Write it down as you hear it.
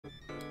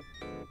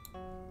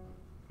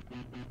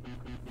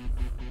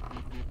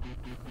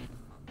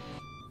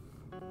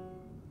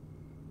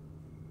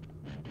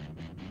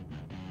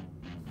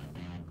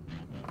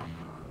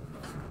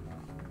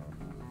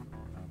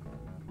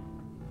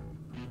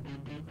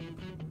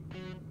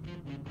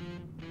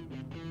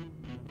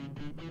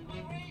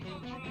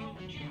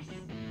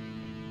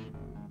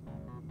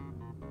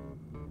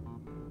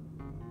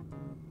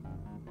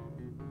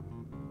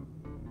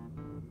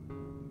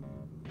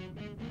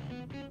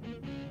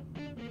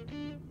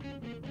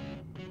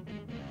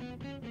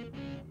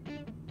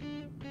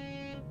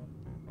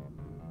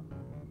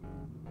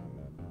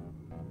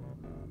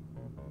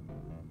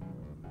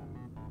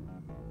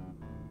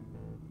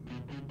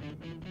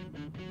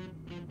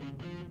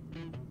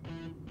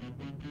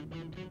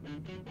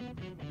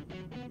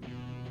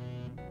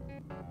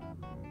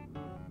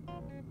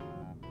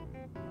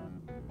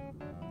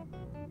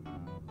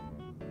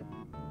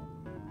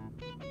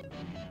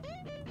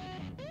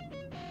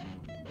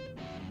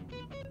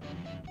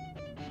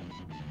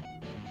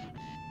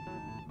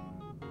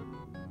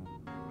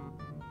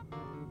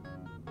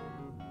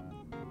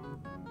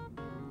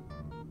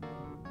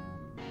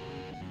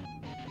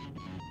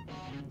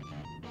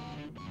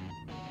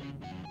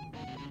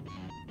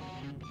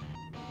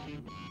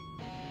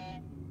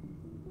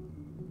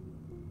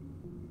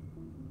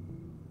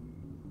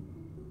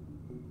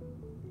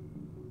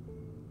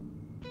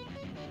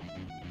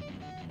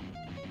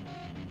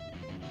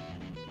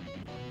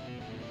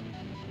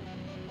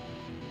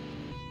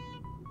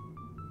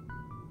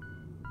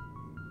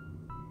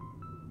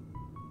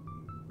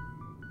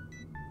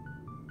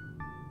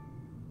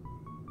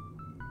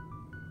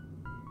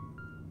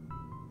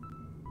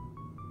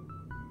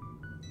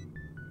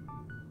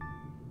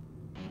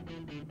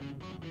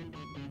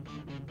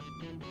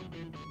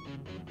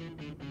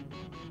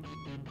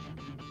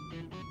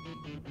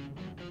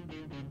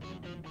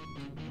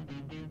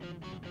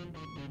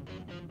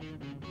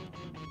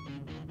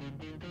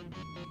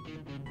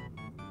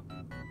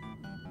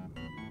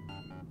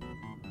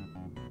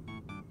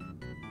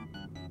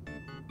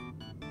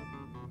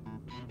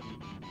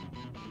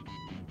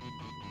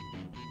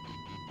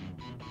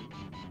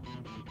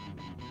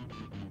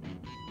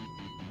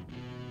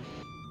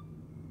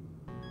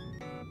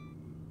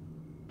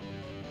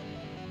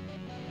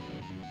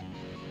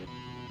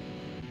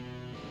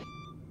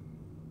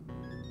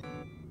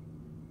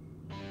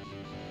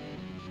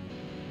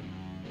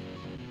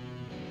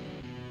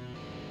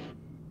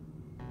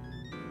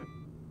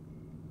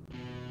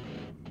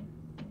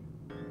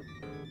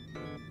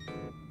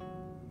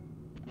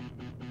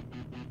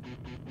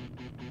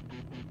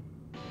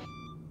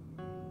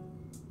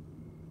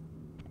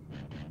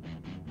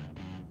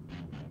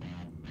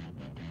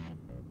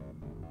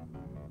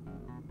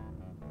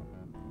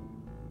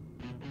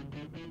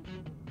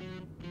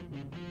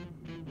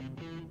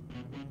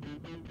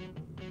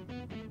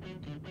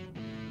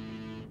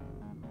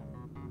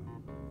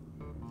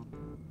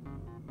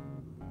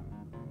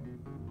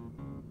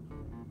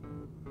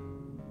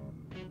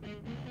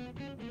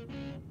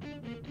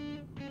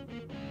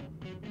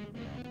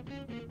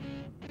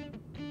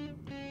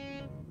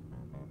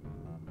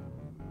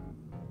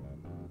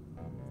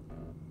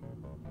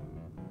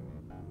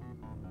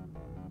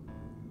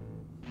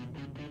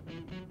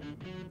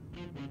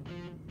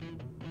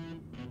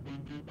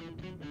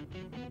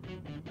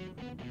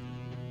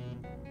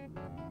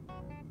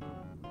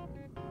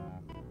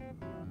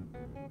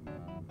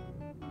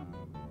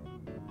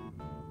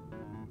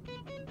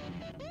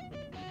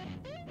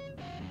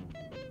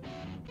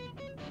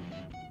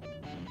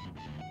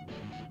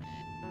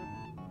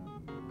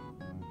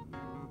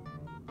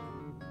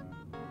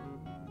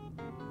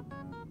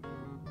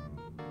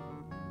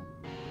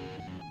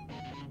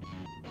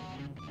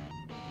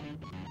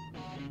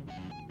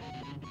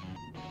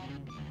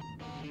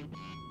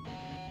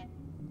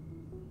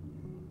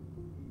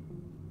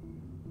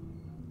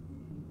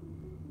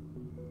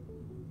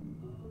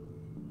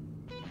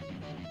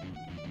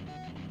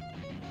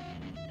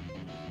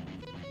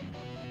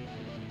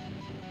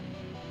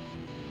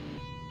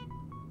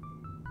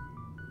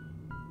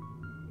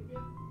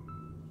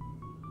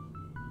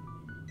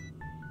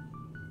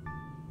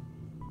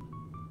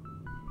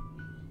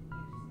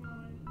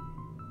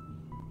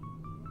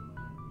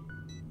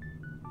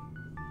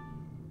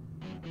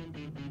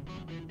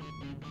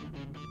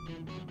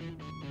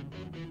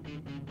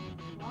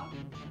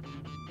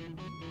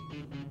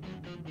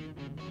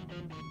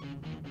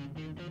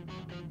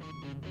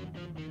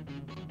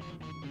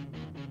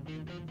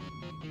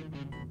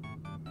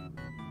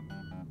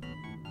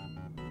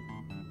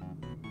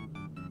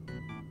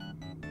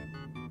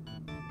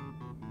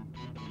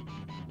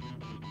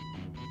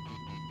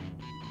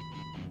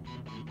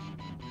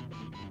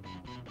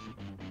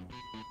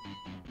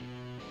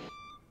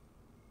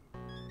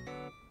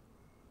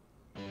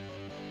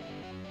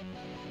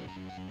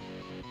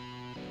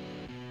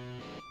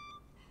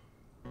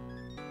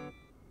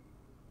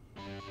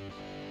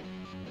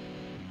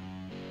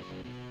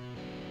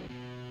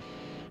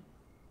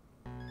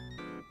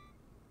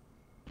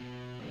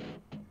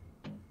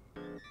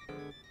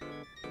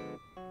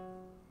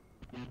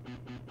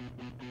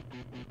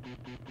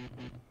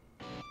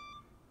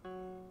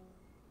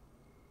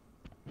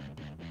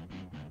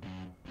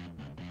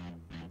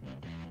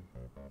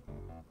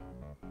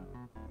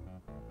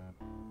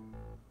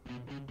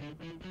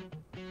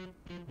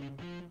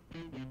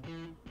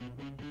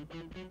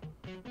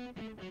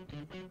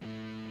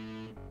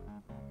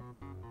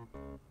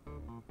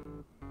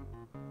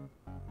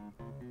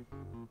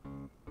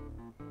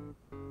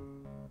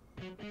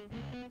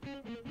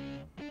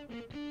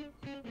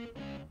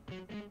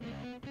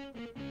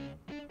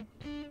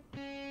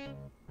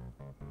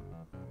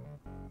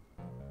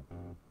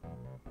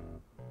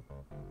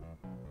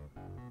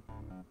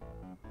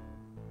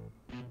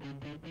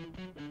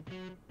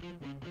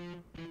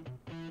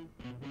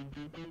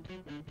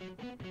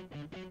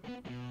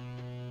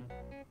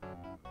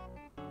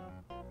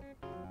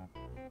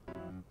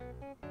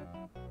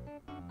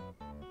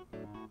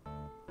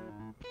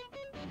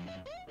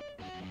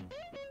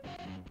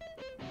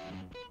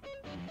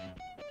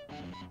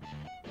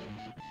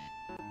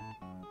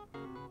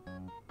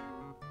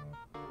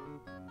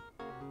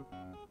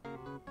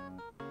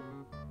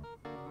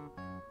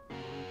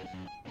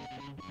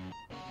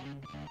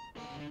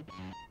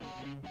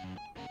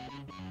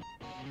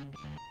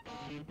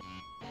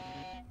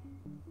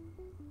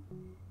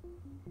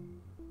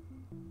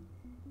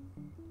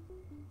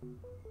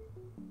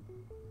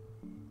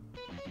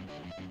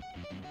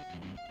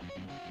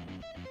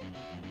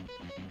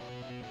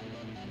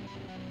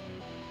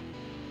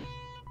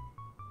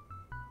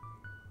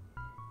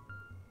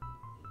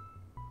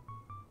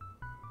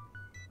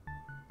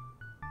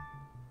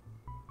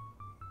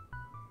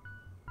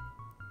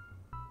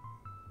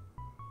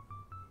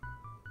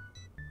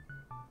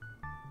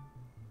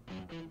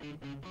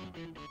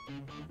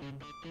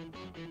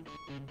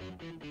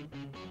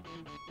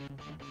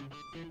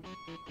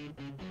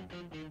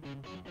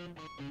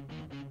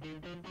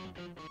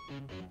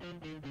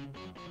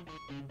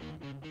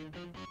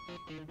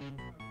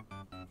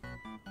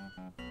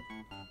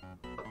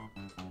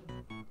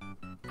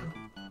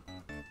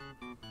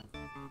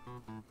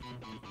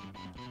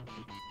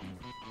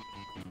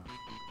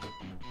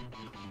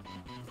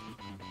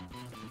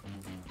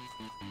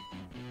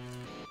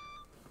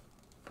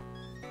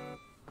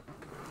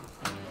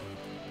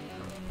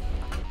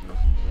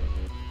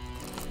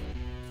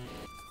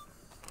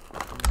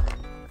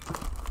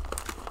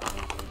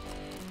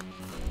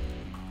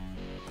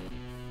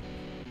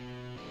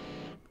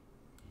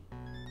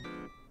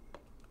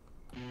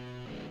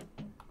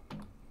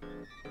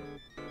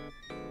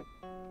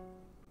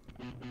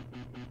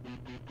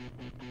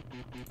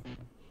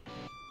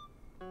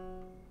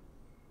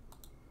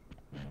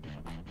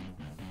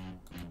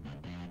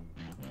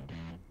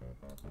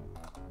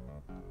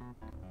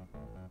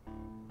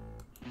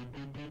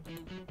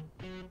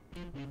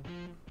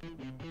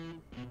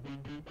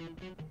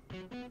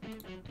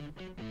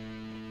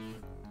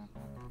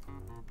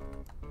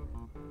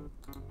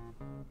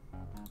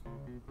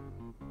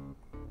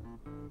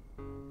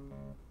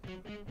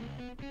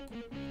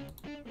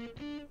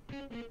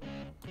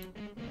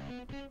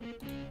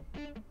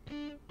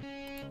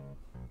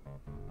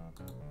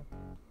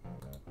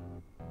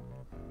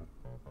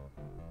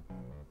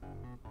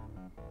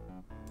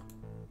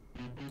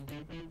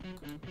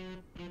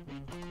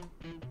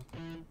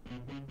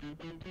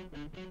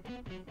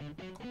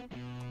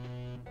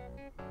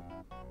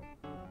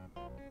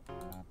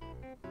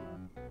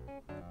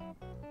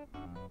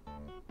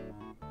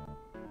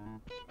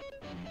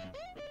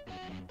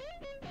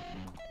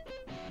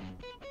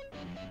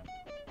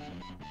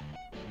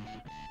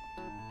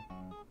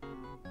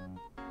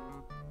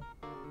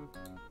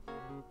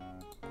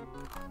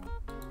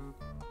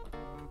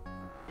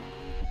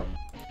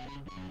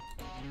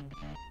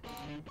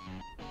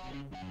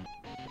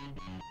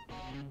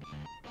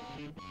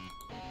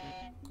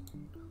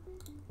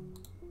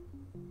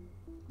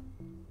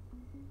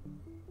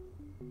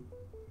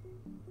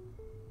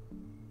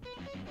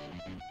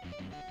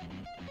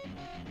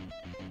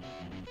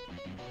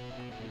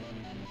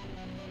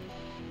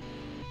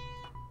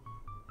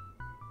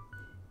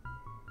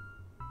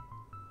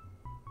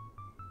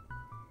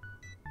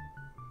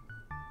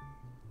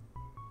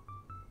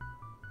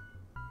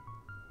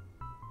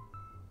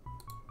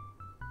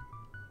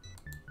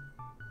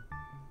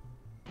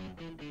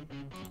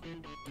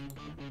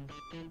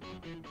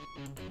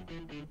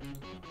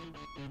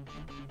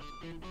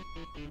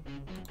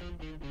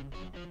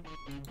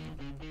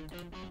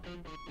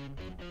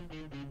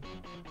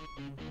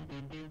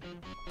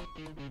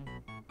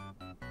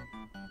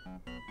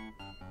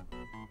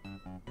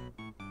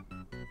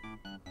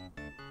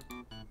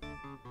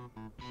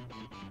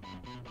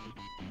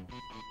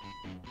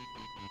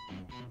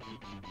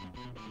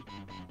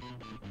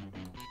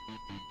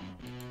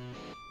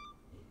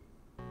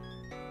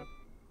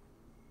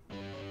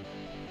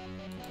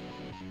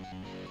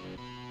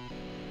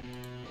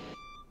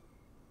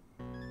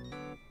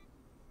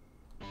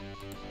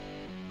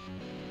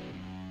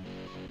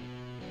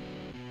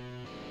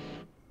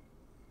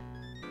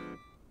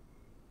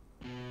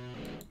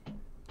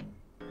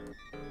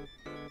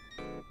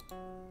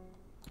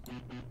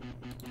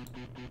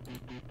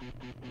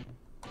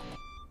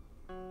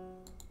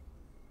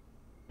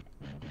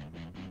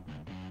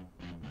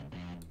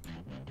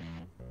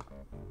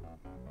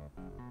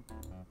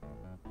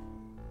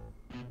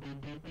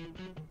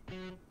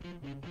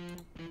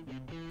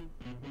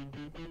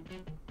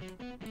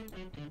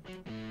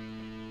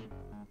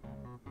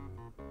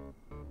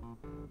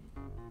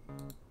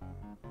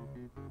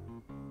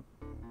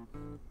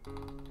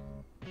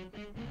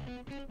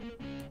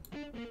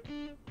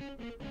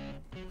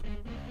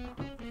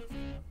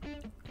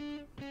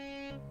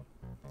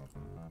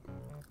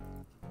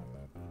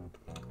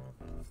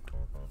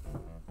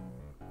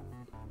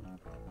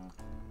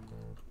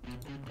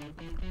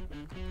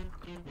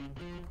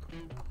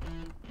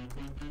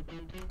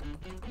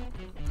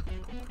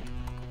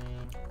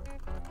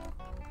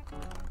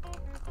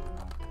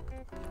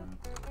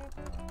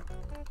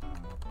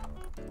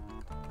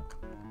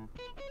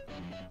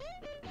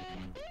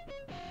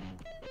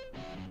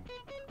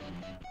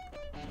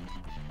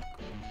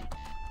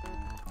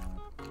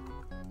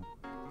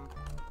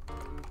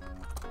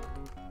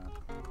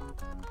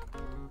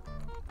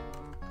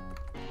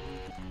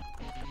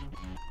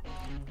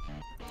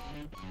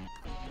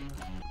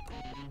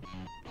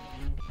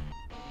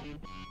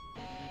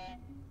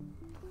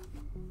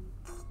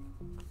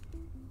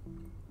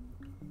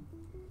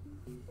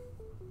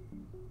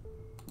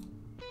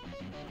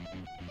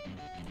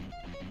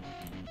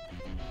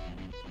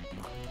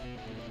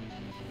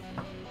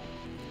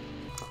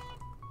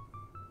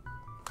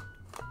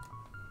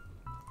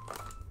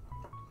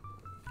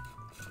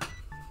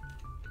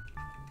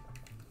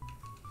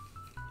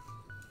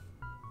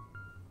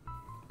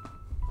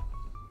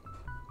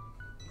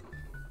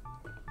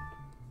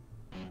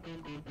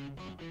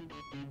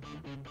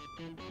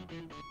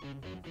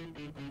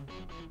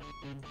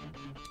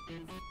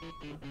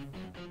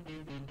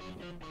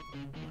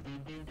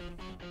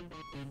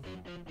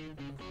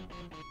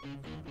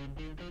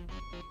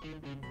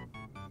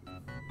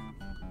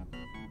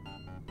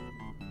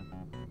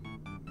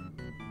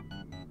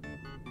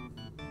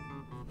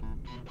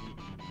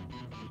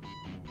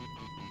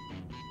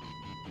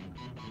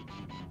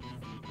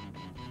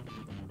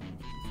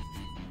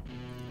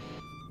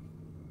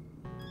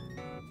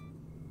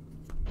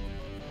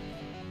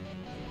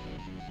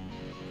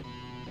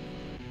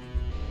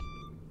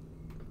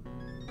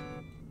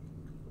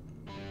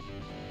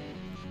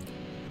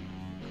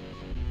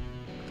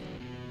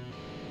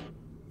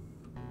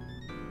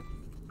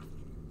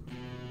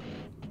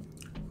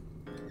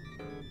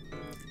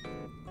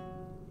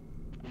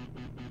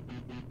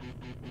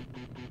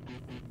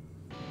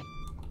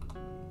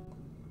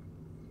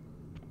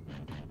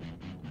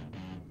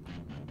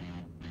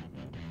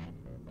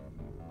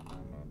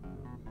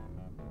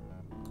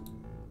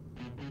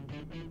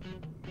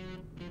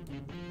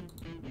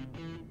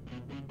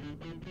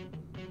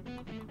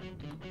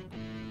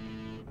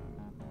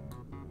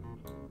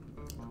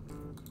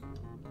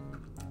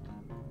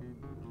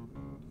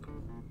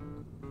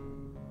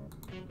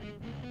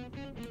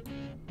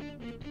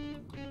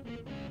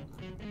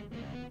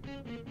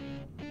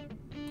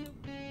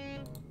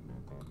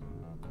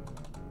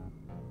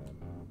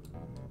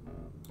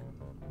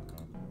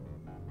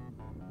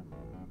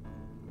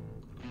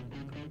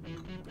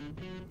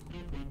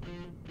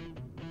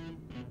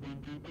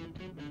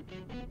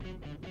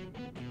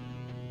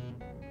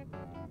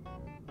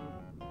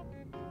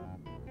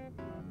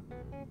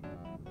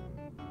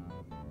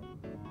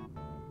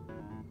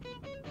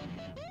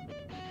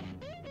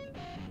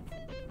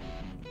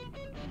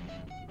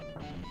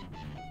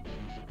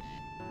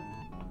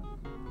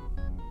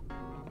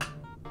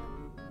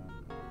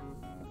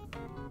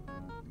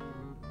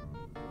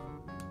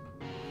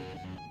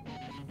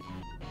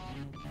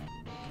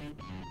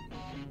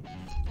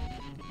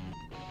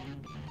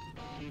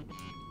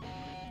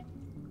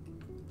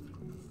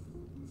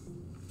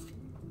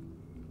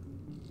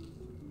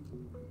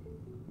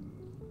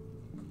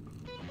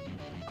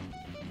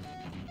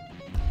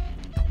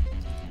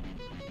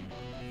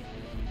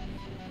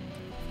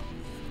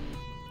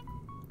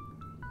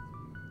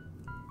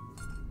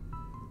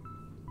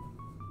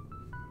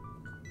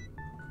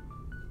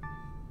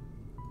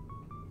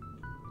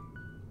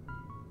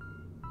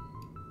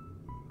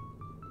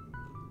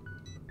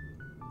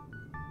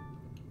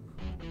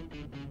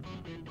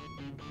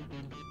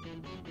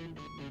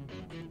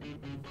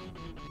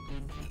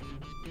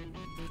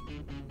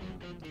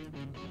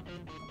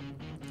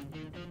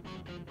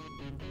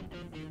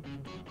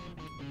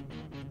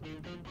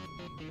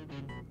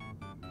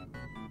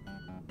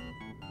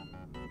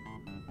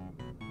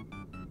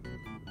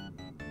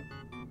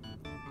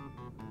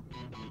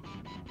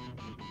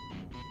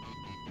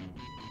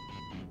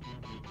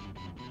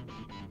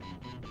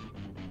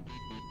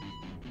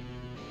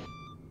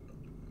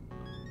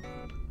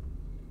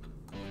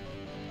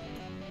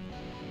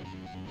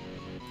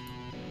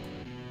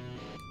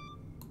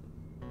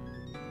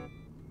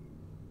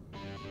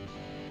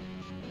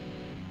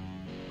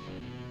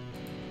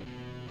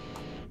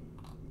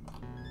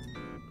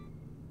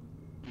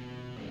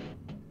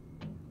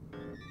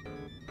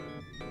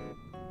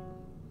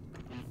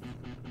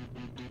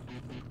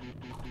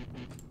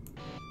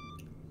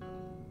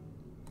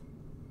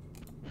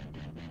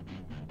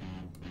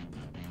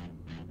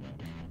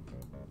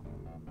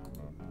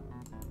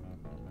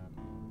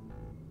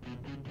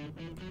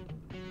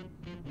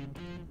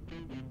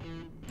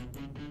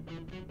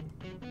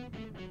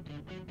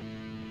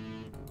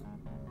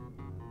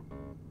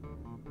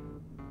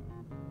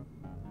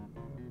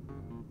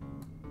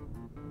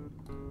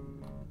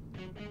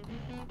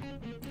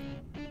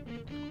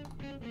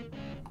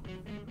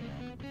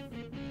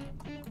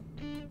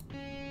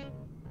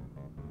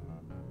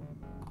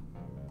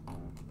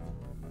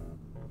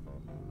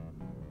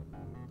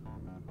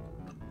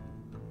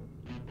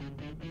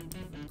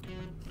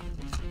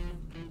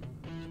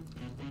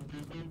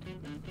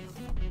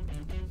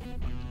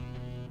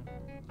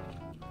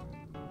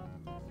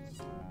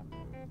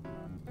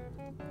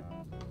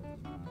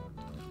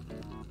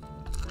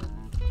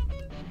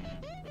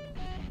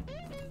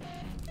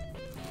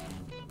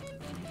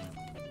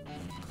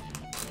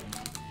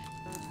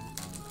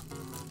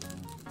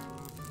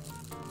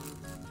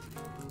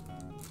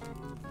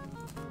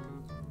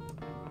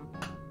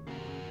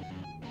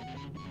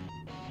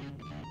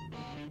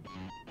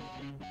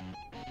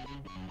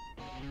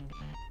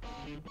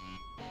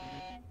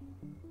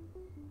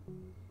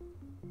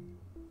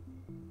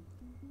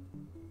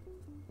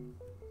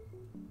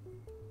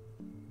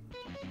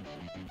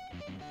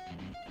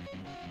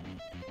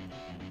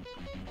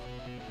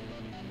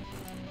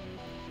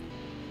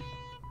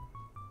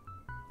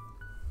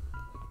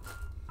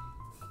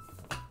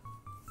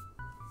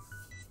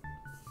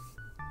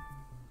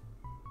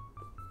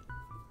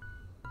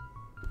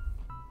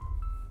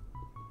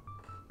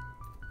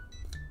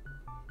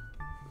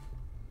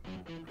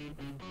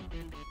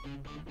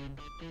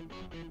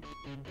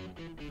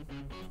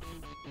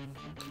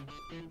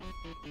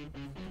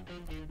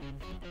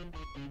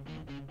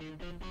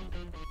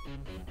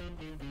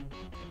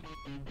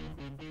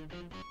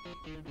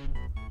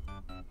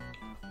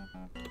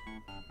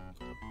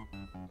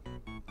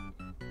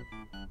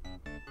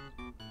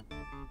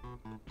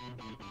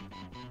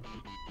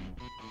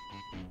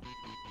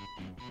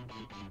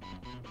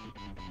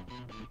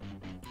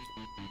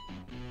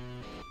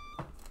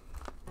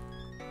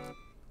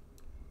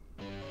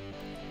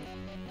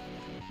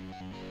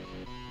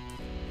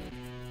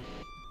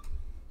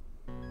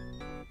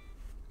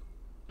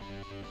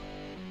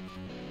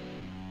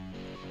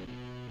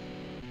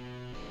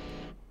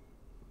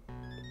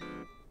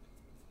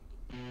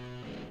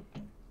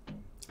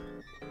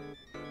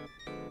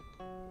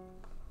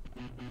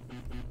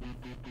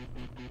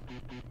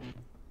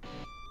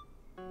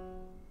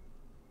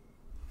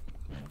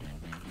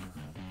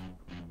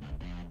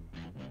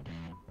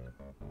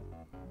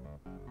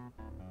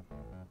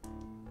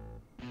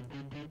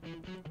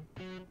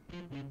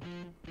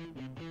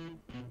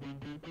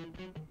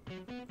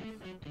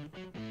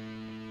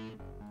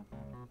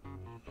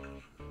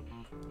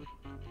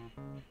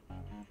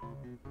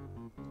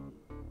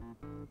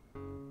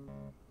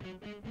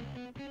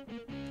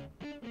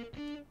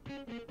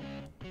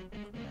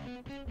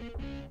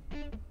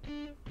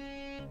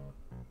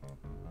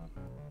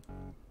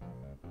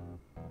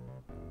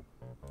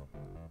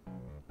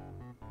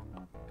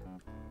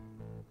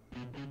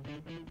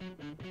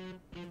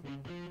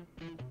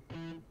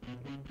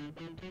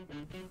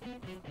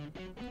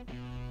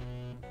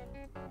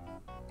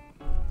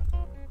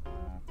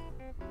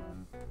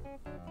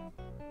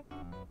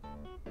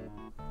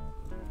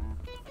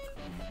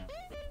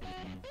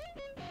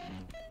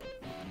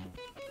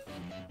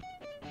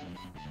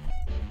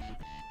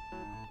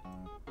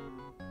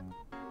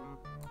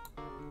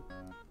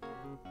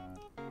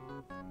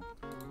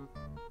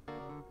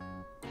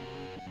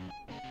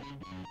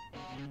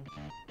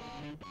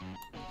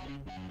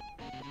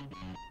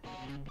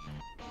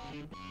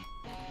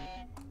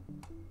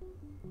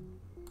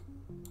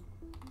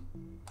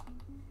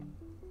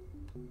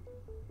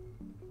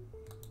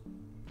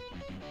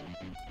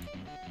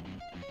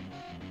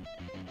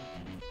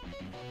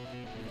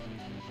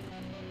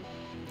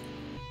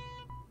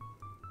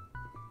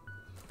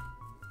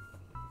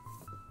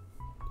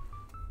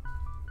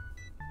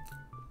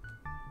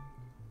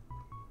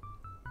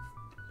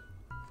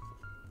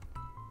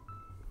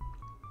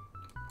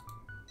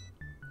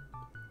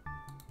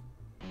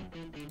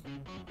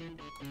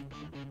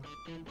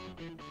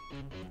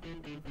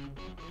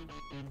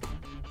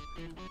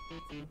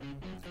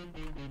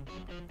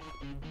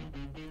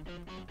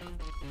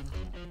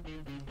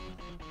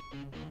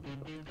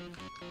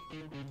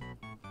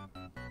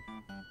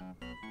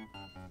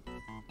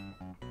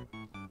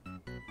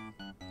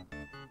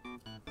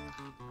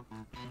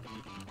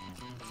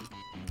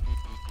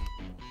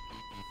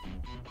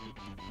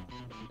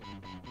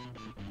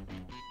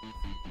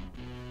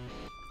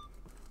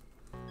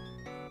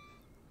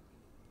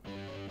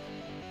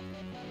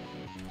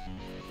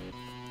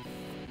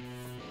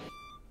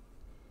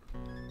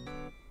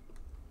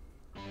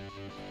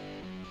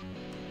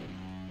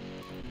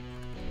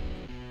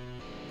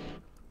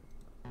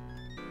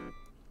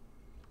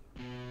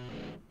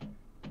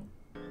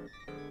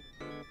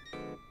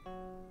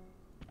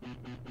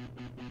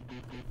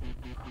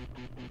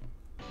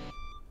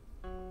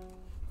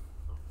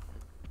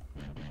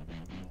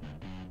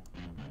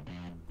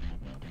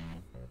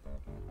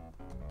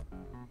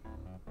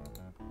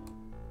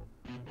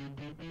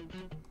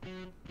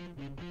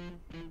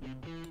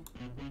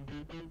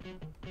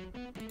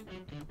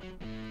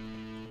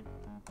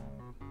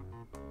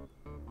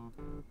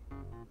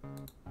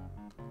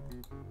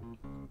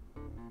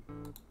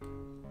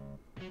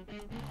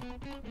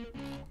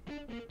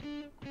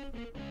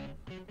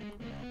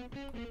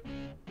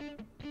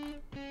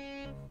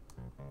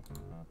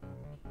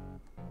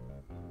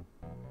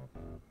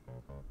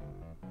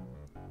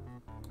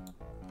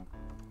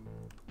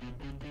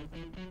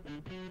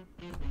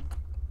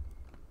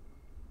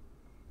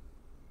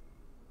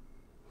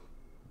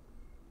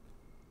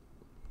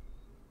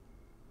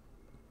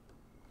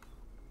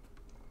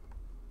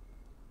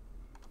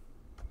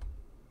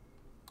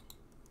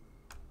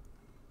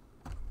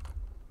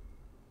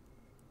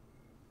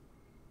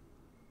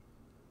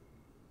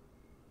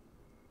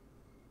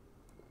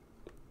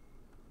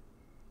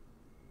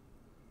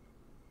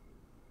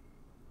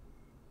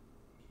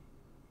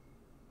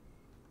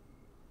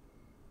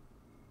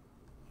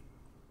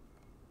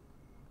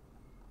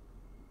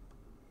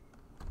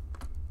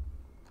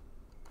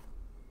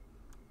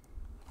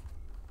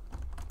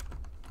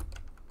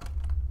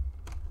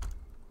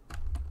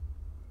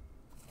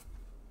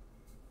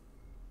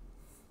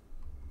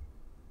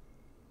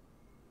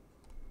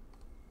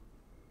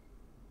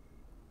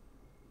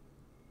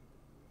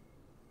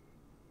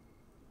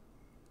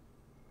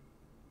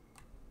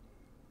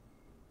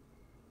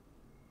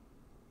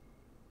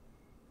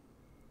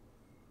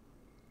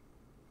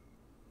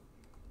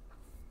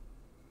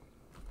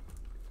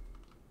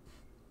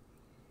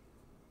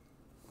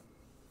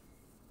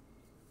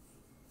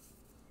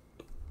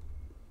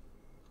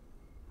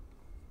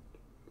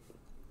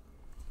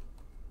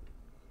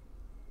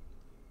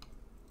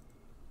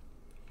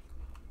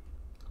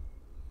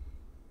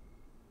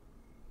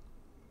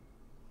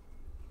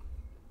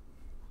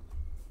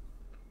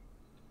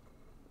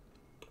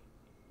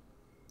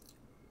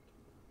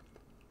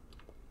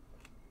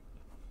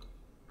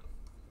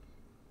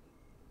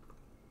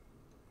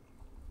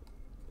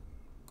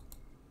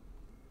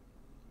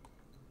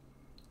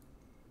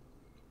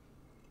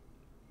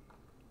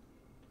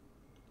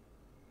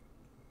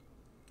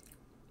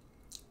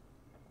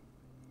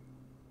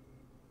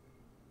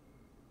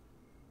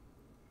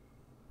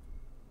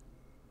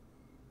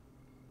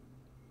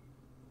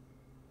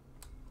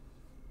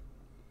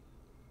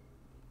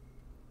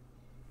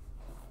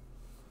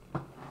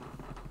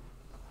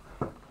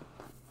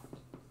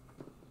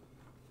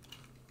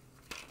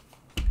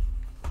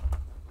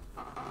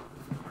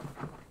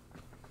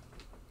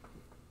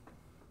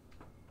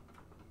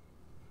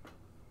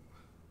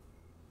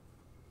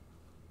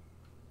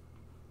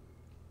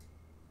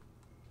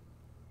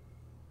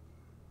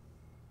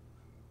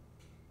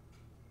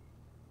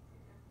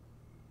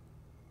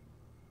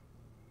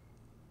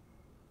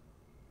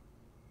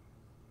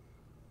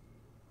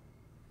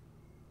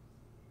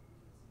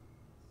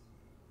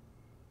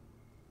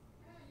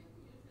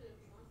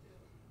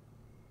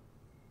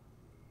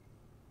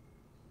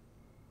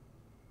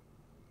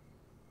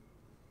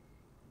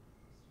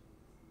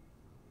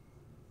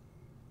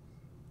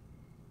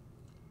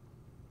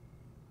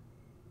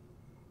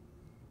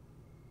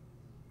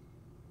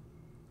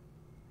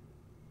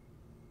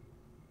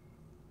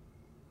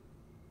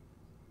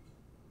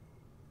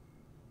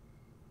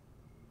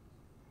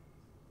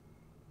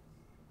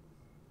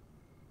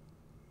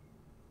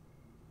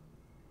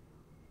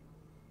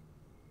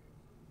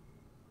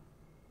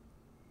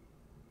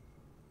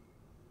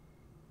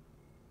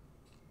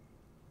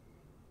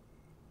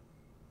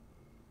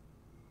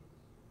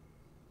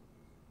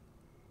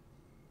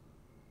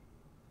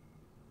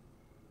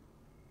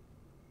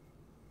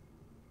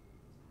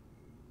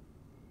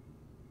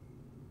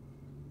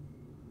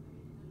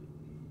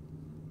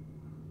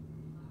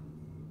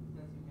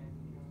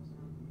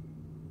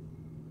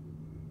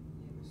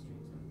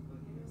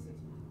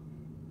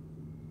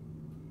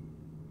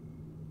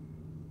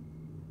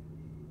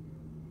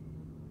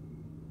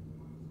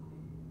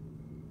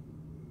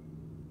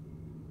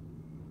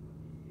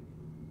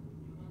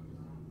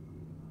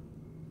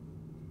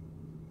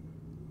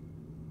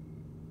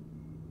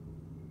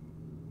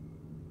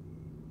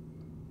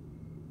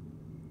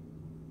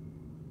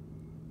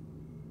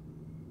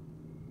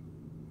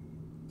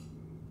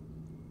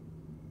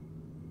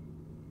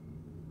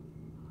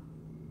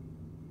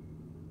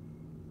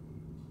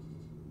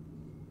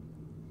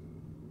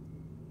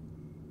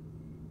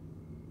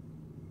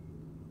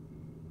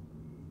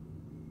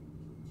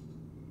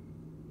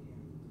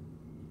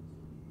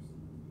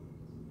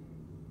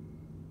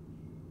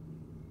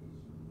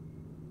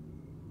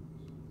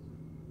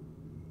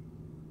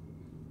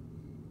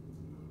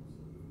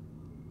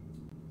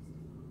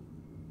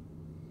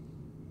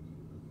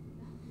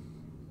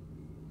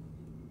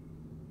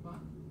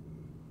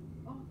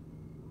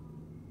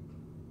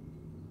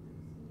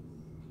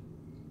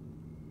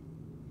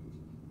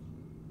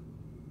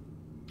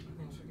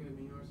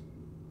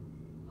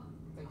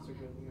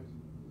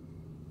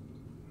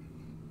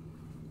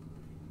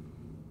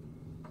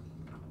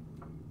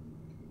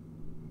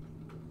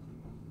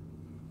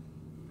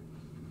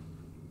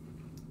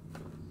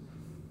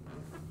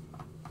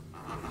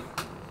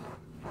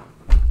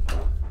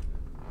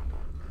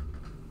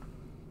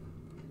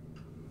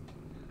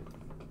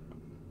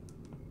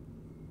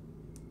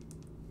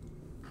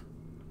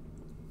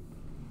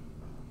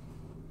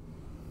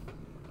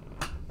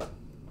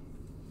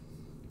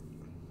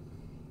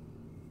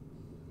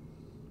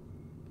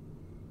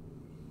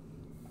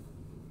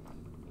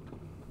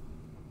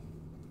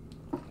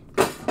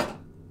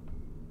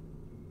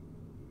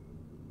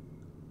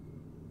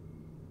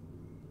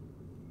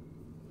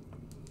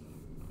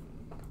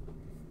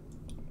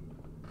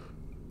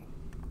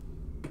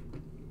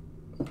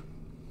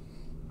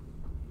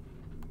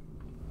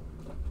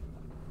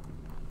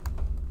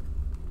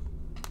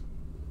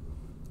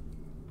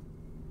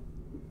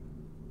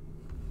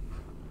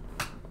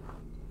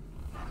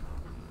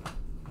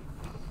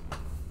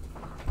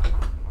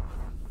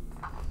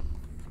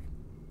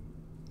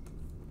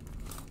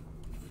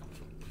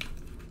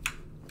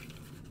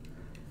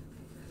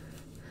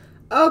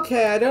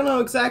Okay, I don't know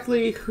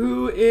exactly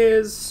who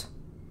is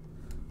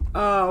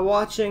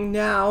watching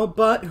now,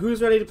 but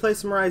who's ready to play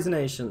some Rise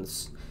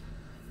Nations?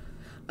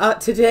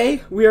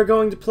 Today, we are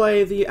going to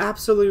play the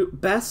absolute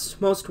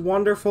best, most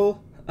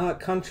wonderful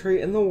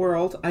country in the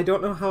world. I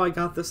don't know how I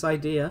got this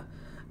idea,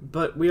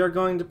 but we are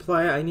going to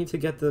play. I need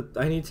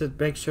to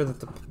make sure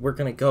that we're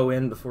going to go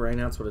in before I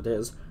announce what it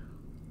is.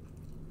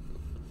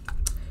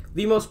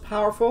 The most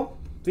powerful,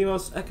 the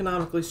most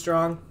economically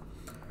strong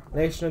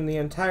nation in the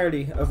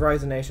entirety of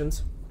Rise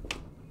Nations.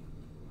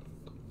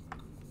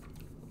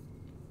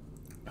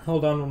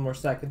 Hold on one more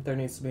second. There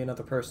needs to be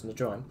another person to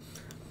join.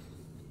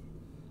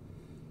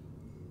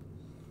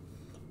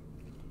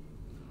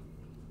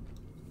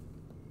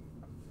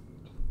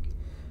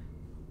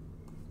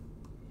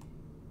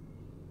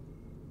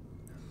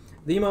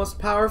 The most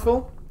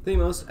powerful, the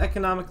most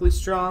economically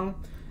strong,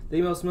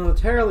 the most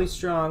militarily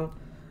strong,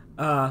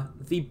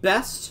 the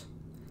best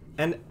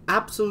and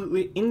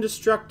absolutely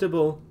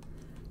indestructible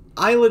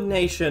island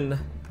nation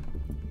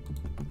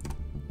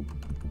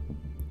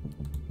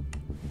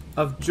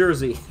of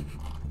Jersey.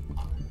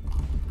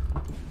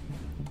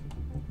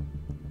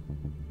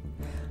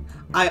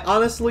 I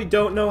honestly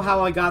don't know how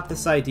I got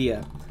this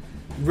idea.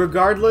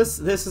 Regardless,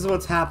 this is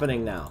what's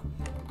happening now.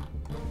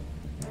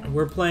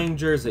 We're playing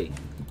Jersey.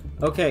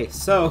 Okay,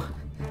 so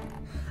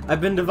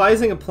I've been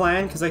devising a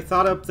plan because I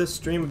thought up this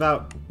stream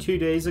about 2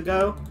 days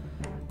ago.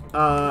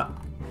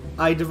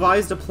 I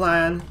devised a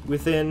plan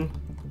within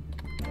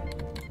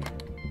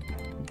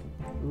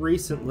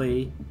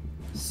recently,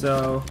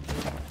 so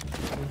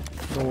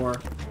 4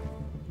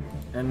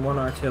 and 1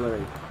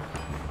 artillery.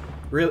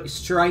 Really,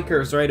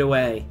 strikers right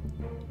away.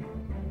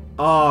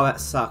 Oh, that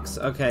sucks.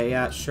 Okay,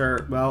 yeah,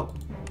 sure. Well,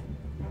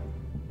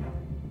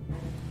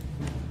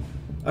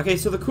 okay,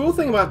 so the cool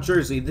thing about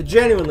Jersey, the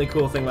genuinely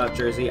cool thing about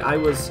Jersey, I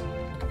was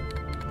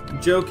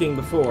joking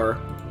before,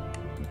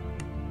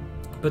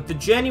 but the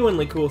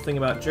genuinely cool thing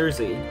about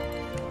Jersey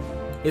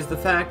is the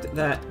fact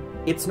that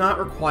it's not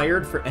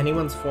required for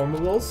anyone's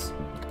formables,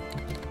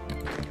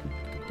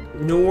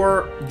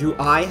 nor do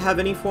I have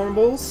any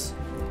formables,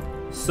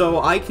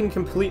 so I can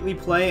completely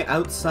play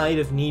outside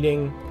of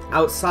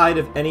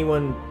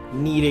anyone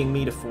needing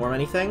me to form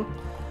anything,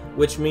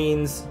 which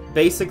means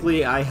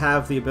basically I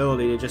have the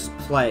ability to just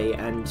play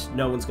and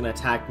no one's going to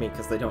attack me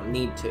because they don't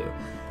need to.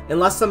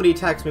 Unless somebody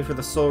attacks me for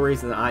the sole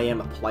reason that I am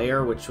a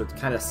player, which would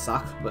kind of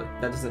suck, but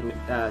that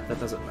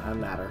doesn't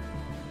matter.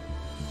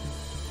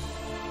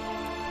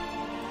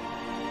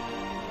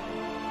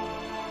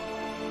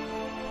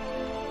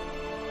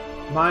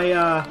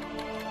 My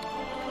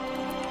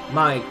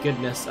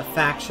goodness, a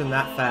faction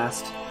that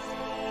fast.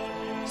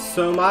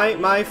 So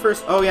my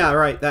first, oh yeah,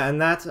 right,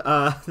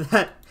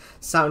 that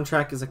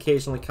soundtrack is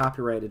occasionally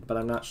copyrighted, but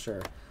I'm not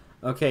sure.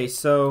 Okay,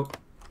 so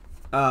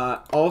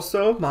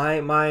also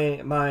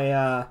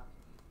my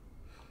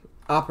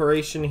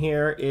operation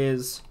here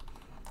is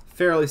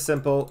fairly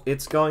simple.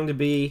 It's going to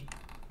be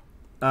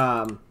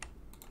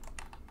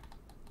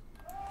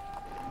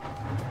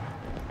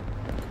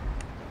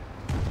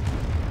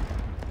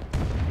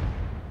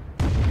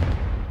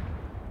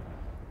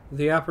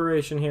the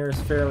operation here is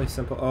fairly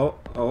simple.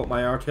 Oh,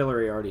 my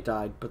artillery already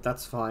died, but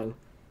that's fine.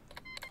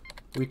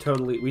 We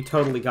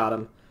totally got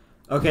him.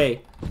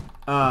 Okay,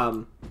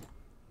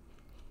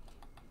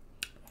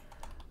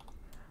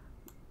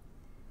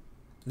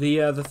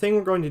 the thing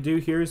we're going to do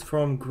here is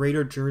from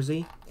Greater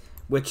Jersey,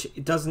 which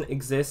doesn't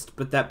exist,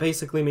 but that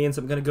basically means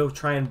I'm gonna go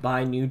try and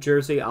buy New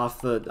Jersey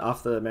off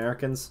the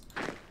Americans,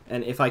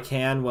 and if I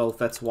can, well,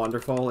 that's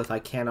wonderful. If I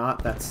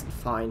cannot, that's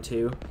fine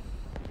too.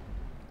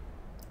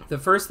 The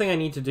first thing I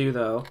need to do,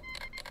 though,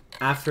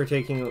 after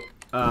taking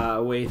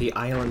away the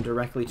island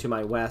directly to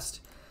my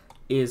west,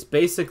 is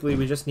basically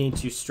we just need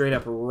to straight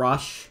up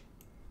rush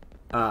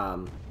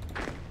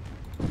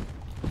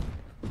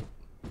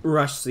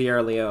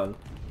Sierra Leone.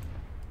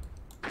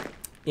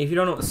 If you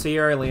don't know what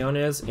Sierra Leone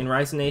is, in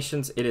Rise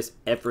Nations, it is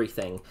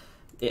everything.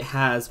 It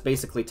has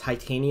basically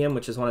titanium,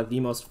 which is one of the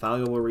most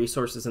valuable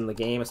resources in the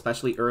game,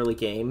 especially early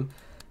game.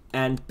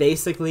 And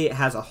basically it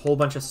has a whole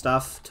bunch of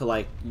stuff to,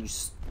 like, you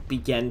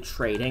begin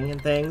trading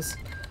and things.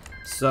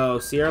 So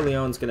Sierra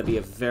Leone's going to be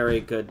a very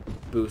good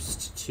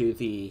boost to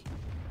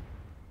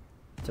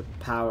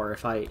power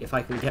if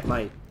I can get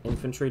my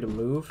infantry to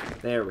move.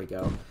 There we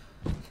go.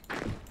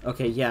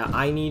 Okay, yeah,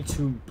 I need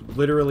to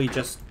literally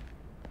just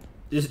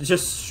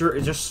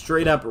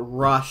straight up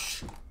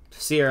rush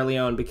Sierra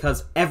Leone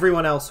because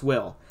everyone else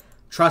will.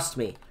 Trust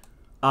me.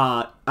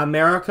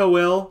 America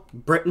will,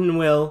 Britain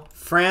will,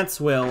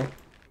 France will,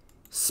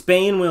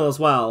 Spain will as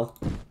well.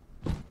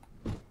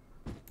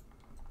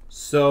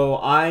 So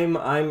I'm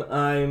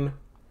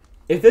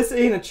if this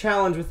ain't a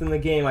challenge within the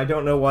game, I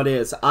don't know what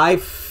is. I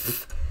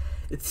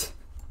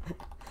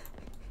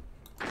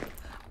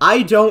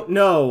don't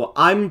know.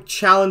 I'm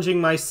challenging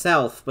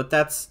myself, but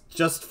that's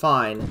just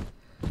fine.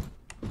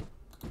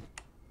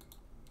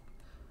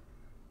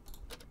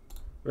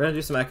 We're gonna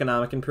do some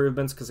economic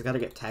improvements because I gotta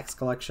get tax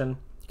collection.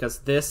 Because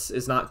this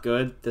is not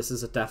good. This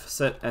is a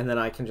deficit, and then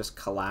I can just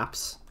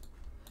collapse.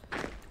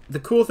 The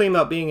cool thing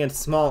about being a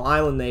small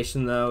island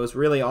nation, though, is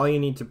really all you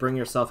need to bring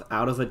yourself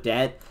out of a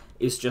debt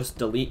is just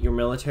delete your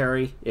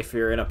military if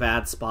you're in a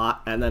bad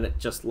spot, and then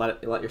just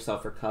let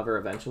yourself recover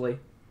eventually.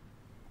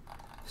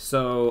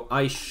 So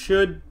I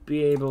should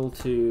be able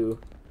to...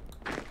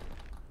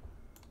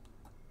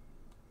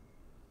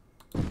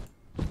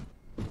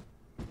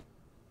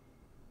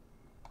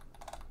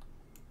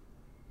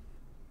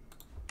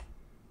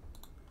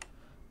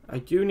 I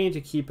do need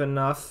to keep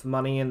enough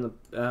money in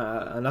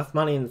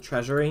the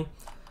treasury,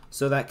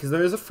 so that, because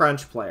there is a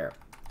French player,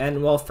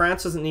 and while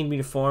France doesn't need me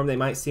to form, they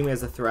might see me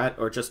as a threat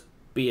or just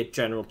be a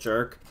general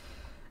jerk,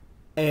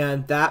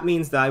 and that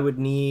means that I would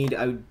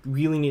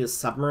really need a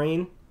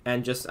submarine,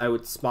 and I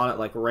would spawn it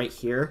like right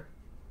here,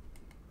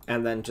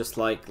 and then just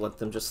like let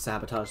them just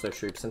sabotage their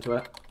troops into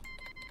it.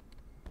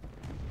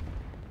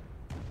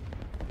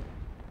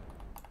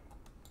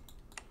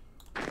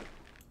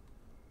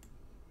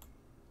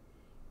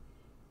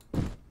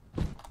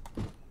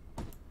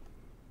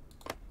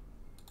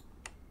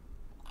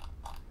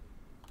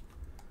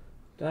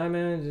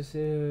 Diamond,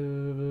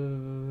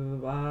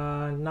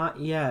 not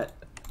yet.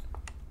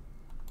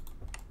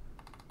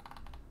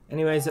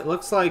 Anyways, it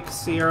looks like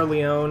Sierra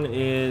Leone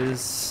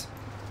is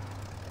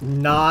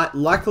not...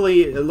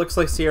 Luckily, it looks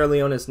like Sierra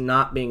Leone is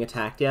not being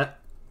attacked yet,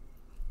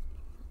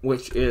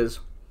 which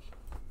is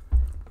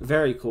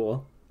very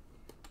cool.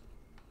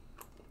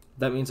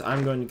 That means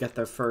I'm going to get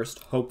there first,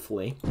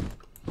 hopefully.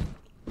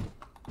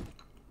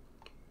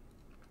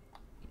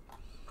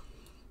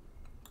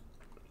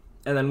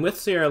 And then with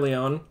Sierra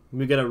Leone,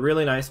 we get a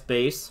really nice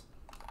base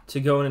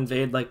to go and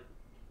invade, like,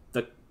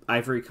 the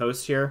Ivory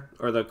Coast here,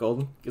 or the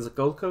Golden... Is it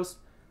Gold Coast?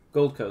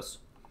 Gold Coast.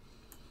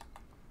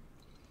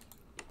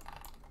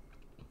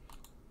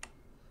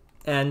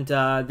 And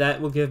that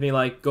will give me,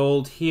 like,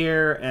 gold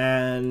here,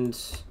 and...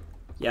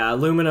 Yeah,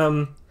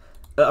 aluminum.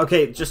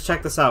 Okay, just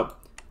check this out.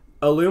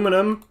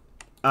 Aluminum,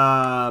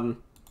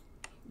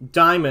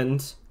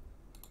 diamond,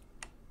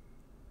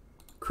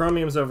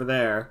 chromium's over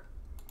there.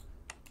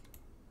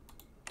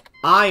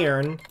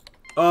 Iron.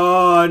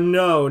 Oh,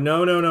 no.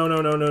 No, no, no,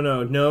 no, no, no,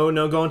 no. No,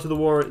 no, go into the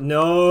war.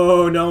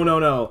 No, no, no,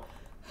 no.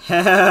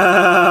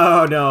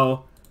 Hell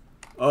no.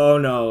 Oh,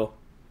 no.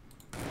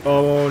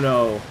 Oh,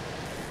 no.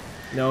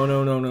 No,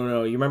 no, no, no,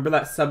 no. You remember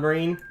that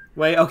submarine?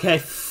 Wait, okay.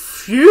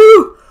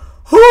 Phew!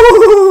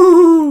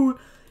 Whoo!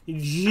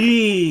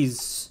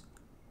 Jeez.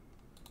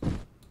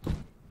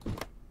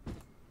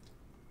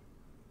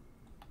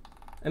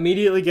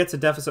 Immediately gets a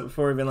deficit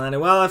before we even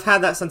landed. Well, I've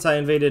had that since I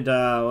invaded,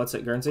 what's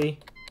it, Guernsey?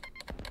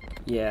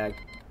 Yeah,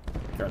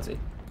 Guernsey.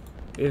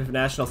 We have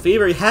national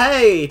fever.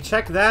 Hey,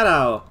 check that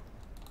out.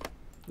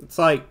 It's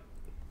like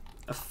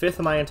a fifth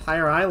of my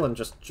entire island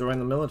just joined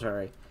the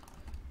military.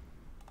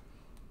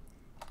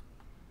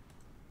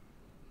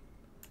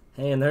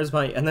 Hey, and there's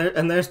my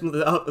there's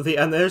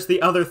the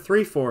other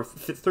three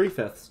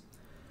fifths.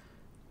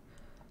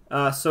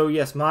 So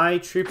yes, my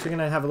troops are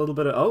gonna have a little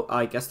bit of. Oh,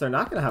 I guess they're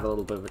not gonna have a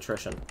little bit of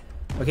attrition.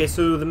 Okay,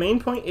 so the main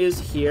point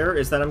is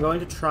that I'm going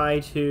to try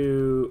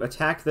to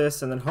attack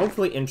this and then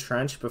hopefully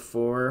entrench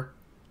before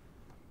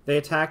they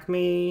attack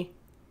me,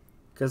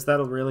 because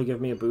that'll really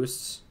give me a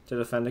boost to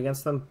defend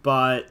against them,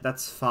 but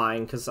that's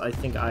fine, because I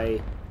think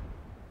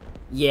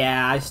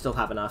yeah, I still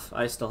have enough.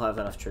 I still have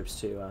enough troops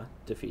to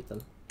defeat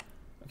them.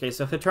 Okay,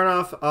 so if I turn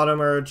off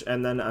auto-merge,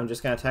 and then I'm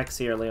just going to attack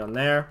Sierra Leone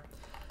there.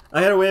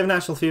 I had a wave of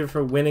national fever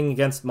for winning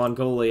against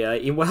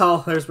Mongolia. Well,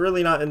 there's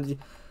really not...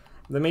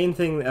 The main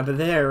thing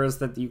there is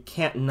that you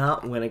can't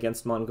not win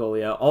against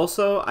Mongolia.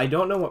 Also, I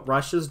don't know what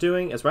Russia's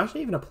doing. Is Russia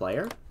even a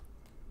player?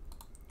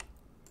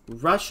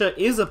 Russia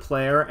is a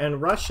player,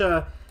 and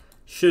Russia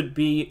should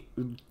be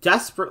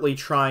desperately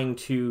trying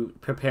to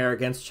prepare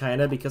against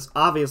China, because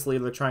obviously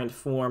they're trying to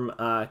form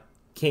the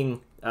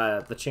Qing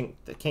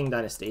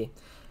dynasty,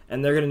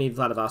 and they're going to need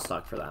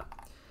Vladivostok for that.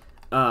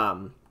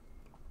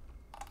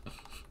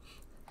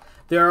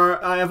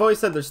 I've always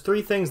said there's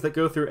three things that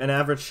go through an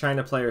average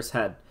China player's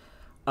head.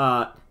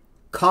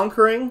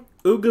 Conquering,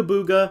 Ooga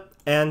Booga,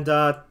 and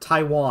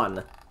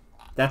Taiwan.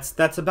 That's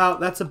about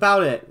it.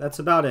 That's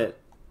about it.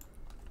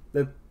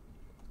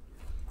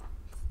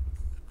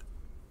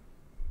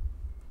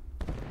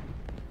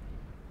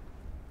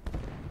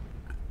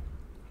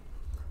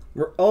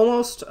 We're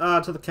almost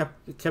to the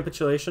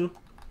capitulation.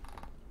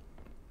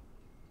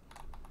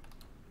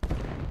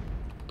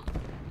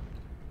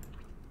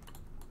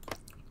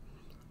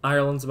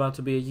 Ireland's about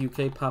to be a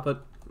UK puppet,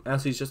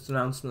 as he's just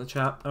announced in the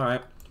chat.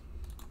 Alright.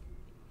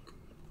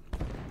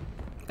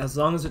 As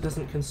long as it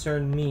doesn't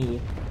concern me.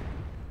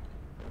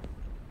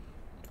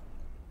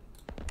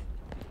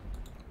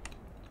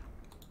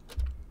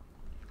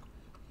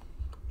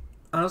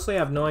 Honestly, I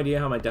have no idea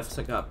how my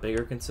deficit got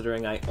bigger,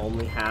 considering I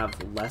only have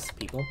less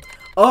people.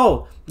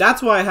 Oh!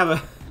 That's why I have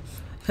a...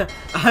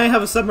 I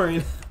have a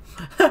submarine.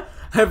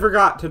 I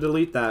forgot to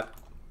delete that.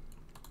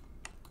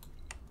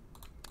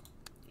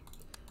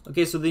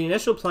 Okay, so the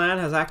initial plan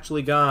has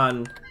actually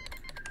gone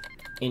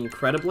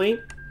incredibly.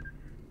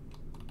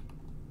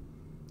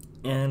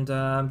 And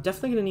I'm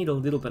definitely going to need a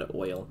little bit of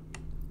oil.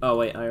 Oh,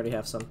 wait, I already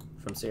have some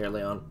from Sierra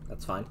Leone.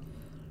 That's fine.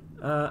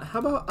 How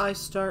about I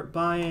start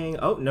buying...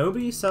 Oh,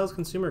 nobody sells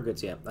consumer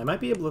goods yet. I might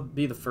be able to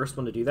be the first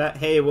one to do that.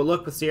 Hey, well,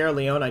 look, with Sierra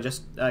Leone, I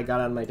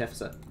got out of my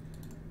deficit.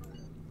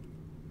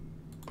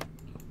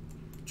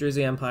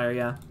 Jersey Empire,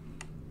 yeah.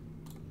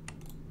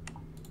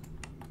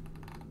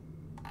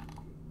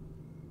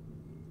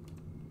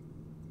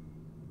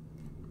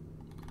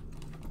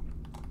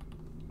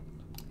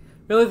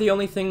 Really, the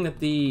only thing that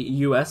the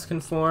U.S.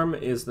 can form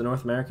is the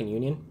North American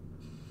Union.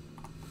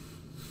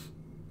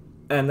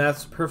 And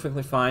that's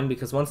perfectly fine,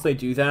 because once they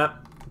do that,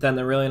 then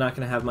they're really not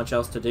going to have much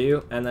else to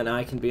do, and then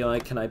I can be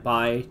like, can I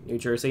buy New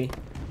Jersey?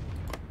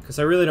 Because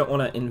I really don't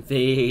want to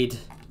invade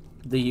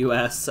the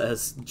U.S.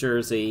 as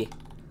Jersey.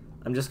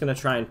 I'm just going to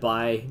try and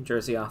buy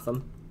Jersey off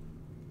them.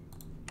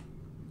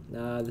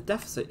 The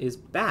deficit is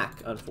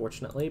back,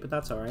 unfortunately, but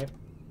that's alright.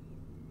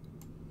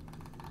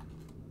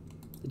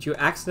 Did you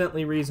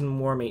accidentally reason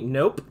war me?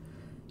 Nope.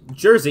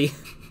 Jersey.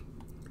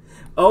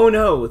 Oh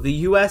no, the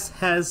U.S.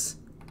 has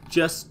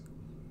just...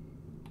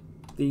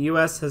 The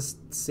U.S. has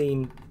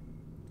seen...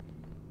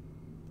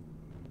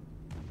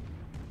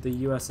 The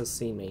U.S. has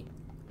seen me.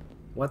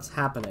 What's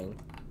happening?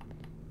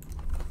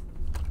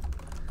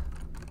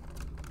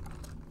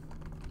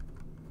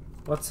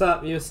 What's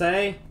up,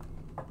 USA?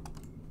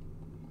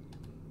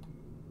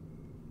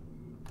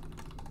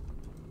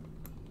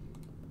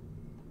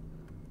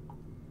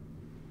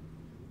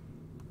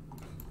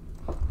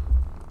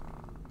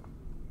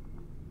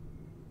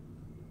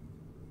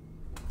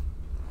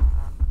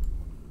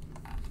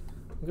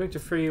 I'm going to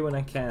free you when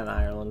I can,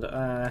 Ireland.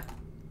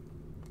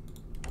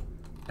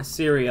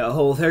 Assyria.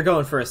 Oh, they're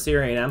going for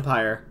Assyrian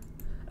Empire.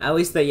 At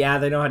least they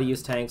know how to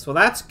use tanks. Well,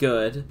 that's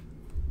good.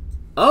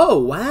 Oh,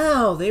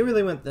 wow. They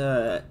really went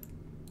the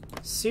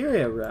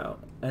Syria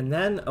route. And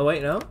then... Oh,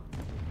 wait, no?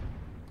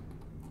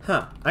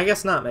 Huh. I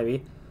guess not,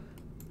 maybe.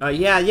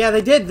 Yeah,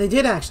 they did. They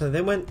did, actually.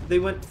 They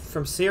went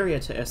from Syria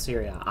to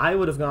Assyria. I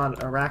would have gone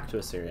Iraq to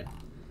Assyria.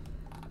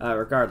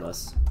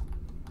 Regardless.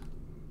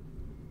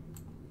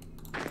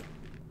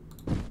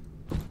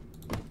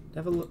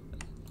 Have a look.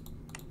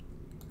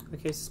 The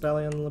case of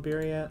spelling on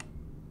Liberia yet?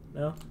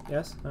 No?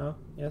 Yes? No?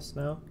 Yes?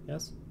 No?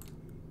 Yes?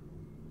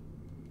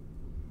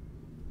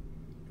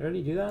 Did I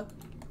already do that?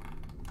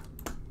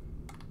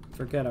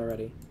 Forget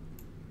already.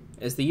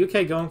 Is the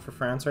UK going for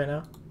France right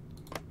now?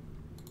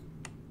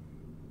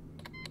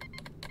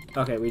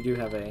 Okay, we do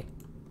have a...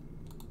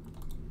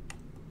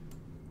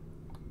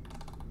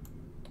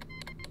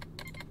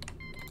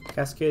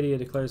 Cascadia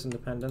declares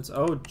independence.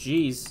 Oh,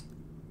 jeez.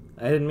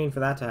 I didn't mean for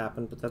that to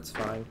happen, but that's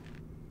fine.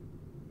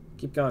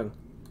 Keep going.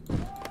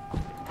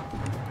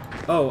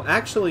 Oh,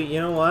 actually, you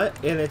know what?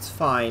 And it's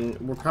fine.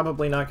 We're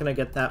probably not going to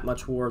get that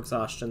much war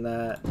exhaustion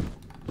that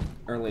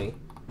early.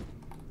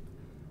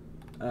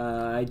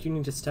 I do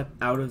need to step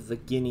out of the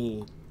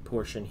Guinea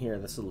portion here,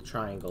 this little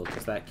triangle,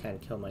 because that can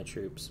kill my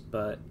troops.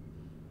 But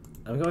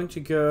I'm going to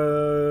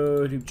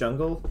go do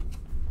jungle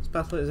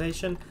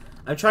specialization.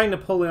 I'm trying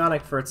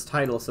Napoleonic for its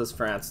title, says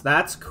France.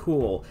 That's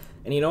cool.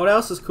 And you know what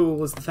else is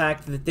cool is the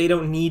fact that they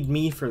don't need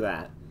me for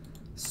that.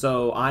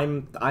 So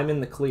I'm in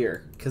the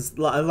clear. Because,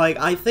 like,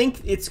 I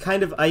think it's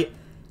kind of...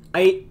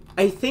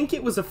 I think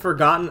it was a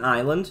forgotten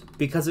island,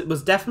 because it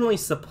was definitely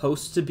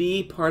supposed to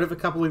be part of a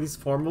couple of these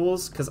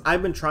formables, because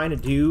I've been trying to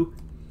do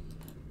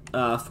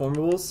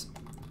formables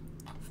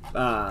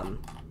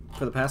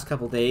for the past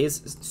couple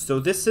days. So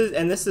this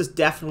is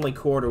definitely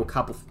core to a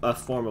couple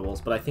of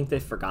formables, but I think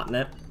they've forgotten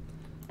it.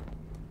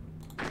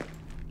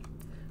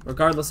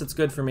 Regardless, it's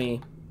good for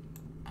me.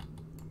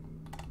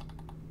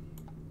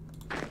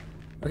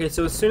 Okay,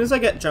 so as soon as I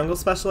get jungle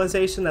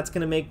specialization, that's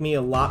going to make me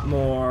a lot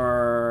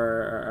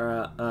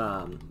more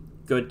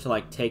good to,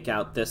 like, take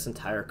out this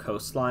entire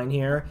coastline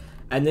here.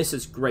 And this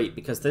is great,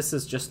 because this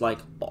is just, like,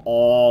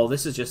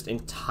 this is just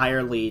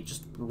entirely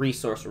just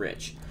resource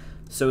rich.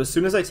 So as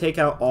soon as I take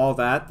out all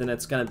that, then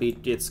it's going to be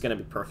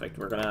perfect.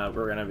 We're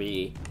going to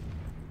be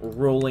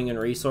rolling in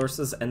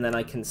resources, and then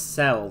I can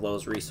sell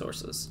those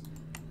resources.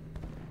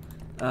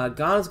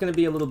 Ghana's going to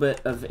be a little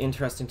bit of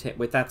interesting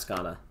wait, that's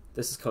Ghana.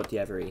 This is Côte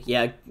d'Ivoire.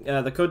 Yeah,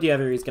 the Côte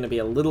d'Ivoire is going to be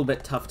a little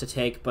bit tough to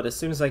take, but as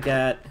soon as I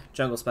get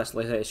jungle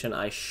specialization,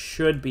 I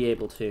should be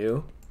able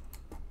to.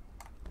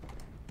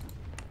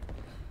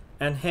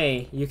 And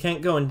hey, you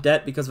can't go in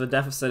debt because of a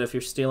deficit if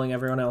you're stealing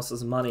everyone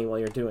else's money while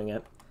you're doing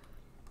it.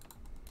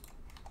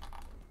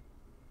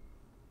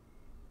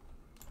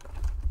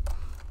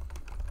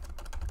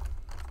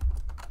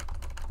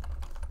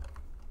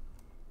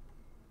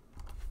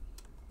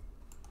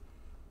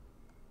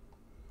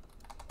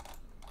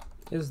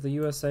 Is the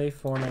USA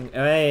forming...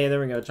 Hey,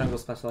 there we go, jungle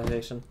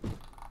specialization.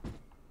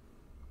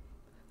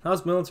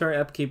 How's military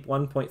upkeep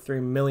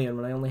 1.3 million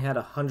when I only had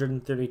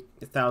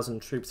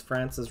 130,000 troops?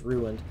 France is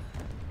ruined.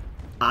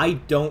 I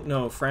don't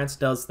know. France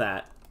does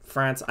that.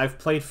 France, I've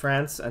played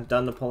France and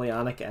done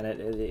Napoleonic, and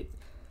it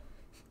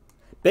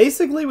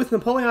basically, with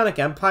Napoleonic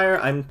Empire,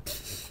 I'm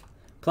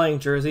playing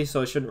Jersey,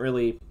 so I shouldn't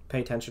really pay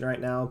attention right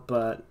now,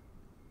 but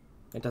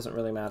it doesn't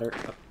really matter.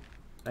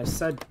 I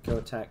said go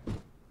attack,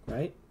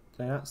 right?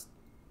 Did I not...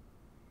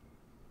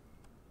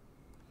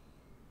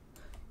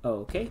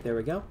 Okay, there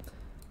we go.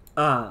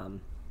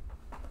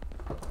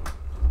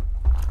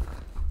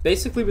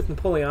 Basically, with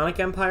Napoleonic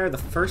Empire, the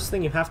first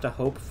thing you have to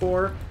hope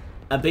for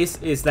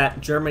is that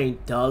Germany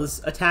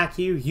does attack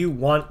you. You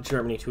want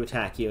Germany to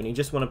attack you, and you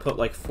just want to put,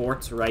 like,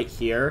 forts right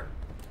here.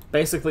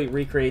 Basically,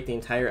 recreate the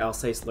entire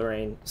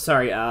Alsace-Lorraine...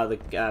 Sorry, the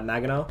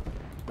Maginot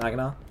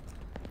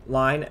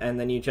line, and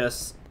then you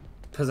just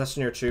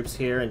position your troops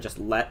here and just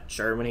let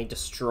Germany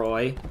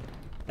destroy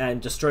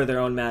their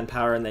own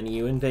manpower, and then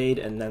you invade,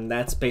 and then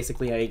that's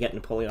basically how you get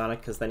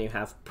Napoleonic, because then you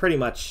have pretty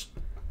much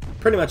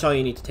all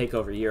you need to take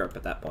over Europe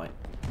at that point.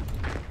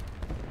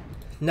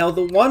 Now,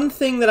 the one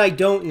thing that I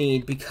don't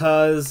need,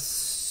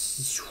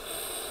 because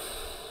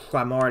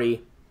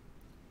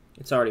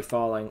it's already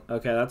falling.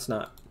 Okay, that's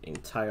not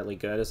entirely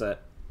good, is it?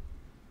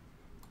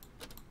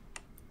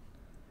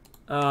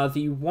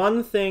 The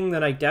one thing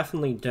that I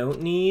definitely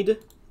don't need...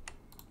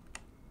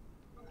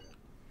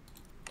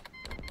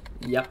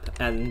 Yep,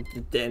 and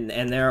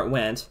there it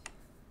went.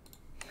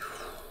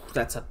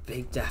 That's a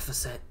big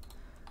deficit.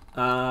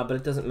 But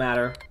it doesn't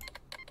matter.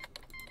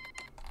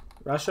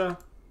 Russia,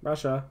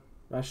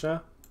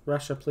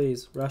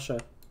 please, Russia.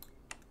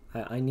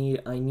 I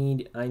need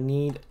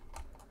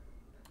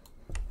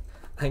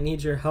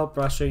your help,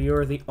 Russia.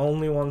 You're the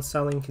only one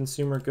selling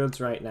consumer goods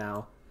right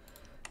now.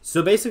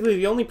 So basically,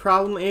 the only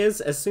problem is,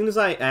 as soon as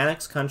I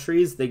annex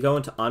countries, they go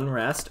into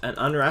unrest, and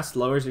unrest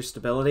lowers your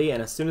stability,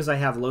 and as soon as I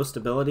have low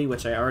stability,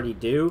 which I already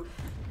do,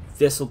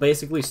 this will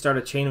basically start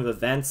a chain of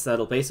events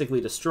that'll basically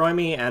destroy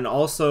me, and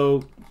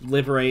also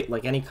liberate,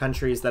 like, any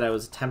countries that I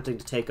was attempting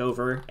to take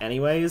over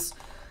anyways.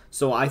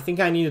 So I think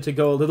I needed to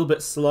go a little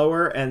bit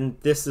slower, and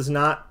this is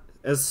not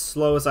as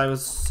slow as I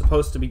was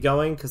supposed to be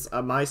going, because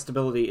my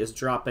stability is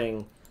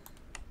dropping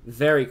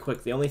very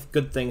quick. The only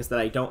good thing is that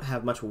I don't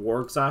have much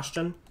war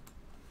exhaustion.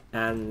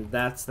 And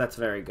that's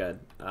very good.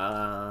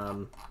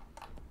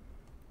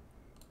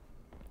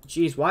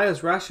 Geez, why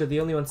is Russia the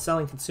only one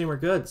selling consumer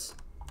goods?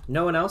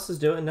 No one else is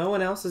doing it? No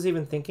one else is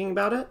even thinking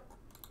about it?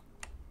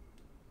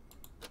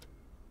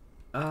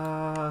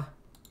 And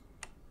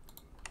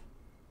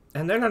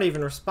they're not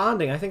even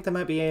responding. I think they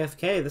might be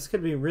AFK. This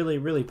could be really,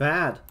 really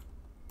bad.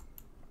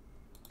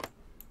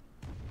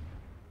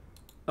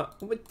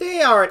 But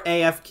they aren't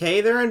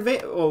AFK. They're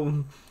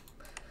I'm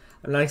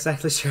not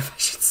exactly sure if I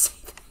should say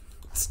that.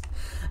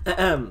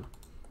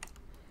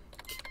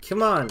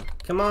 Come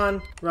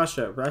on,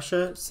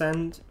 Russia,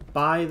 send,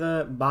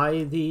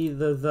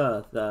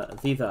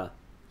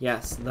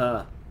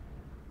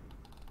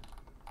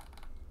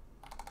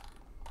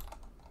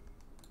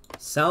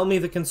 sell me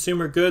the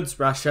consumer goods,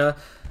 Russia.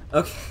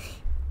 Okay.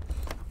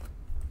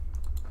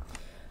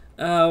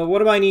 What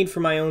do I need for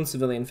my own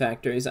civilian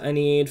factories? I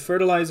need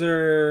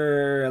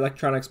fertilizer,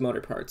 electronics,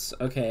 motor parts.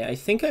 Okay, I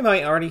think I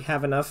might already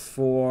have enough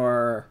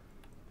for...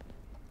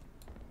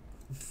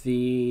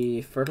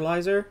 the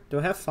fertilizer. Do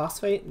I have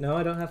phosphate? No,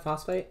 I don't have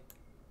phosphate.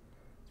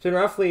 It's been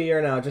roughly a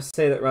year now. Just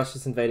say that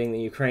Russia's invading the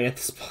Ukraine at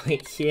this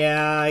point.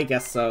 Yeah, I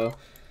guess so.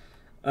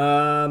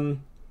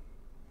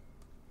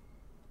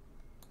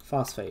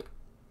 Phosphate.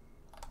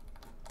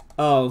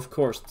 Oh, of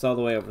course, it's all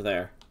the way over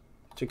there.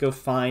 I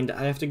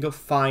have to go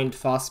find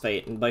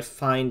phosphate, and by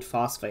find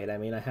phosphate, I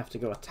mean I have to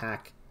go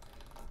attack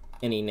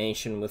any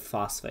nation with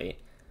phosphate.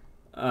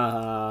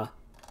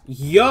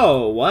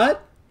 Yo,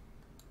 what?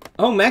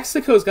 Oh,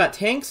 Mexico's got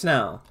tanks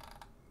now.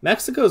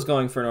 Mexico's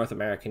going for North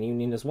American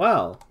Union as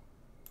well.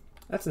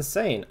 That's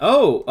insane.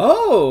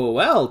 Oh,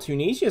 well,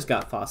 Tunisia's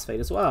got phosphate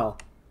as well.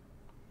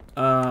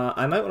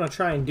 I might want to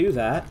try and do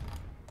that.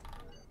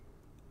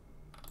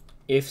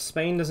 If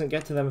Spain doesn't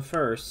get to them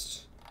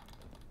first.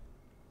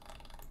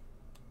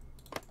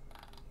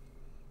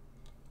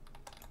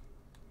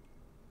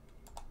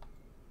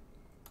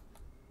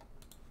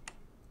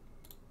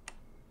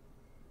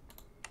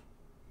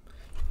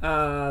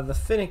 The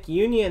Finnic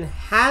Union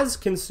has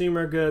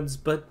consumer goods,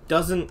 but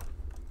doesn't...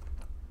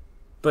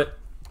 But,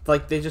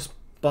 like, they just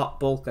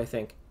bought bulk, I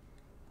think.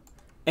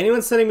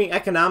 Anyone sending me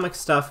economic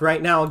stuff right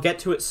now, I'll get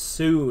to it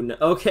soon.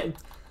 Okay.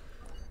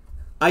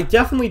 I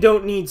definitely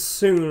don't need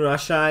soon,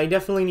 Russia. I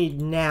definitely need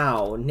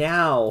now.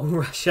 Now,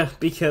 Russia,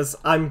 because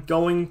I'm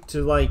going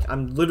to, like,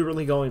 I'm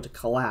literally going to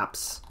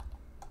collapse.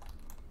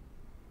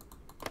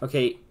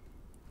 Okay.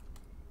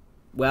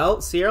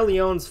 Well, Sierra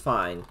Leone's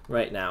fine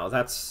right now.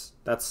 That's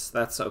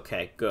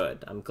okay,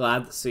 good. I'm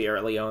glad that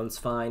Sierra Leone's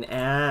fine,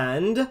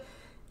 and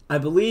I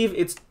believe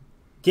it's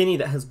Guinea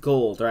that has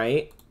gold,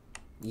 right?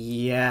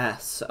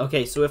 Yes.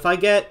 Okay, so if I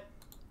get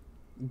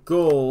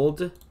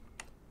gold,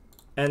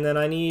 and then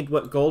I need,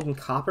 what, gold and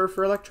copper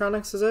for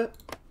electronics, is it?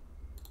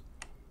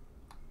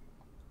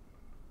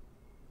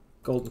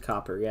 Gold and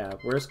copper, yeah.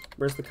 Where's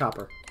the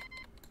copper?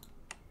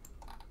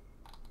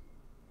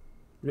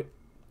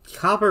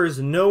 Copper is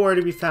nowhere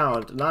to be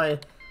found.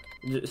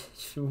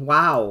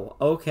 Wow,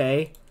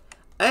 okay.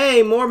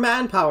 Hey, more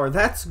manpower,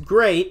 that's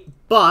great,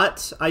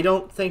 but I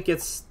don't think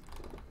it's...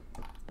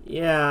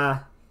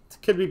 Yeah, it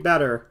could be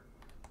better.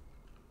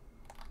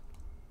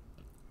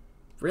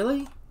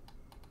 Really?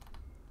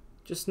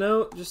 Just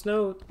no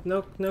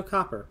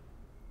copper.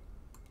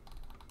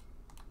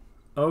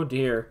 Oh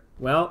dear.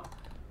 Well,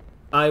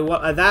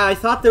 I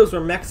thought those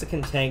were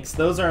Mexican tanks.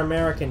 Those are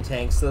American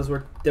tanks. Those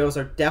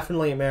are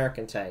definitely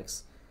American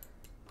tanks.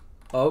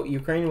 Oh,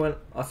 Ukraine went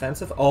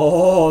offensive.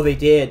 Oh, they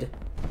did.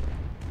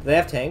 Do they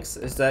have tanks?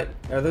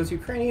 Are those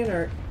Ukrainian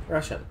or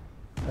Russian?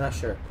 I'm not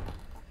sure.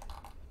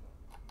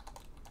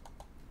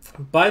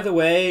 By the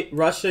way,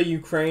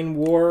 Russia-Ukraine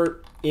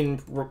war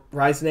in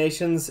Rise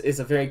Nations is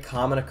a very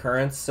common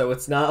occurrence, so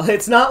it's not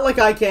like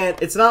I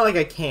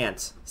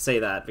can't say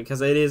that,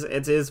 because it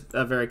is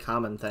a very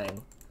common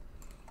thing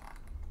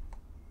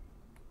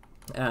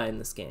in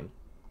this game.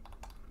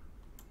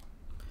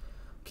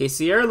 Okay,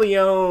 Sierra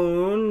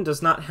Leone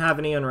does not have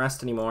any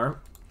unrest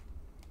anymore,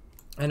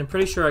 and I'm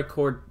pretty sure I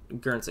cored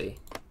Guernsey.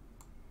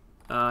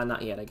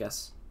 Not yet, I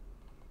guess.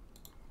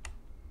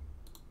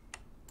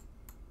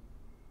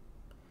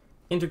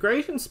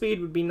 Integration speed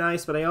would be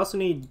nice, but I also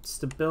need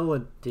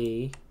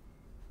stability.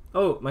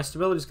 Oh, my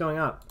stability's going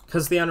up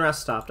because the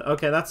unrest stopped.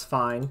 Okay, that's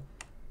fine.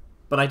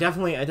 But I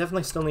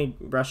definitely still need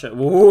Russia.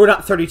 Ooh,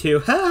 not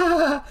 32.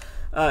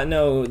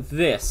 No,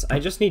 this. I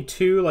just need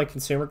 2 like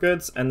consumer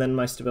goods, and then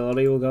my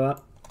stability will go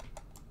up.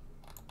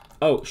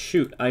 Oh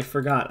shoot, I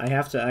forgot. I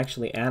have to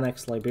actually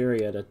annex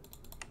Liberia to,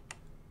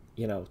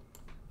 you know,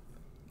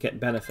 get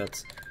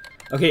benefits.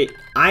 Okay,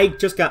 I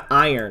just got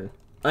iron.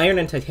 Iron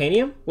and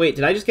titanium? Wait,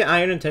 did I just get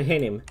iron and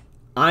titanium?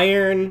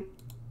 Iron,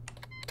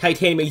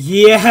 titanium.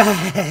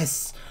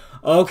 Yes!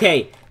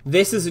 Okay,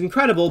 this is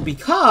incredible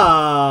because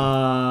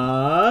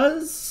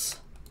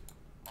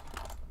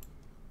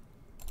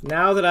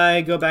now that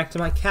I go back to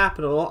my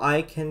capital,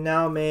 I can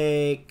now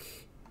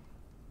make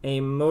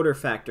a motor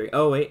factory.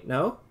 Oh, wait,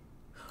 no?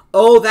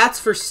 Oh, that's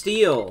for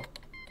steel,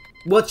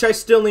 which I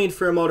still need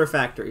for a motor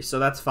factory, so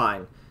that's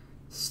fine.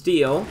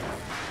 Steel.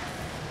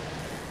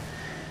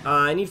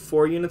 I need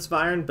 4 units of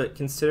iron, but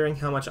considering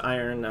how much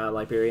iron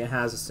Liberia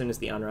has, as soon as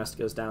the unrest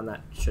goes down,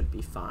 that should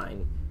be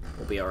fine.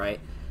 We'll be alright.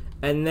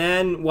 And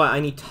then, what?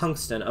 I need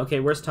tungsten. Okay,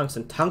 where's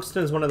tungsten?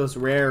 Tungsten is one of those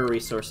rare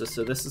resources,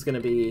 so this is going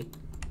to be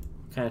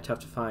kind of tough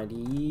to find.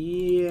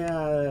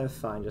 Yeah,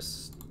 fine,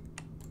 just...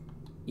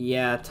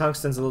 Yeah,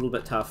 tungsten's a little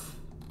bit tough.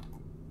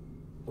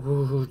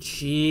 Ooh,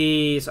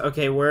 jeez.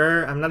 Okay,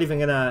 I'm not even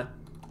gonna...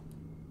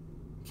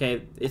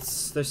 Okay,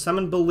 there's some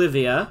in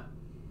Bolivia.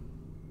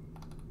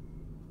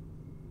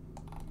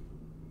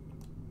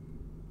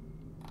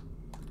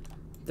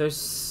 There's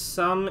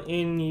some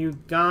in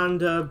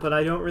Uganda, but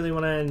I don't really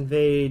want to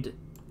invade... Is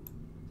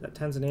that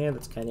Tanzania?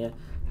 That's Kenya.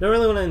 I don't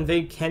really want to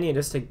invade Kenya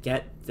just to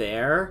get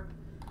there.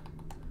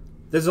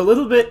 There's a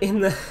little bit in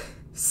the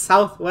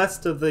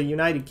southwest of the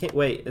United Kingdom.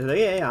 Wait, are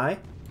they AI?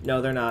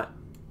 No, they're not.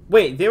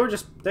 Wait, they were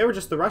just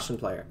the Russian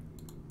player.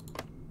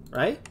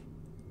 Right?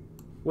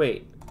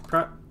 Wait.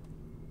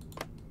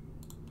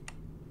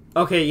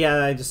 Okay,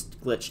 yeah, I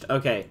just glitched.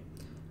 Okay.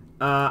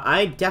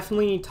 I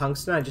definitely need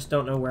tungsten. I just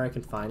don't know where I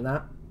can find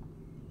that.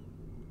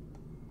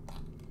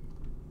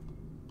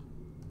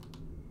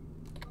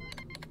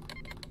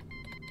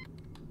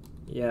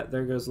 Yeah,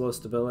 there goes low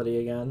stability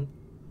again.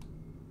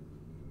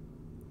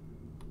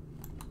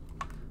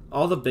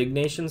 All the big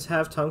nations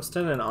have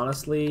tungsten, and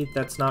honestly,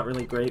 that's not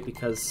really great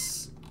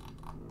because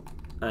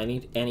I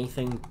need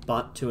anything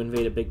but to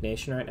invade a big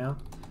nation right now.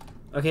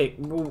 Okay,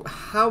 well,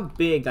 how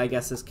big, I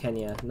guess, is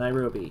Kenya?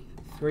 Nairobi.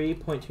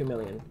 3.2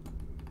 million.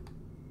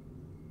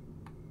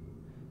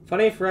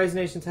 Funny if Rise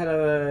Nations had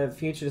a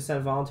future to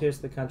send volunteers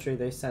to the country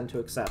they send to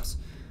accepts.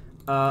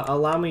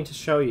 Allow me to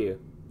show you.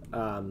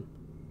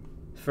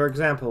 For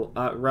example,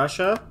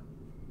 Russia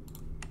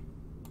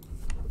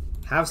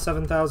have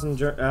 7,000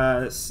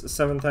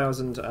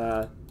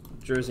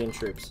 Jerseyan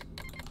troops.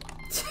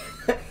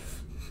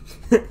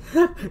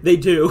 They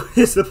do,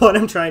 is the point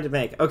I'm trying to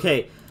make.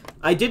 Okay,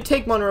 I did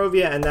take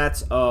Monrovia, and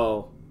that's,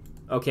 oh,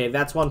 okay,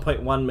 that's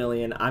 1.1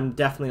 million. I'm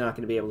definitely not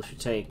going to be able to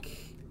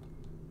take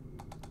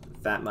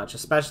that much,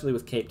 especially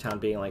with Cape Town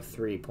being like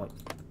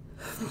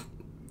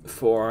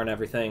 3.4 and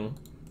everything.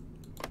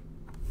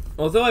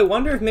 Although I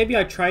wonder if maybe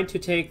I tried to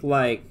take,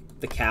 like,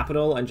 the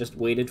capital and just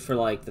waited for,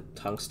 like, the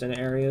tungsten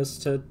areas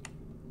to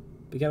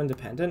become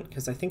independent,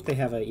 because I think they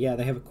have a, yeah,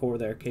 they have a core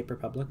there, Cape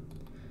Republic.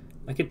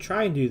 I could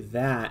try and do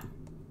that,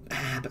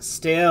 but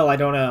still, I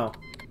don't know.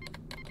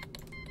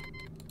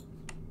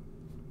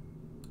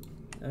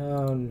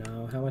 Oh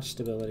no, how much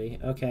stability?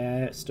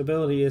 Okay,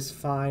 stability is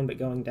fine, but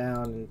going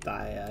down, and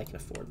I can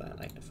afford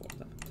that, I can afford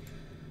that.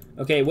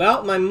 Okay,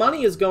 well, my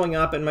money is going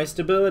up, and my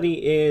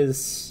stability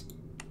is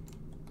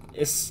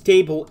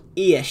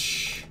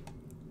stable-ish.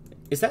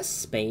 Is that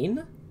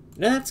Spain?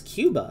 No, that's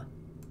Cuba.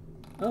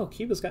 Oh,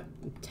 Cuba's got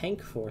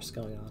tank force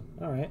going on.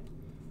 Alright.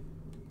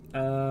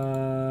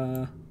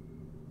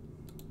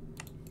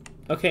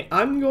 Okay,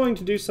 I'm going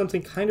to do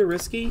something kind of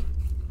risky.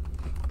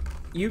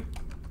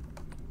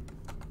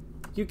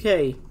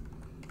 UK.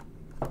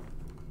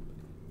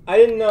 I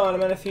didn't know I'm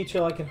gonna feature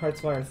like in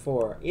Hearts of Iron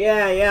 4.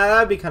 Yeah,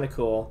 that'd be kind of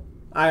cool.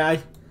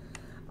 I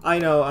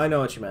know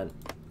what you meant.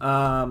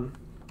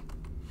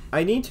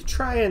 I need to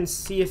try and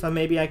see if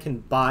maybe I can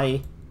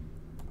buy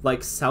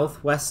Like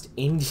Southwest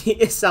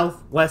India,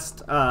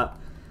 Southwest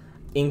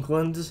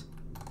England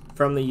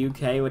from the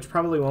UK, which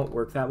probably won't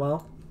work that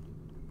well.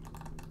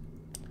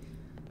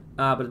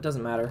 But it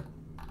doesn't matter.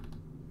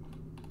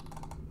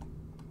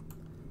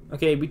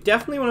 Okay, we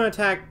definitely want to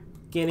attack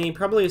Guinea,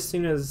 probably as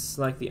soon as,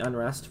 like, the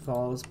unrest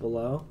falls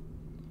below.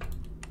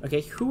 Okay,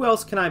 who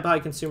else can I buy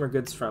consumer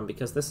goods from?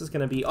 Because this is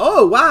going to be...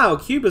 Oh, wow!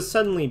 Cuba's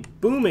suddenly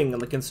booming in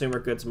the consumer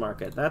goods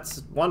market.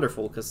 That's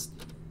wonderful, because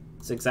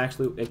it's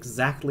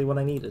exactly what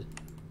I needed.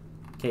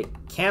 Okay,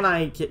 can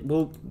I get...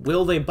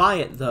 Will they buy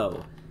it,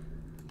 though?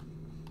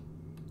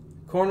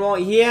 Cornwall?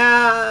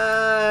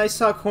 Yeah, I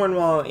saw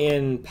Cornwall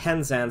in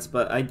Penzance,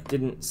 but I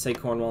didn't say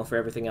Cornwall for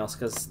everything else,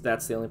 because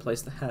that's the only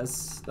place that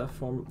has the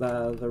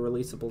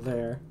releasable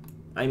there.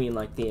 I mean,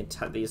 like,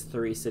 these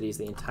 3 cities,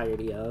 the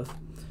entirety of.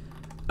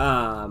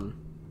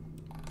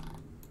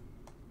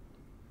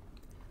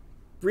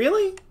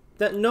 Really?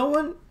 That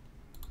no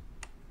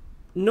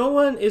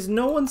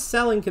one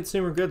selling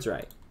consumer goods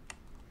right?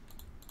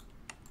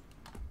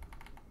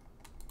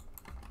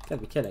 Gotta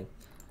be kidding.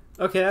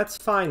 Okay, that's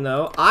fine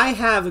though. I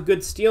have a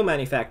good steel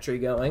manufactory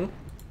going,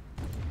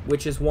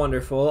 which is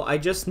wonderful. I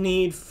just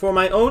need, for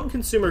my own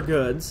consumer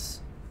goods,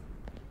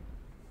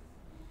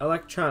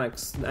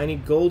 electronics, I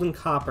need gold and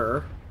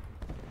copper.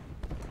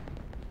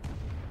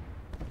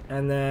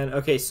 And then,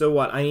 okay, so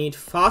what? I need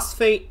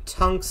phosphate,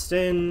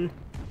 tungsten,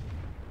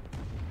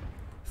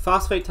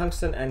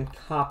 and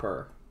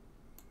copper.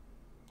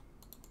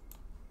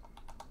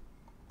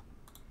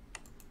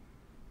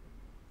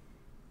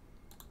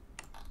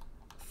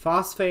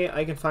 Phosphate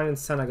I can find in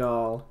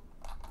Senegal.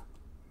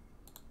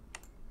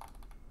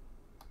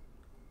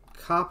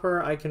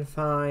 Copper I can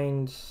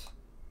find...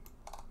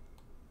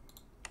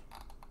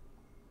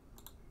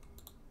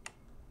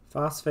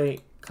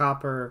 Phosphate,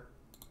 copper,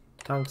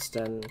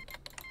 tungsten...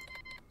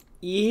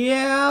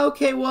 Yeah,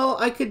 okay, well,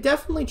 I could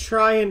definitely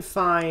try and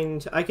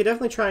find... I could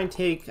definitely try and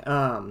take,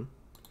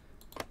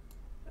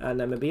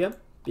 Namibia,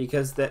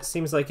 because that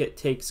seems like it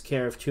takes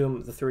care of 2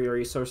 of the 3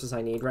 resources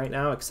I need right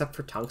now, except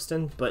for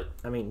tungsten, but,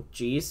 I mean,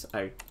 geez,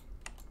 I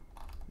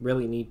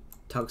really need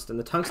tungsten.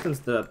 The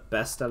tungsten's the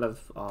best out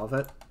of all of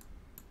it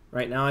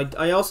right now.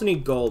 I also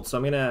need gold, so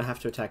I'm gonna have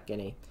to attack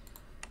Guinea.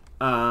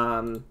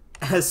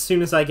 As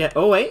soon as I get...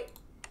 Oh, wait!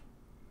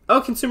 Oh,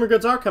 consumer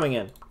goods are coming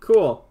in.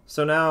 Cool.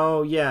 So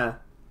now, yeah...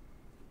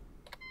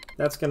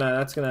 That's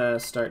gonna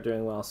start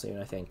doing well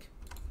soon, I think.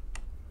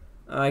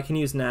 I can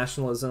use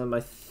nationalism,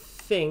 I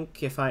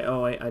think, if I...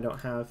 Oh, I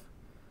don't have...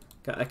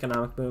 Got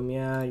economic boom.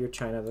 Yeah, you're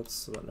China.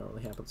 That's what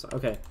normally happens.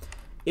 Okay.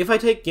 If I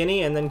take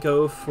Guinea and then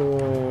go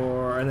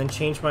for... And then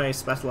change my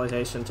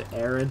specialization to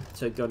arid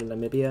to go to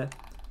Namibia.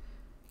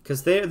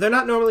 Because they're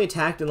not normally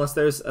attacked unless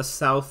there's a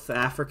South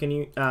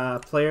African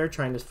player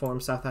trying to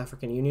form South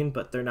African Union,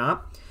 but they're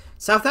not.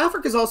 South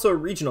Africa is also a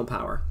regional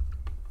power.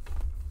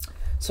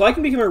 So I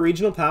can become a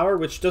regional power,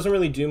 which doesn't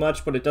really do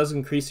much, but it does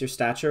increase your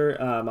stature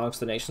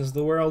amongst the nations of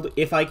the world,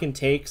 if I can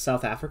take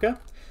South Africa.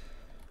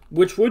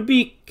 Which would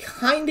be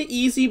kind of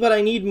easy, but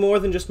I need more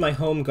than just my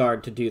home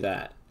guard to do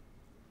that.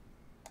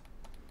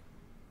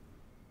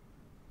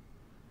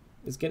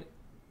 Is the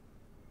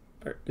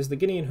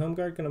Guinean home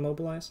guard going to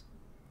mobilize?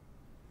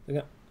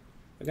 They're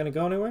going to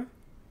go anywhere?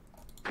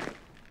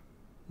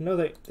 No,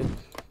 they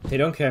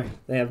don't care.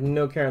 They have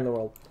no care in the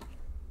world.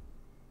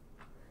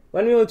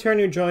 When will you turn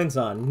your joins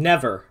on?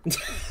 Never.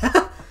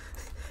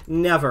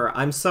 Never.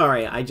 I'm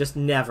sorry. I just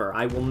never.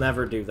 I will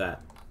never do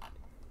that.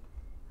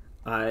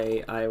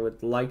 I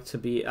would like to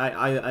be...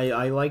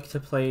 I like to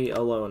play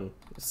alone,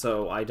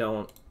 so I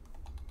don't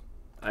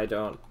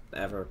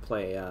ever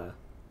play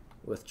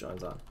with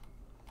joins on.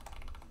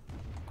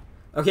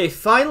 Okay,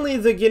 finally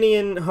the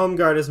Guinean home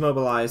guard is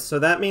mobilized, so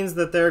that means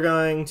that they're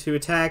going to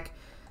attack.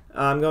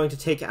 I'm going to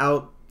take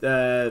out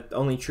the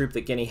only troop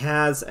that Guinea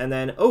has, and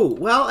then... Oh,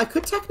 well, I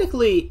could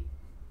technically...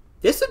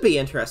 This would be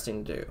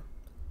interesting to do.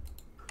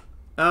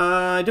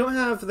 I don't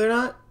have... They're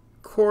not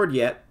cored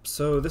yet,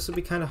 so this would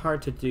be kind of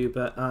hard to do,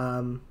 but,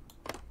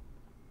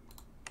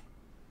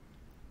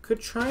 could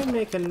try and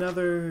make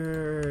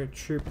another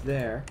troop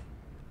there.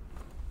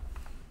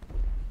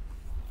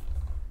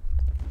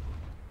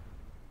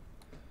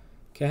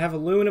 Okay, I have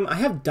aluminum. I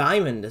have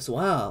diamond as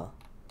well.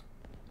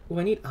 Oh,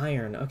 I need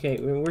iron. Okay,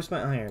 where's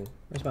my iron?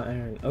 Where's my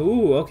iron?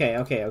 Oh, okay.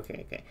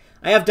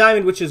 I have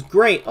diamond, which is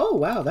great. Oh,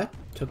 wow, that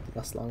took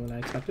less long than I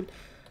expected.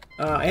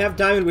 I have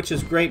diamond, which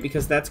is great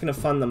because that's going to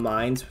fund the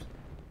mines.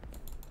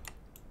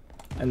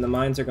 And the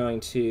mines are going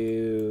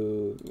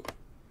to...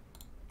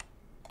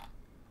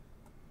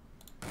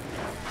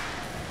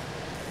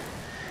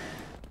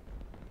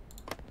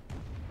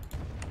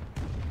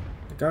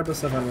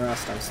 Regardless of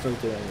unrest, I'm still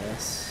doing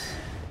this.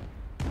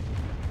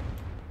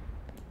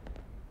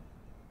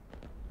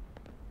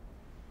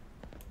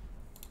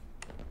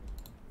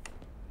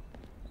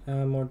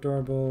 More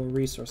durable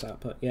resource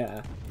output.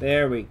 Yeah,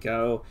 there we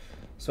go.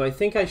 So I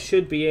think I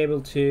should be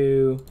able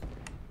to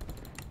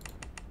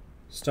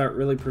start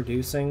really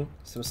producing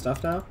some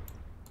stuff now.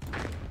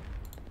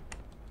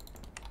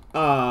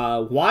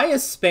 Why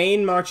is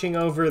Spain marching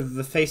over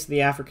the face of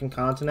the African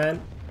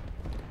continent?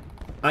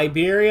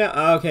 Iberia?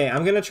 Okay,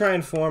 I'm gonna try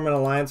and form an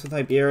alliance with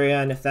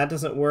Iberia, and if that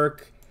doesn't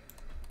work,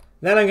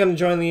 Then I'm going to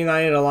join the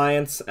United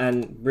Alliance,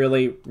 and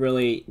really,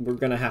 we're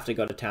going to have to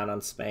go to town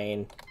on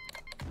Spain.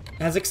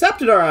 Has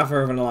accepted our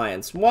offer of an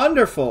alliance.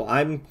 Wonderful!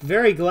 I'm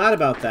very glad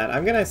about that.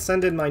 I'm going to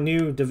send in my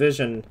new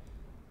division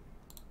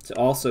to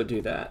also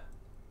do that.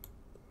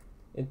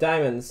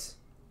 Diamonds.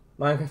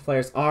 Minecraft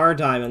players are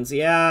diamonds.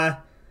 Yeah.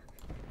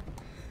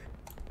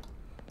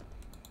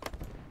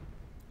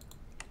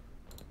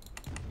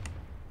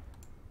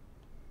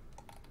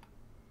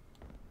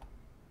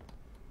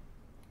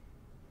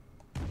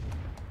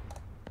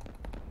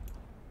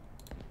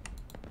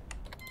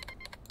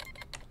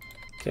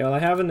 Okay, well I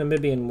have a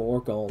Namibian war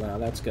goal now.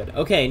 That's good.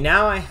 Okay,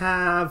 now I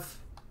have...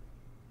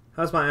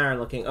 How's my iron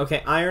looking?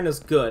 Okay, iron is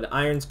good.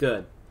 Iron's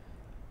good.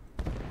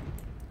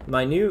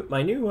 My new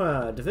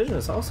division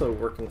is also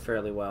working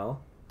fairly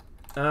well.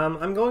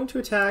 I'm going to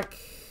attack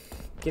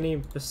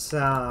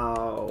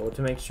Guinea-Bissau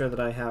to make sure that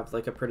I have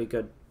like a pretty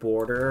good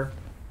border.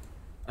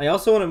 I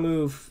also want to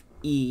move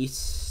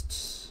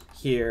east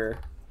here.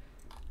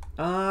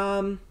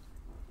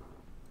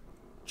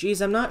 Geez,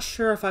 I'm not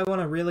sure if I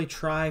want to really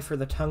try for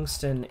the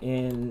tungsten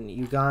in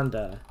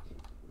Uganda.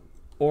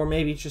 Or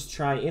maybe just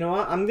try, you know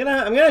what, I'm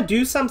gonna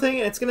do something,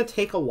 and it's gonna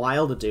take a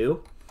while to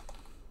do.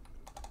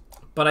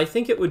 But I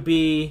think it would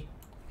be,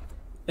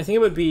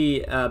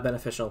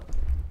 beneficial.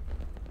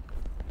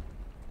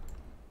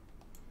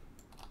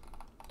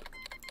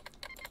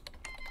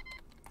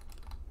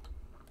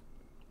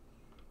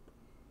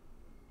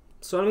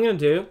 So what I'm gonna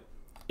do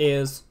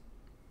is,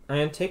 I'm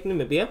gonna take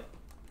Namibia.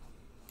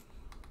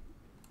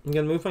 I'm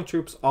gonna move my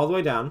troops all the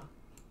way down.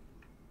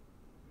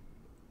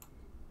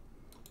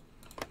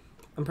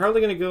 I'm probably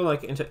gonna go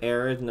like into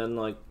arid and then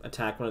like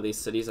attack one of these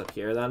cities up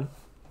here then.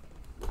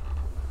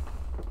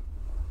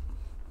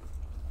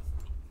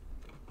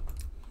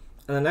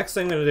 And the next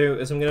thing I'm gonna do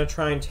is I'm gonna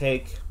try and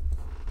take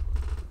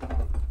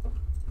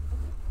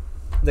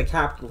the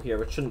capital here,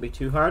 which shouldn't be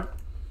too hard.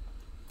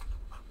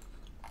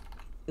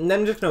 And then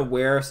I'm just gonna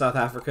wear South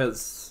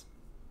Africa's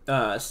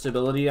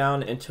stability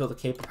down until the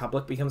Cape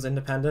Republic becomes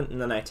independent,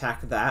 and then I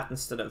attack that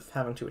instead of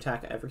having to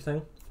attack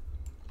everything.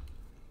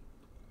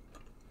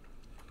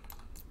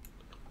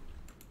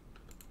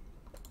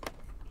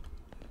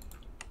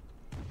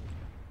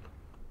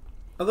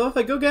 Although if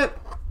I go get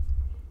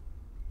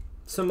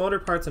some motor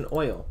parts and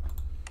oil,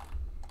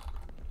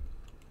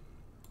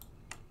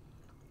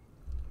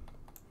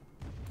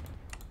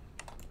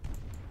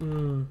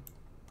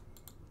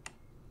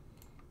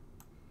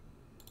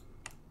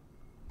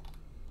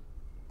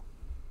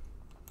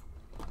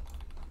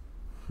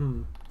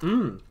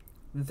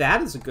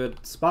 that is a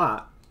good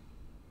spot.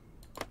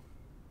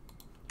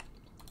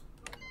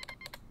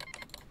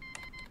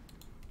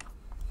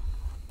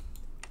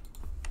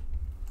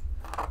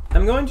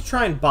 I'm going to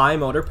try and buy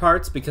motor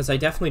parts because I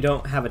definitely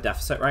don't have a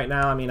deficit right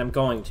now. I mean, I'm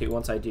going to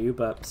once I do,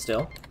 but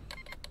still.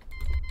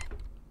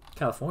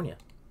 California.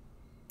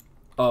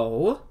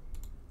 Oh.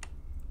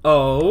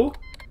 Oh.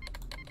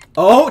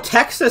 Oh,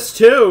 Texas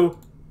too!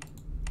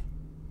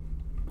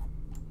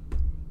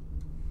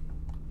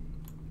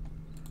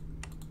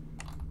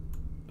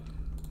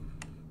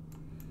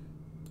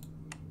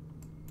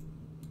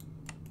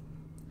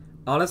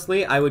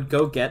 Honestly, I would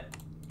go get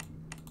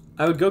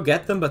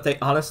them, but they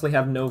honestly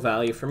have no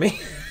value for me.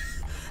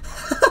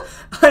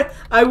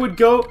 I would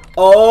go...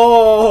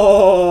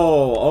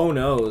 Oh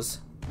noes.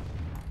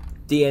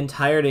 The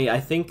entirety. I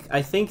think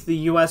the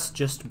US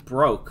just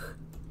broke.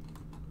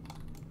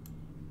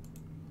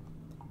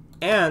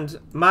 And,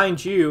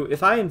 mind you,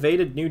 if I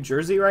invaded New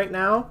Jersey right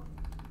now,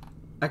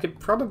 I could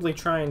probably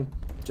try and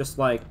just,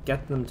 like,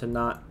 get them to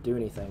not do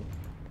anything.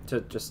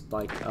 To just,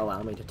 like,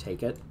 allow me to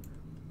take it.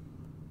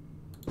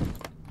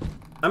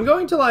 I'm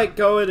going to, like,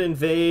 go and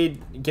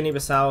invade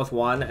Guinea-Bissau with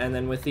one, and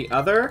then with the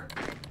other,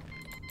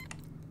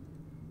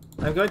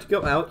 I'm going to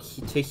go out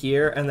to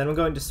here, and then I'm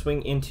going to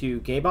swing into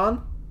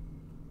Gabon.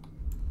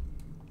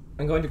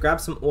 I'm going to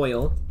grab some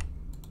oil.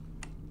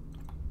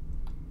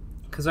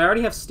 Because I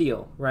already have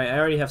steel, right? I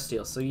already have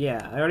steel, so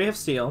yeah, I already have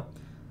steel.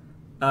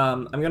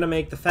 I'm going to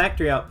make the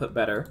factory output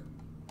better.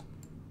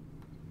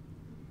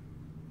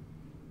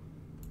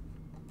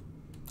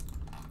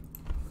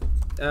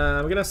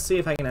 I'm gonna see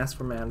if I can ask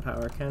for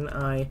manpower. Can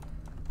I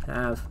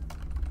have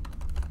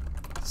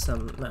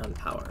some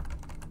manpower,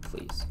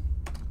 please?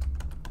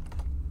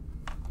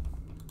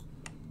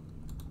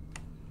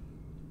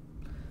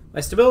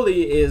 My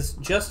stability is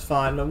just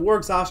fine. My war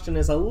exhaustion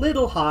is a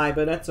little high,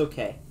 but that's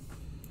okay.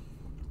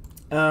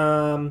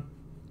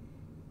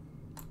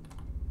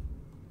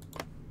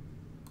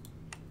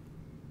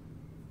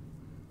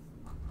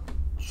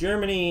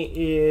 Germany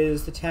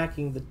is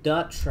attacking the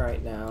Dutch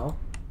right now.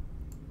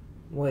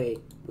 Wait,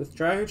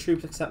 withdraw your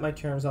troops, accept my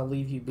terms, I'll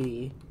leave you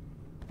be.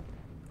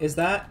 Is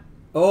that...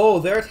 Oh,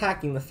 they're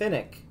attacking the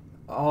Finnic.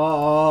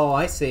 Oh,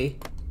 I see.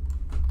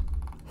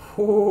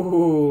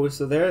 Ooh,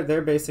 so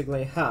they're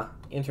basically... Huh,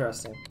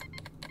 interesting.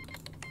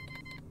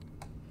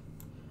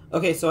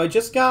 Okay, so I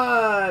just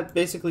got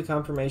basically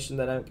confirmation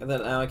that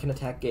now I can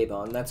attack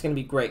Gabon. That's going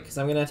to be great, because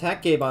I'm going to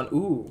attack Gabon.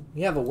 Ooh,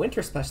 we have a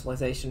winter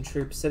specialization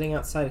troop sitting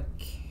outside of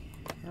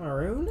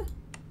Cameroon?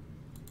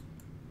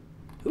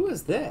 Who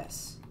is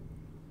this?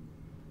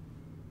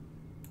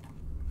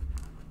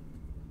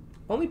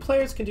 Only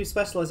players can do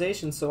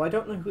specializations, so I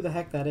don't know who the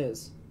heck that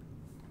is.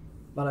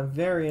 But I'm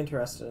very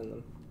interested in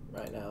them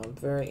right now. I'm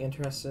very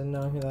interested in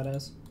knowing who that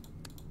is.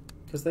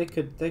 Because they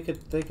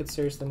could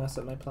seriously mess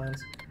up my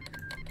plans.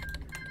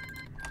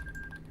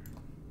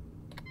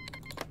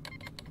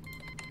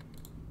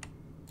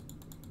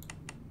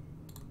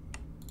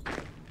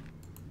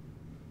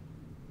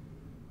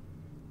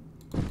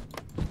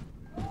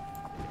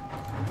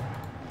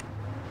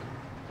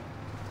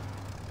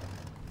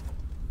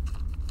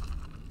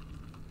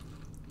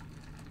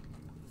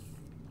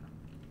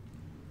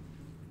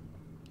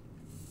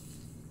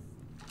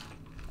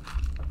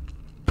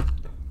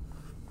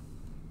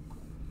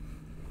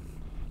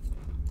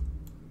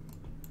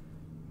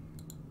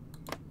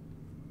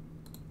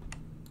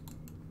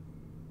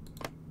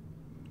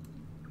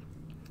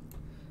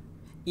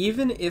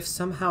 Even if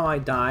somehow I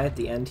die at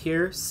the end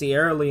here,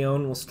 Sierra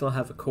Leone will still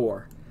have a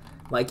core.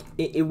 Like,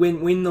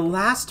 when the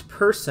last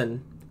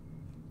person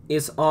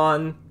is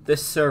on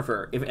this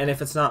server, and if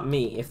it's not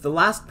me, if the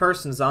last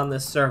person's on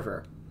this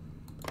server,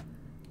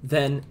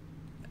 then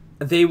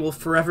they will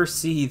forever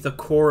see the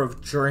core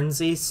of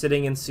Guernsey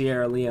sitting in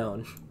Sierra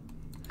Leone.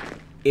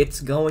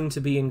 It's going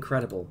to be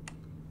incredible.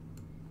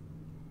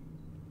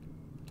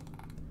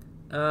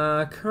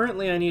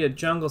 Currently I need a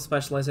jungle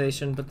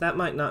specialization, but that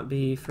might not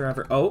be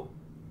forever.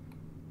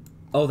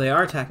 Oh, they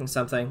are attacking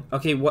something.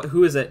 Okay,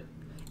 who is it?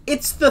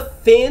 It's the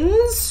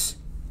Finns?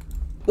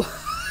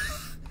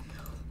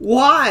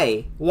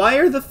 Why? Why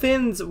are the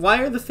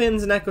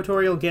Finns in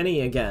Equatorial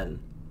Guinea again?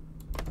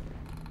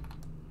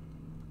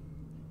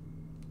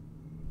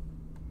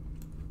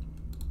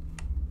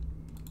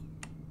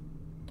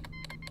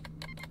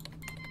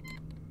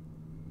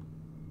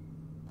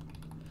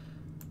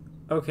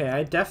 Okay,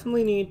 I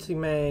definitely need to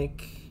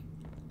make...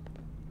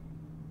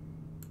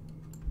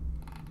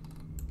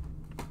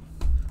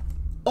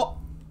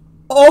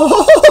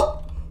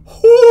 Oh!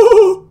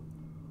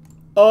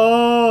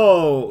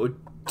 Oh,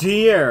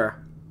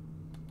 dear.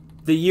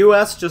 The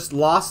US just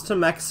lost to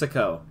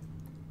Mexico.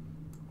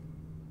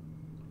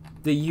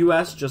 The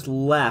US just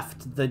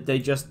left. They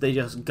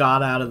just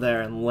got out of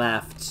there and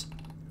left.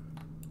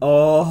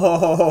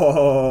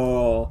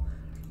 Oh.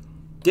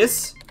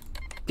 This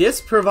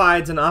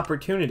provides an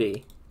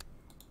opportunity.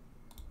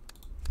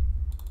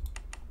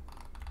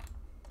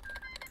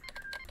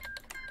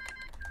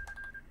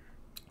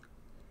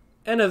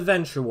 An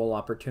eventual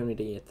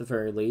opportunity, at the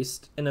very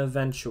least. An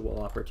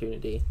eventual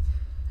opportunity.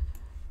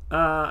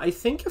 I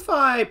think if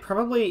I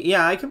probably...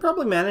 Yeah, I can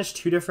probably manage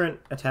 2 different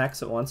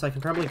attacks at once. I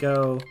can probably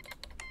go...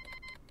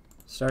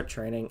 Start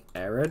training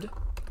Arid.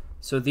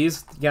 So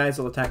these guys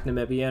will attack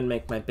Namibia and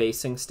make my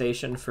basing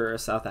station for a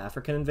South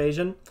African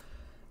invasion.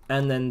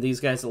 And then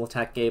these guys will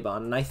attack Gabon.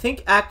 And I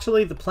think,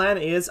 actually, the plan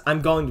is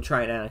I'm going to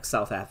try and annex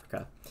South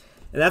Africa.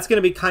 And that's going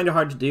to be kind of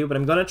hard to do, but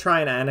I'm going to try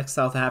and annex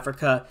South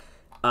Africa...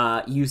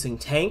 using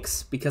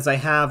tanks, because I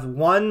have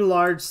 1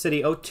 large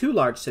city, 2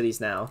 large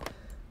cities now,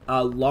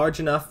 large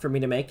enough for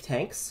me to make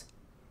tanks.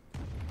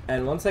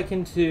 And once I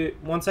can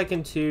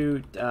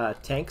do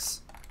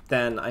tanks,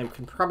 then I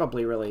can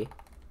probably really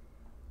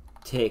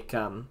take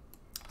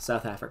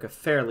South Africa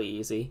fairly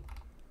easy.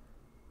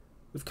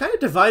 We've kind of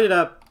divided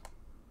up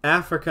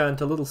Africa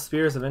into little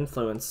spheres of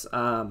influence,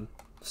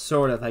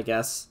 sort of, I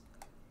guess.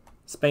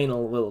 Spain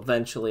will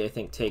eventually, I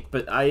think, take,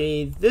 but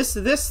this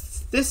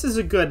is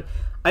a good...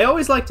 I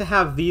always like to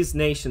have these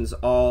nations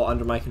all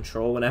under my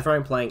control whenever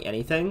I'm playing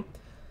anything.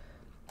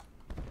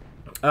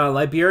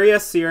 Liberia,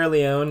 Sierra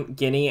Leone,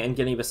 Guinea, and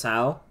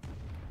Guinea-Bissau.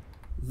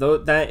 Though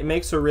that it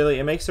makes a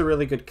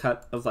really good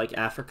cut of like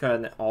Africa,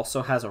 and it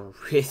also has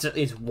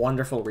these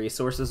wonderful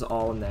resources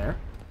all in there.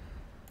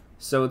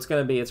 So it's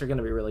gonna be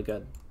really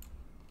good.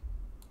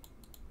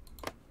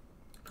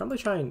 Probably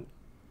try and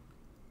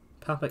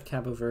puppet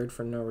Cabo Verde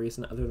for no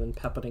reason other than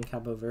puppeting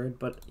Cabo Verde,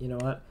 but you know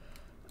what?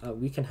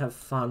 We can have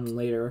fun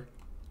later.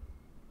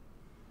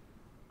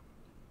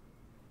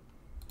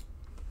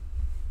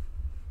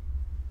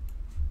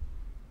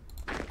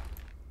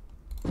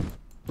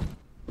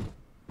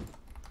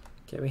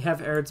 Okay, we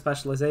have arid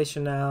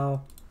specialization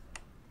now.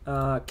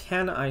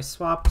 Can I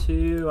swap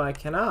to? I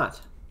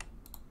cannot.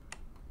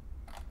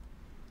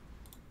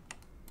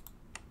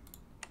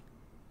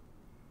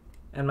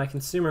 And my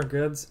consumer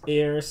goods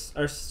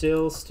are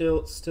still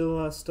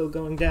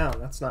going down.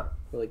 That's not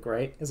really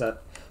great, is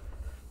that?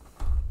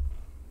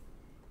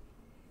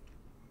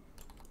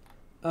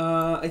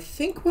 I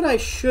think what I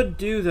should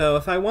do though,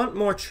 if I want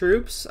more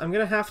troops, I'm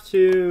gonna have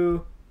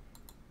to.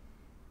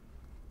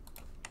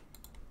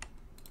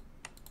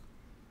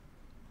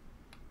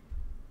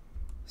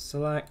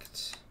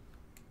 Select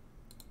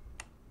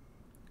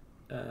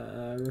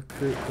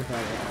recruit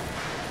develop.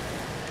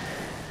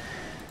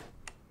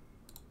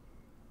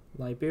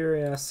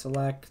 Liberia,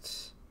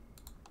 select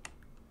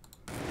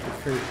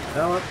recruit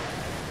develop.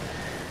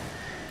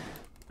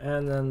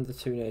 And then the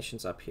 2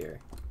 nations up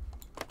here.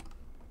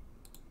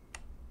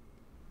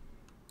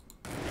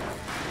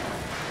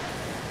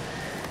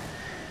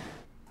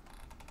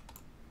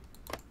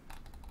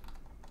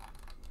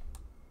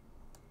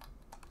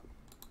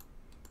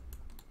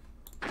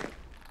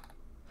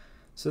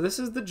 So this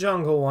is the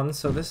jungle one,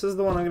 so this is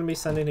the one I'm going to be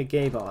sending to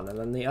Gabon, and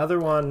then the other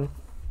one...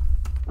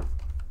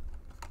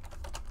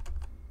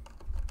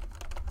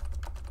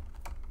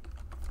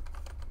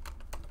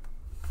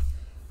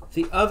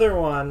 The other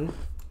one...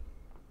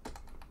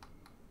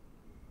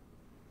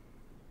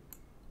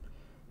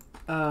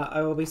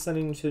 I will be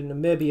sending to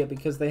Namibia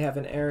because they have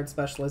an arid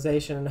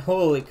specialization, and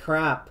holy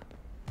crap!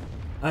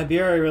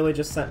 Iberia really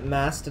just sent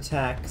massed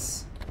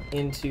attacks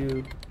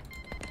into...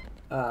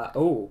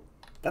 oh.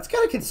 That's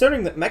kind of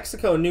concerning that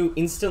Mexico knew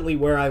instantly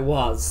where I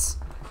was.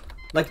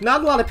 Like,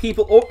 not a lot of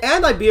people... Oh,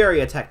 and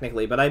Iberia,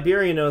 technically, but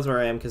Iberia knows where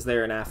I am because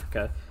they're in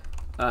Africa.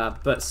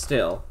 But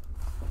still.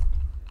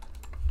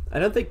 I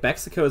don't think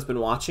Mexico has been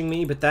watching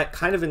me, but that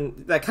kind of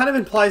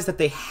implies that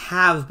they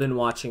have been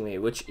watching me,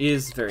 which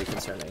is very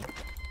concerning.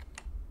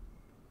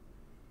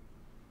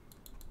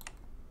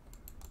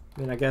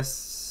 I mean, I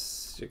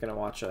guess you're gonna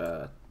watch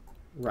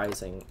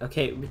Rising.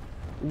 Okay,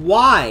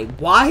 why?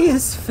 Why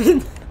is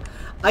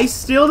I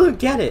still don't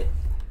get it.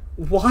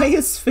 Why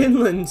is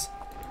Finland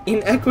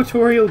in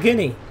Equatorial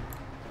Guinea?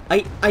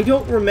 I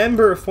don't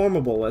remember a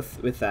formable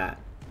with that.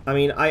 I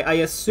mean, I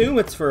assume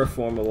it's for a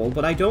formable,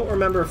 but I don't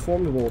remember a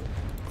formable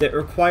that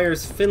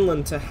requires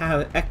Finland to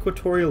have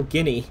Equatorial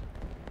Guinea.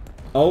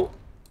 Oh,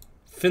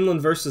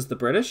 Finland versus the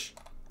British?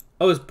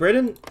 Oh, is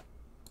Britain...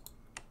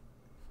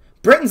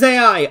 Britain's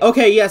AI!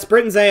 Okay, yes,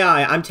 Britain's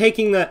AI. I'm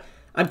taking the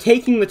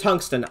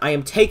tungsten. I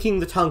am taking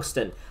the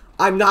tungsten.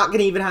 I'm not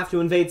gonna even have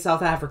to invade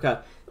South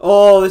Africa.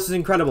 Oh, this is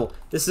incredible.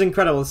 This is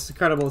incredible. This is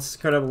incredible. This is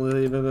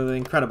incredible.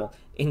 Incredible.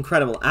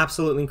 Incredible.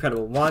 Absolutely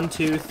incredible. 1,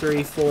 2,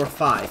 3, 4,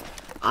 5.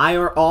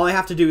 All I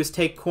have to do is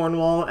take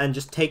Cornwall and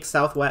just take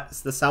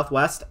the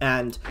southwest,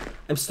 and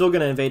I'm still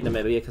gonna invade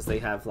Namibia because they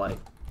have like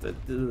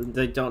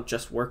they don't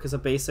just work as a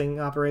basing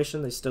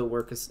operation. They still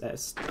work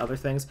as other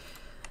things.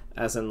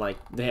 As in, like,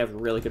 they have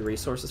really good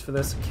resources for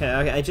this. Okay,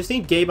 I just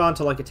need Gabon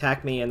to, like,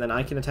 attack me, and then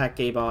I can attack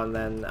Gabon,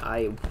 then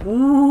I...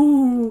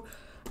 Woo!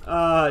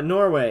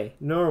 Norway.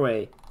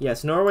 Norway.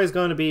 Yes, Norway's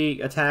going to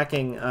be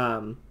attacking,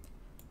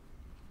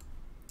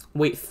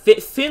 Wait,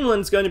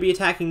 Finland's going to be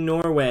attacking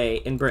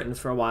Norway in Britain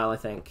for a while, I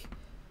think.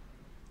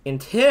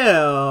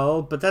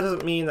 Until... But that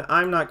doesn't mean that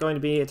I'm not going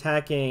to be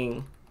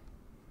attacking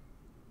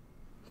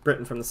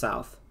Britain from the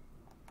south.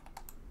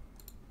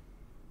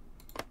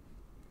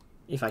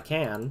 If I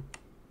can.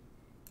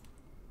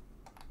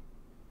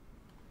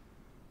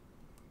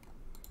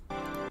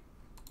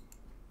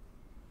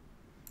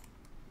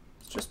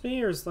 Just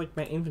me, or is, like,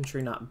 my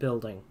infantry not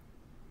building?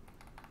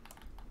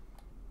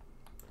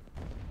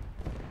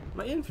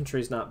 My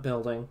infantry's not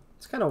building.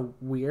 It's kind of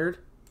weird.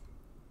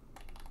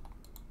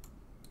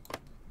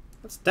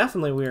 That's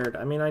definitely weird.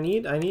 I mean, I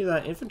need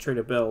that infantry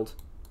to build.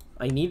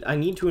 I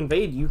need to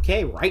invade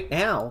UK right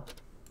now.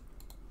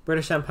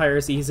 British Empire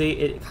is easy.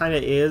 It kind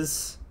of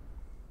is.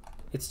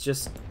 It's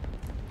just...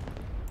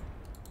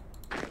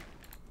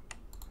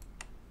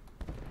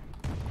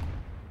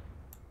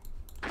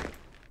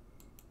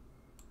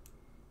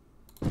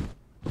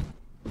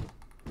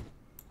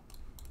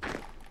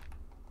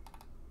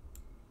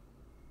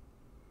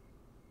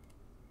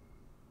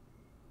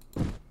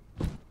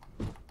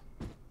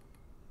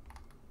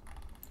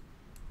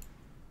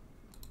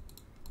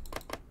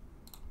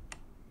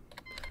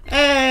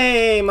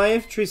 Hey, my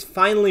infantry's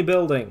finally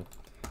building.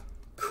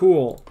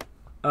 Cool.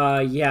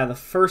 Yeah, the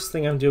first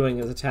thing I'm doing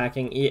is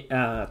attacking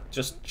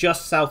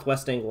just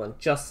southwest England.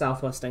 Just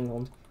southwest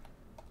England.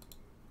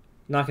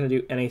 Not gonna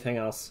do anything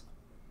else.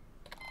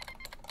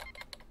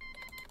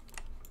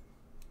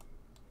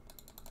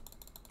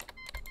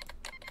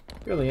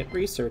 Brilliant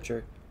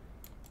researcher.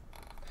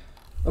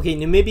 Okay,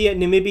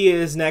 Namibia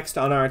is next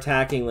on our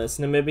attacking list.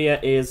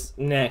 Namibia is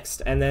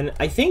next, and then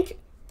I think...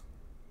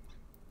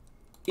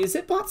 Is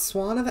it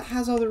Botswana that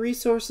has all the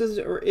resources,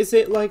 or is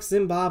it, like,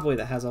 Zimbabwe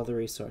that has all the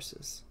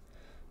resources?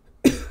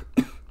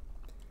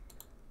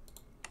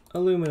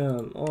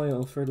 Aluminum,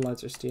 oil,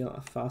 fertilizer,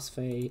 steel,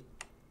 phosphate.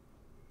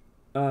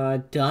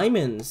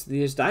 Diamonds.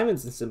 There's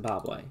diamonds in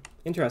Zimbabwe.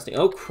 Interesting.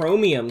 Oh,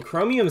 chromium.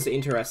 Chromium is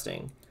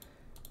interesting.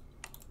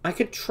 I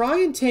could try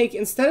and take,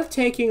 instead of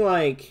taking,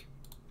 like,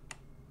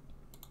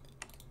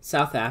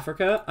 South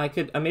Africa, I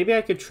could, maybe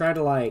I could try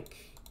to, like...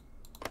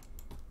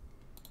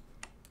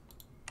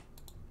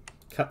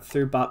 cut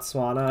through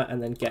Botswana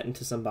and then get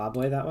into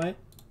Zimbabwe that way.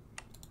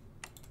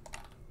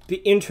 Be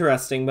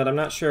interesting, but I'm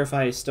not sure if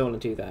I still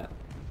want to do that.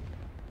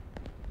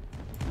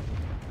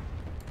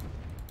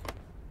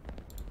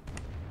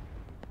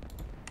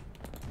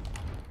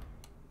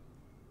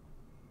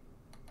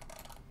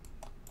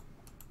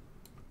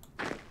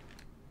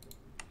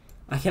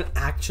 I can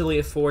actually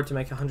afford to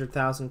make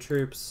 100,000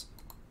 troops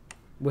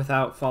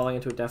without falling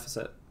into a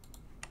deficit.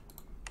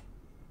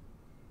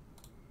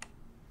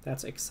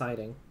 That's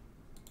exciting.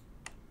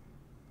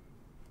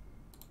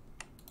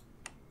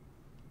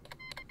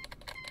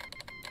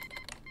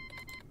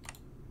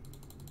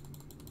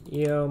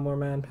 Yo, more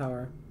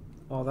manpower.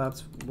 Oh,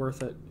 that's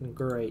worth it.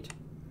 Great.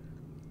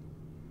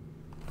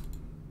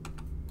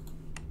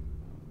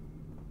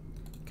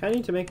 Kinda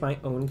need to make my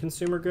own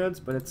consumer goods,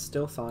 but it's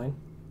still fine.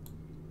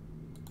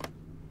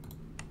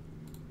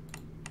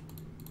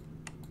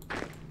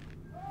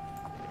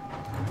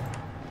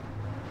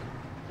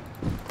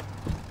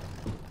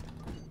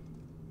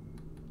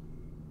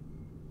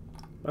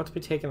 About to be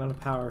taken out of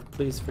power.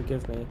 Please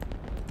forgive me.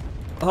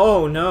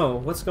 Oh no,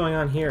 what's going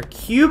on here?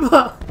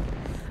 Cuba!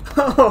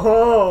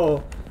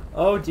 Oh,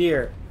 oh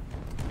dear.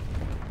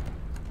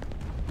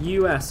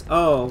 US.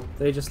 Oh,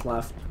 they just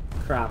left.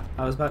 Crap.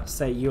 I was about to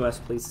say, US,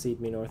 please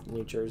cede me North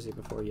New Jersey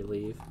before you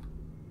leave.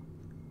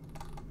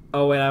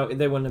 Oh wait,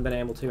 they wouldn't have been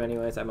able to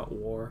anyways. I'm at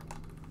war.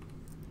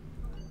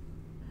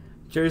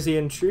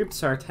 Jerseyan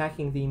troops are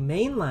attacking the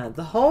mainland,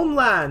 the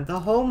homeland,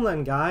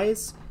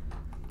 guys,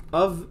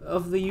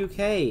 of the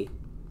UK.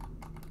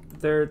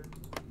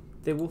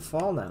 They will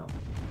fall now.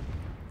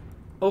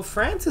 Oh,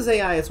 France is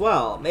AI as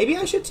well. Maybe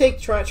I should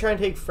try and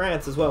take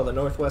France as well, the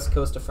northwest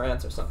coast of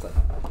France or something.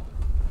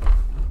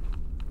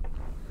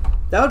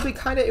 That would be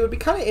it would be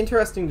kind of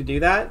interesting to do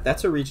that.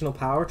 That's a regional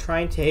power. Try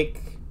and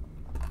take,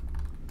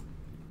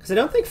 because I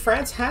don't think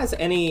France has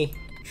any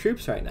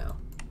troops right now.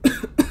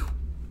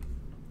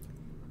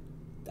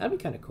 That'd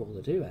be kind of cool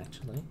to do,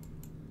 actually.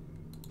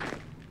 I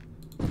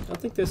don't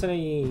think there's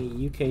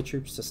any UK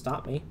troops to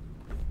stop me.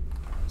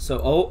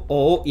 So,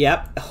 oh,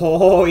 yep.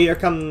 Oh, here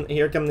come the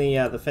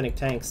Finnick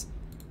tanks.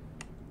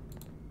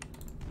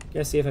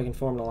 Gotta see if I can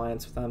form an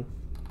alliance with them.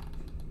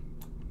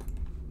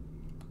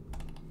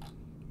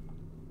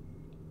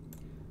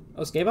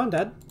 Oh, is Gabon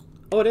dead?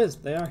 Oh, it is.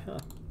 They are, huh?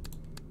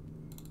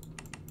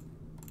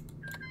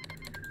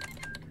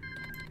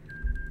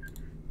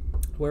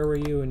 Where were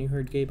you when you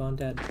heard Gabon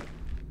dead?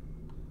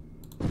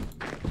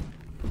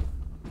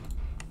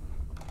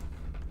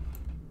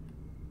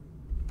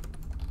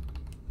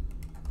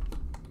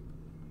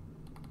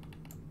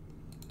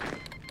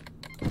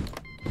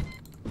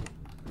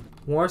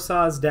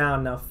 Warsaw's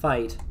down, now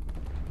fight.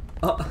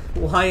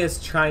 Why is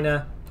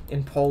China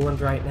in Poland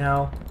right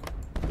now?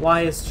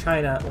 Why is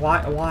China?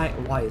 Why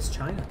is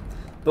China?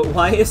 But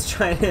why is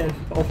China in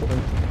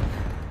Poland?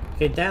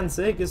 Okay,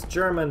 Danzig is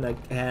German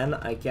again,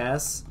 I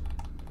guess.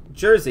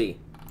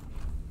 Jersey.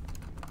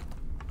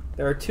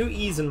 There are 2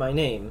 E's in my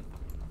name,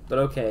 but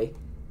okay.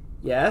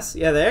 Yes,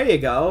 yeah, there you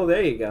go,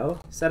 there you go.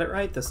 Said it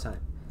right this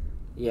time.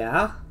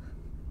 Yeah.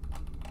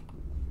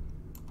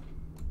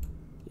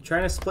 You're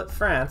trying to split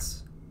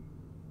France.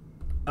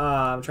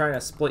 I'm trying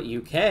to split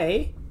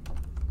UK.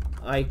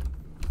 I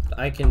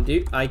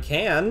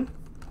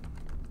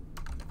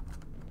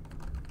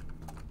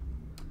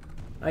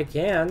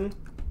can.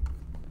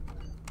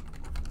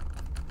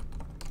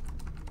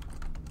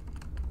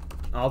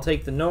 I'll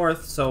take the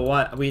north, so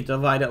what? We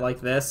divide it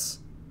like this?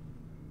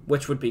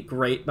 Which would be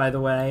great, by the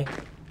way.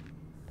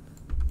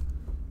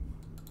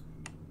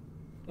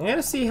 I'm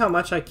gonna see how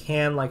much I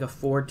can, like,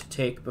 afford to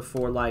take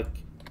before,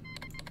 like,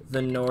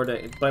 the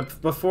Nordic,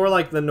 but before,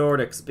 like, the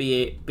Nordics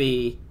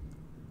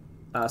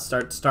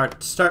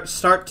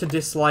start to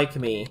dislike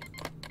me.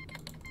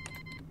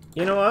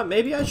 You know what?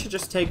 Maybe I should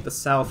just take the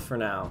south for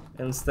now,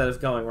 instead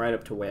of going right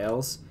up to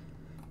Wales.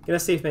 Gonna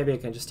see if maybe I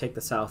can just take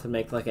the south and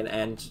make, like,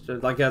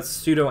 like a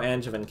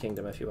pseudo-Angevin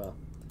kingdom, if you will.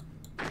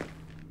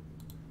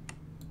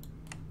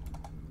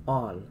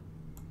 On.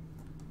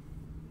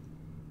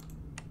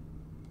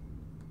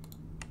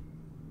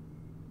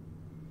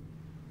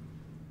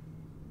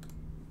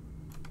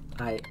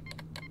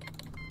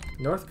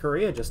 North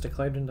Korea just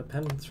declared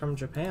independence from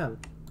Japan.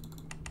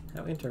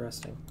 How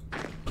interesting.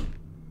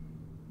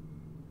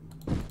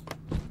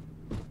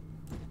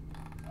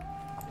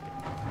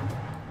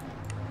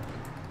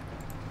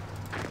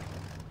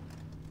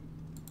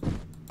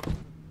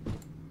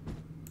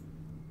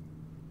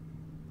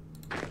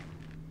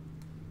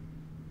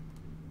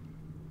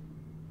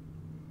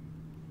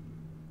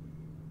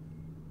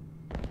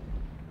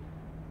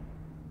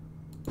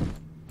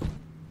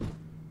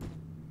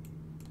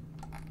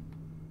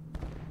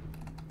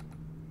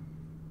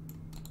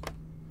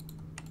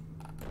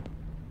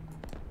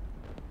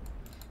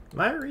 Am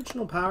I a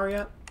regional power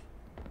yet?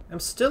 I'm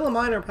still a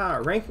minor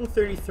power, ranking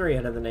 33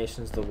 out of the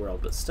nations of the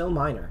world, but still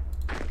minor.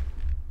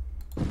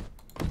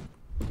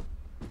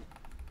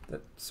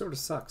 That sort of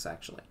sucks,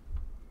 actually.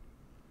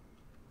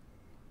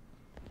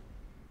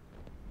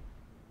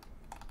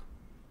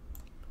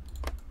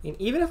 And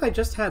even if I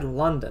just had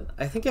London,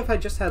 I think if I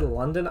just had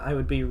London, I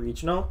would be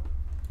regional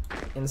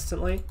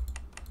instantly.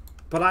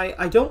 But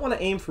I don't want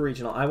to aim for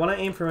regional. I want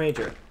to aim for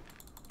major.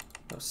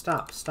 No,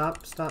 stop.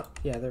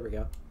 Yeah, there we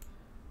go.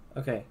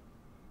 Okay.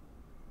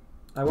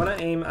 I want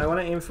to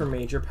aim for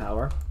major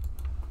power.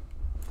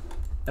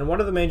 And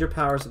what are the major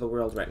powers of the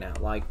world right now?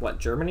 Like, what,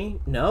 Germany?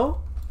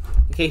 No?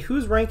 Okay,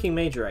 who's ranking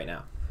major right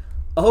now?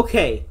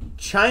 Okay,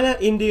 China,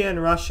 India,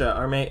 and Russia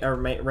are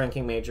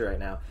ranking major right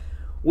now.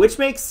 Which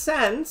makes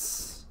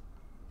sense,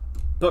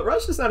 but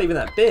Russia's not even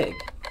that big.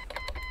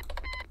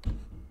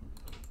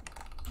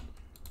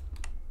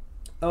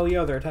 Oh,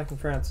 yo, they're attacking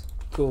France.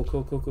 Cool.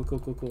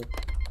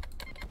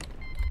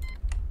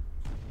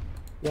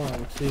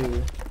 1,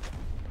 2...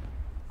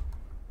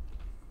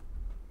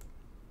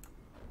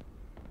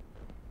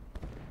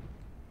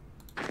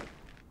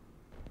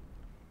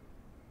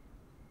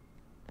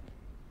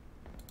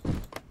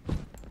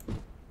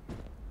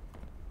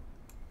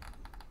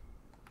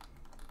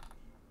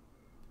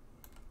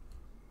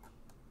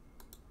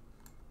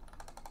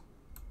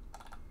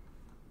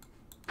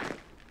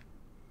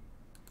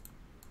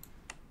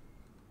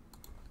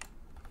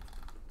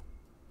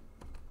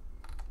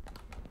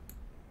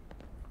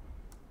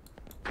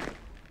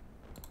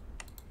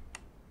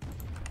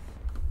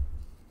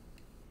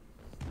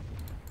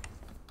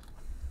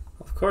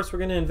 course, we're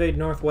gonna invade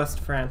northwest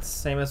France,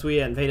 same as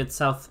we invaded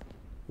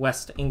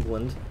southwest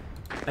England.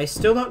 I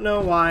still don't know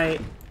why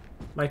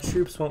my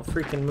troops won't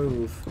freaking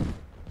move.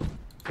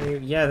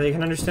 Yeah, they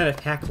can understand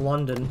attack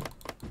London,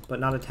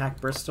 but not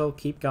attack Bristol.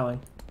 Keep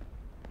going.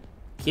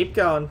 Keep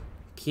going.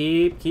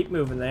 Keep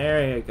moving.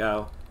 There you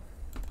go.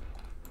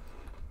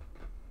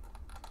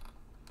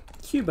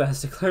 Cuba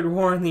has declared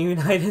war on the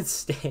United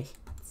States.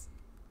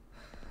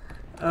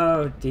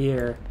 Oh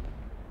dear.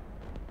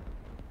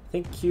 I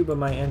think Cuba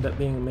might end up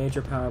being a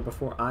major power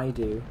before I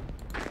do.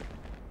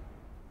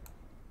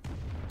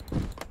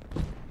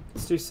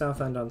 Let's do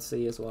Southend on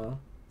Sea as well.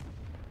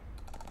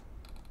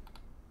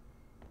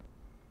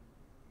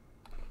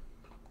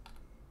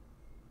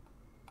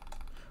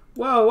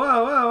 Whoa,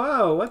 whoa, whoa,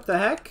 whoa! What the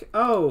heck?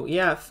 Oh,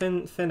 yeah,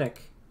 Finnic.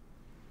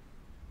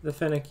 The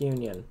Finnic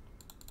Union.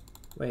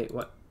 Wait,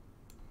 what?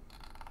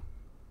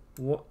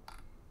 What?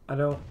 I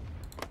don't...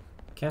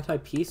 Can't I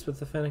peace with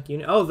the Finnic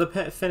Union? Oh, the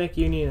Finnic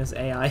Union is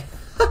AI.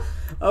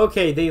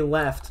 Okay, they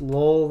left.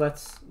 Lol,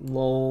 that's...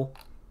 lol.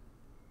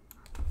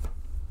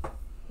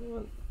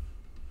 What?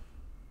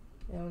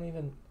 I don't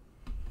even...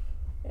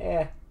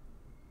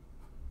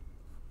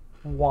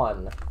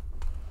 One.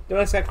 Don't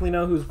exactly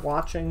know who's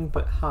watching,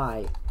 but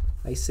hi.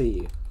 I see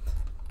you.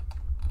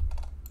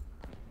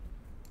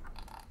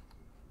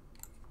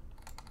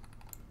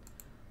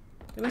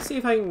 I'm gonna see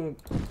if I can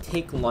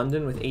take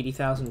London with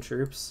 80,000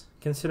 troops.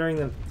 Considering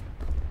the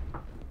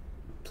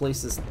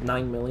place is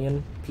 9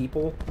 million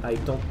people, I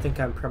don't think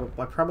I'm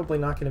probably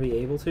not gonna be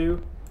able to.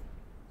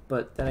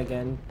 But then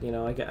again, you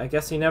know, I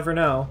guess you never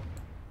know.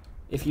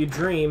 If you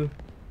dream,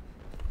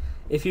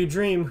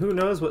 who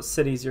knows what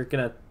cities you're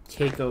gonna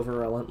take over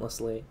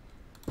relentlessly.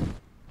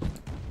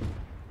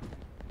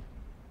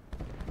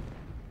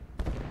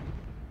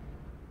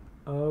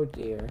 Oh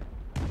dear.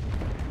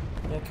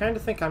 Yeah, I kind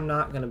of think I'm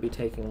not going to be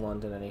taking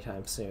London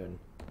anytime soon.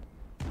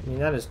 I mean,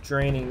 that is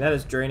draining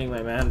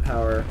my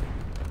manpower.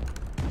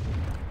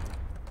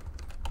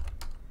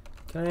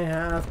 Can I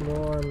have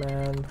more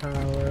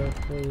manpower,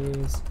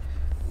 please?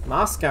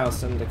 Moscow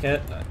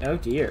Syndicate. Oh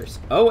dears.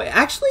 Oh,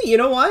 actually, you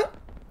know what?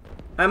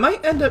 I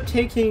might end up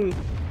taking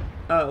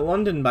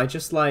London by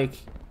just like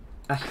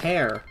a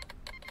hair.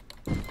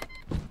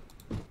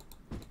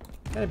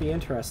 Gotta be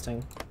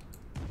interesting.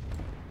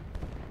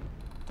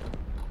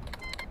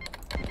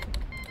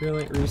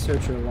 Brilliant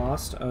researcher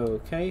lost.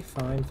 Okay,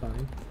 fine.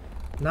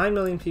 9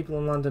 million people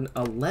in London,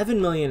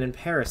 11 million in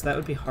Paris. That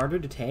would be harder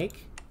to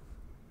take?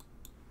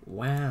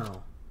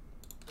 Wow.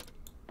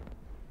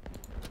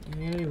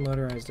 You're gonna do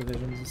motorized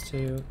divisions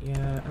too.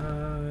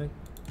 Yeah,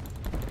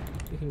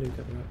 we can do a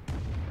couple of...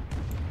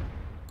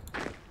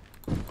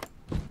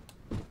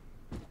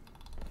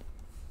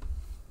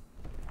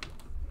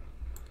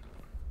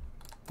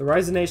 The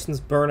Rise of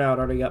Nations burnout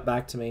already got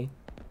back to me.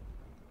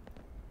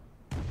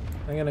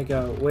 I'm gonna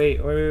go. Wait,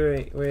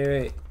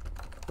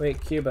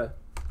 Cuba.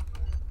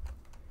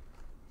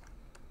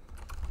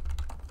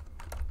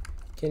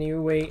 Can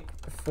you wait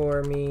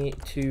for me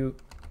to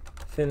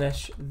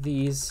finish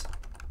these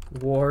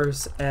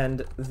wars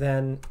and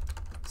then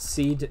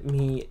cede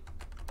me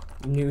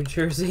New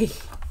Jersey?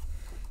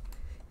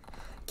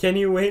 Can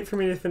you wait for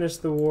me to finish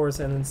the wars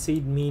and then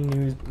cede me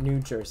New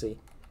Jersey?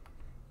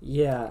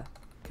 Yeah,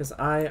 because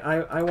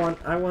I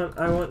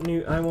want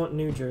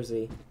New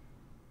Jersey.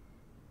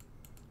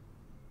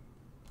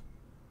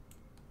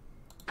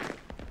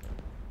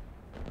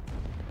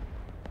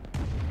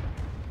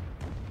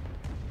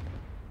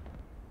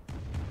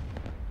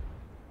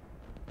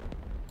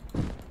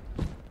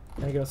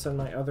 I go send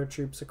my other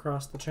troops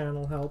across the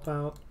channel, help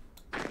out.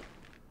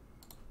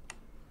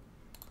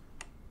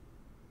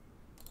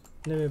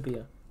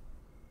 Namibia.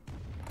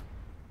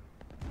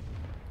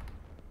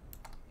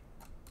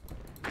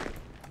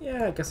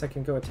 Yeah, I guess I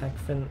can go attack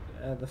the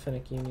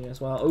Finnic Union as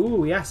well.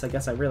 Ooh, yes, I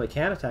guess I really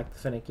can attack the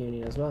Finnic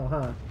Union as well,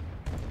 huh?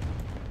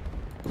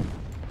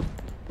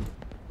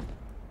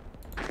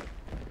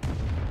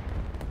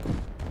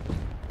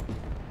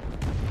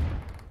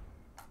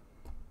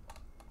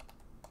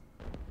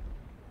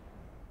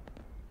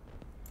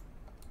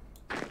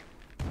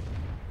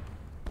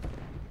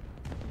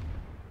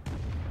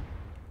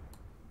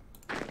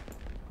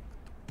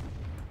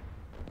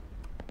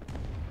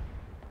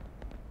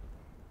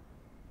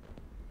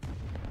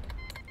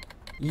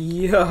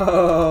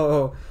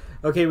 Yo!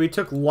 Okay, we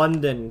took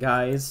London,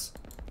 guys.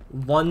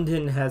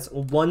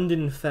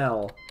 London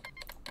fell.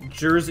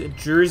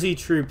 Jersey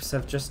troops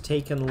have just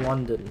taken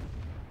London.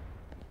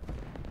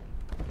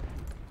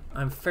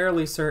 I'm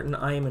fairly certain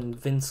I am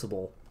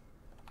invincible.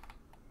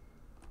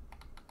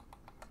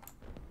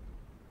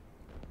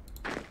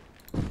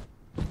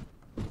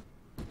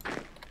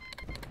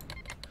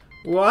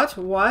 What?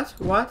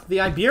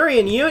 The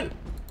Iberian Union?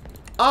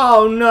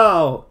 Oh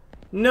no!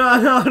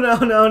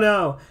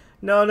 No.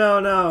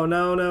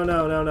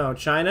 No.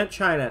 China, just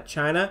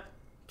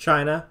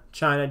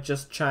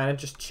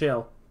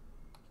chill.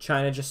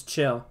 China, just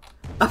chill.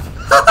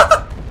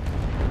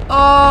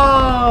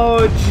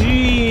 Oh,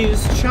 jeez.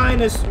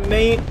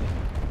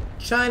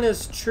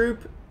 China's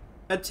troop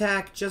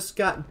attack just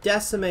got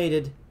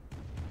decimated.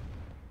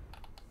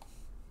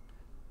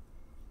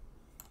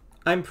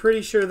 I'm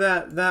pretty sure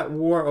that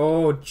war...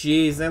 Oh,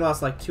 jeez. They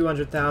lost like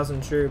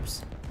 200,000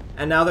 troops.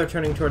 And now they're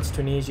turning towards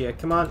Tunisia.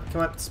 Come on,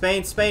 come on.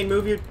 Spain,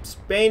 move your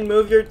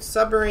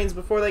submarines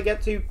before they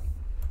get too...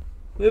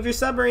 Move your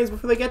submarines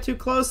before they get too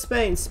close,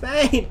 Spain.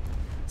 Spain!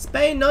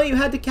 Spain, no, you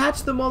had to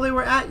catch them while they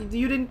were at...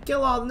 You didn't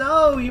kill all...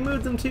 No, you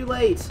moved them too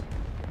late.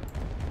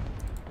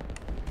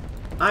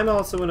 I'm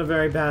also in a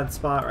very bad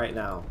spot right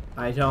now.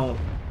 I don't...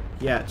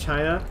 Yeah,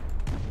 China.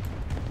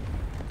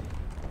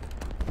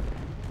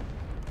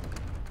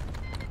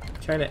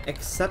 Trying to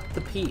accept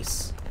the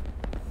peace.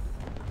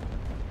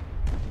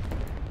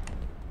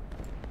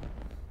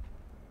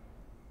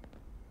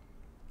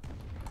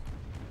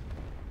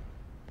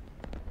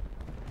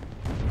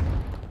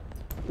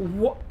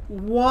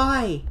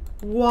 Why?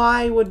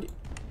 Why would...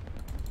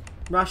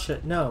 Russia,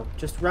 no.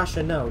 Just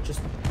Russia, no.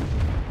 Just...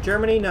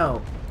 Germany,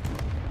 no.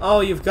 Oh,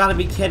 you've got to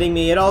be kidding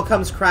me. It all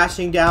comes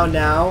crashing down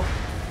now.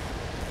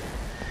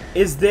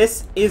 Is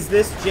this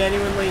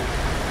genuinely...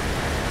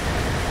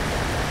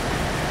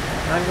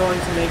 I'm going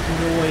to make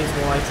noise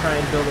while I try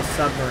and build a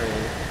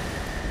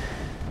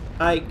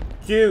submarine.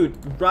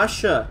 Dude,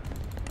 Russia.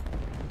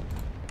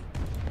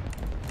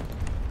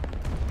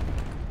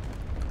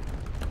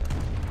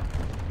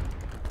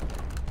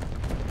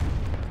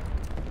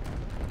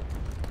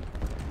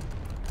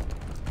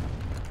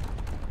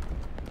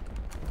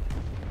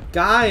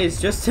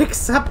 Guys, just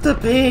accept the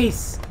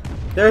peace.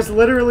 There's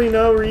literally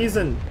no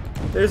reason.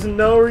 There's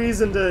no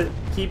reason to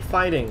keep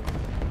fighting.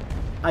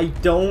 I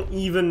don't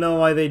even know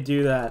why they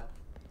do that.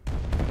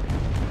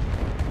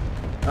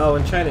 Oh,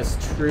 and China's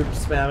troop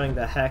spamming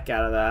the heck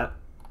out of that.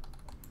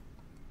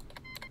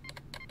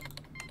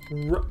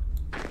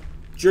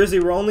 Jersey,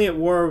 we're only at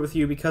war with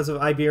you because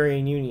of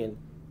Iberian Union.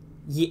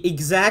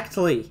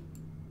 Exactly.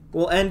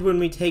 We'll end when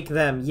we take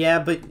them. Yeah,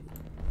 but...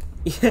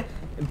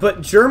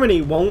 but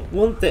Germany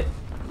won't they?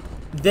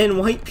 Then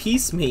white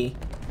peace me.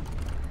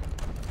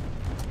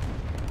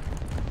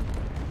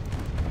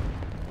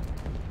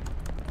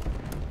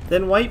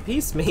 Then white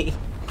peace me.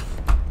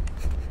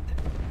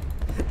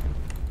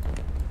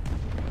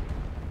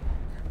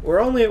 We're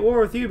only at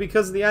war with you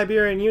because of the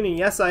Iberian Union.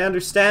 Yes, I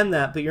understand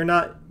that, but you're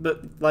not...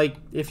 But, like,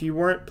 if you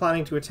weren't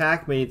planning to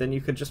attack me, then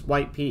you could just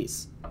white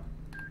peace.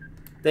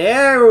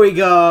 There we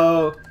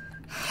go!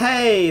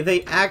 Hey,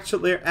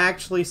 they're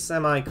actually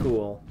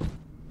semi-cool.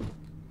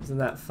 Isn't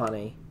that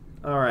funny?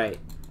 Alright.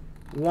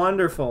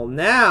 Wonderful.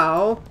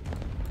 Now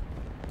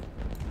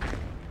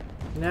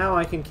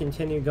I can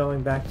continue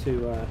going back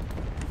to,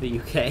 the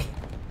UK.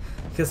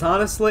 Because,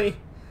 honestly,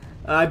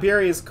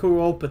 Iberia is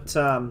cool, but,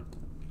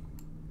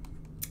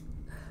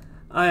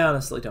 I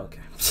honestly don't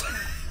care.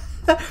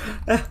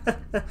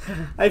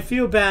 I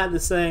feel bad to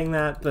saying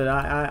that, but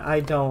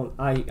I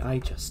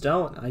just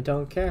don't. I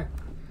don't care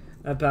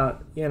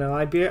about, you know,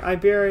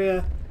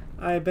 Iberia.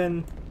 I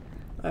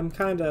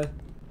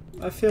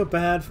feel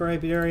bad for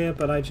Iberia,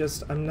 but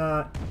I'm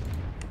not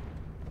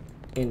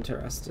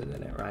interested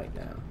in it right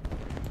now.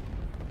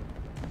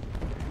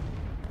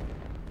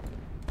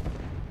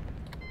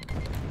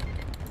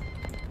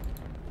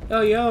 Oh,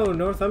 yo,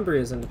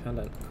 Northumbria is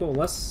independent. Cool,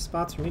 less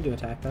spots for me to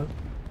attack them.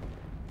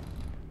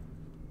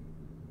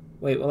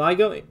 Wait, will I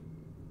go...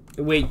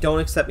 Wait, don't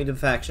accept me to the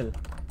faction.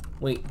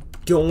 Wait,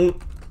 don't...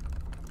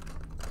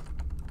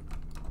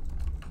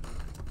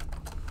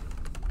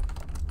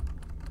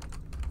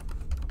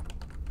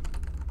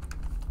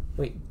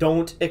 Wait,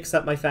 don't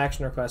accept my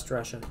faction request,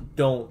 Russia.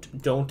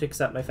 Don't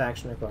accept my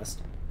faction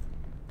request.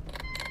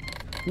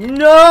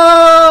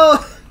 No!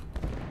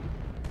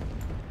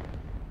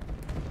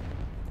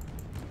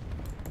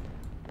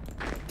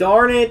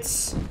 Darn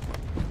it!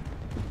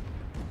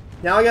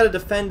 Now I gotta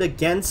defend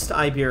against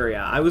Iberia.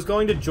 I was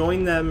going to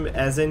join them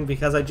as in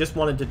because I just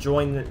wanted to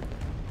join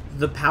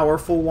the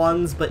powerful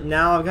ones, but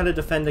now I've gotta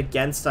defend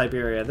against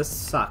Iberia. This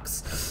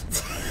sucks.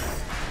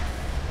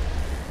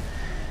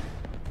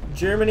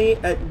 Germany,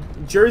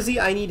 Jersey,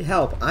 I need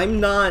help. I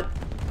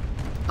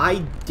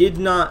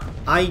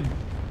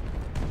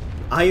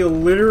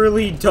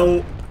literally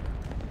don't...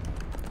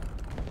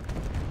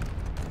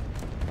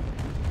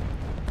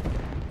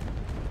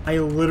 I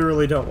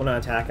literally don't want to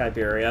attack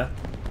Iberia.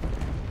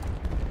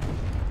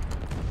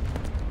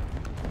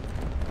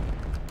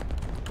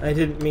 I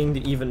didn't mean to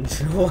even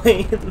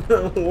join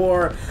the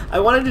war. I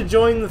wanted to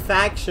join the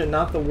faction,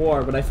 not the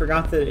war, but I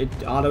forgot that it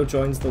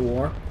auto-joins the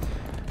war.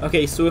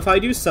 Okay, so if I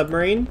do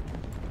submarine...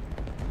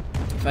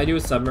 If I do a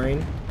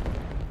submarine...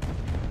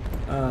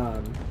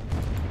 And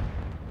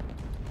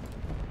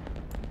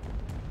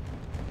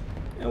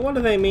what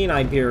do they mean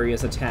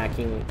Iberia's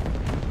attacking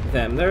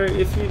them?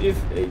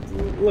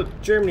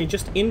 Look, Germany,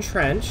 just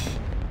entrench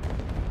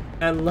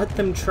and let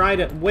them try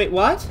to... Wait,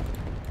 what?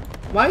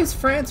 Why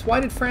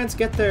did France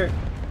get their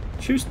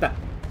truce back?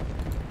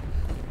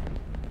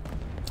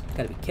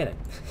 Gotta be kidding.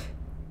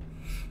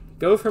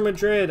 Go for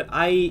Madrid.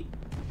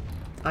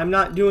 I'm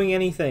not doing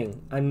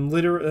anything. I'm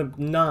literally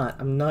not.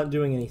 I'm not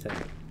doing anything.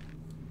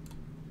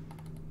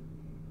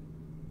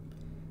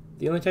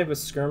 The only type of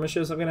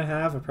skirmishes I'm gonna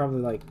have are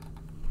probably like,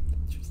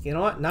 you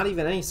know what? Not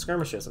even any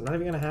skirmishes. I'm not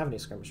even gonna have any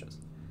skirmishes.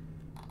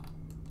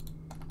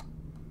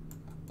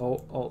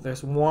 Oh,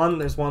 there's one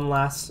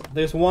last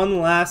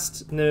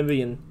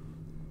Namibian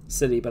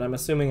city, but I'm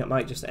assuming it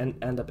might just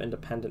end up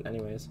independent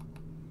anyways.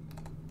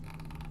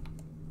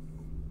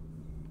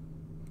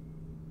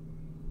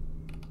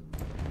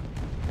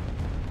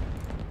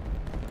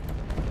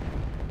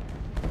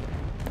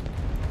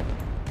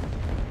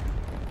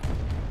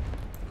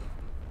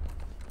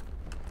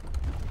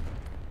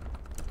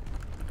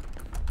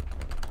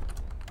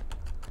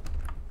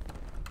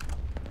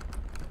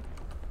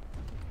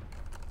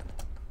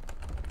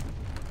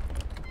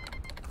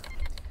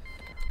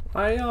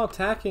 Why are y'all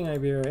attacking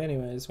Iberia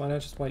anyways? Why not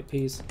just white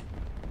peace?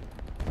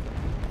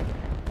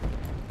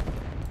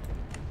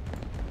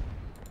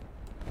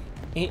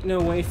 Ain't no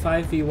way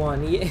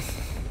 5v1. Yeah.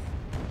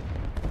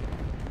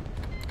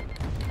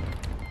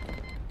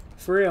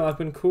 For real, I've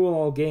been cool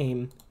all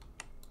game.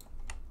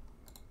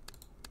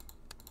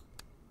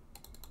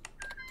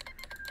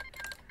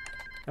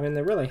 I mean,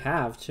 they really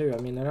have, too.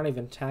 I mean, they're not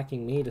even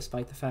attacking me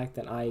despite the fact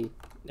that I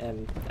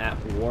am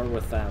at war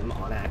with them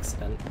on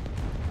accident.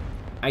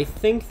 I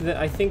think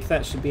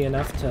that should be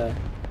enough to...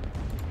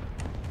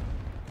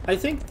 I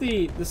think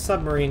the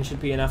submarine should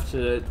be enough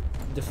to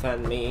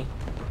defend me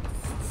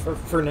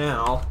for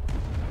now.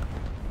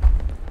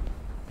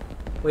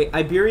 Wait,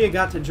 Iberia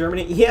got to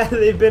Germany? Yeah,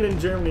 they've been in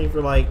Germany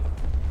for like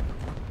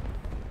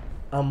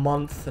a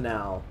month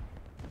now.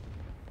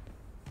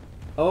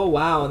 Oh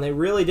wow, and they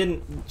really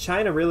didn't...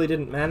 China really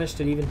didn't manage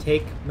to even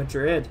take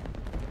Madrid.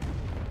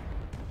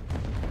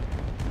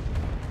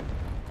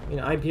 You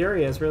know,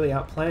 Iberia is really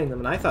outplaying them,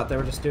 and I thought they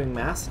were just doing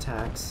mass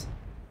attacks.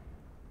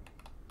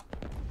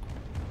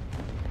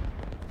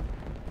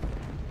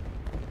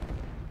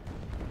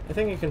 I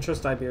think I can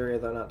trust Iberia,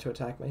 though, not to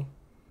attack me.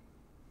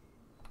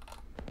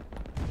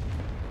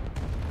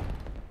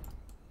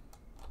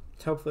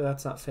 Hopefully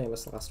that's not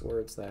famous last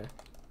words there.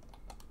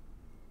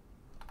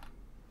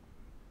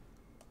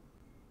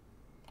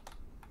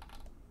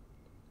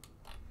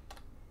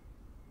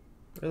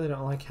 Really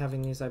don't like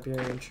having these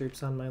Iberian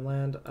troops on my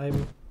land.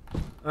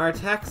 Our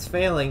attack's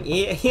failing.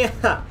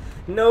 Yeah,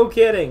 no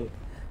kidding.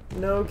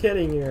 No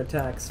kidding, your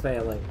attack's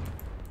failing.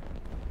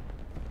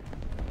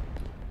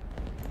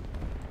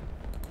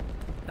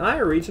 Am I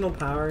a regional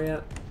power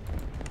yet?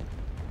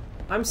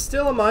 I'm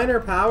still a minor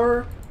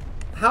power?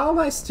 How am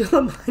I still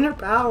a minor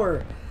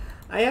power?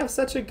 I have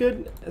such a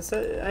good...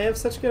 I have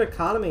such good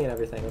economy and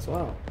everything as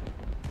well.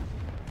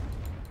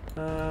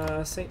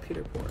 St.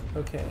 Petersburg.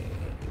 Okay.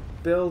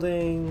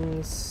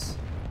 Buildings...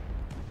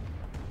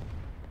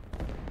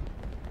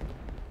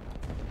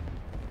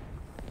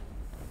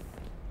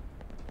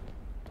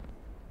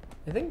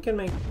 I think I can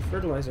make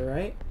fertilizer,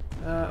 right?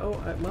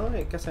 Well,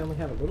 I guess I only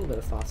have a little bit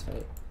of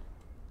phosphate.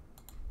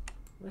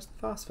 Where's the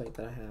phosphate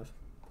that I have?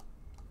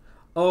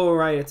 Oh,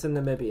 right, it's in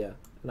Namibia,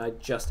 and I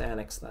just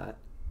annexed that.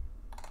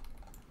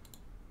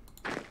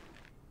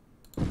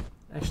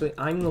 Actually,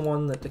 I'm the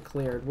one that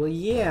declared. Well,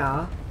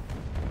 yeah.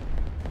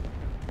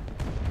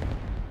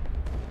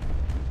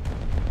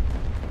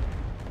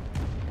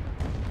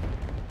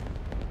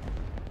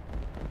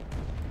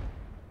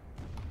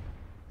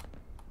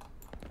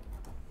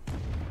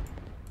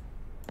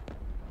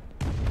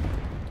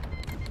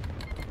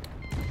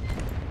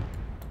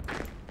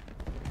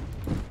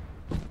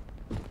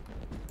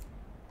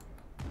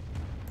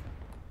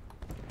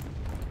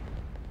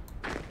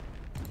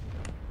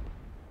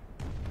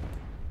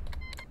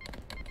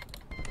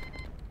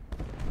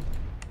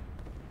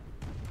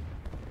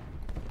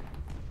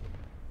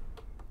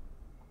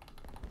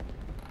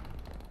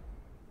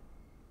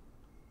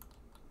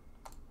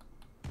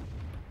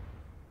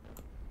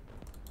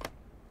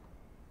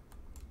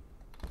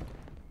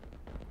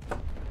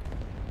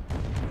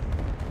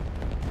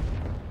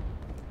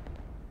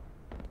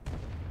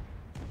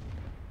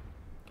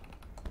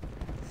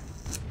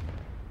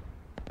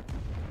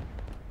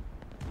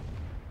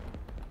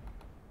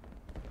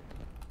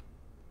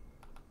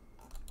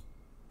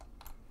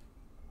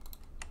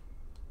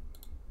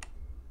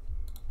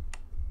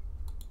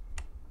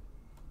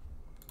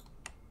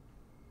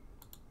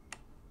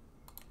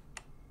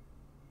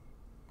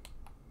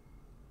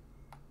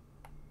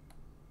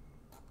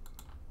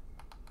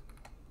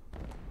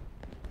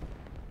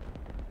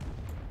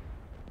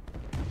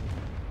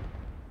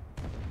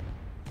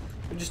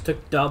 We just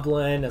took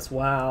Dublin as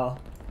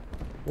well.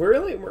 We're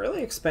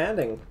really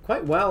expanding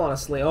quite well,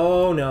 honestly.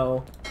 Oh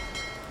no,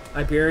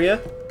 Iberia.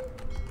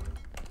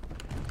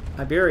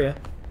 Iberia.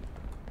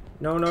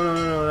 No, no, no,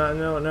 no, no,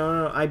 no,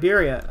 no, no.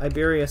 Iberia,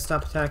 Iberia,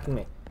 stop attacking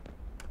me.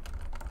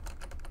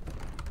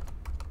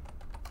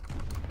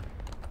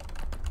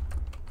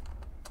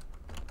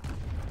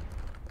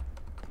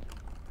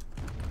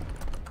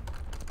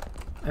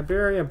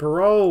 Iberia,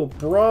 bro,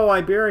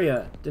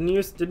 Iberia. Didn't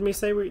you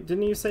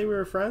say we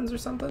were friends or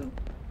something?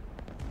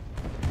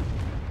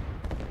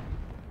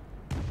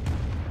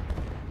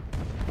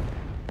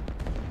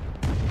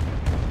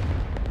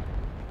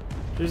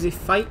 Jersey,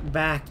 fight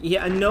back.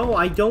 Yeah, no,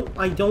 I don't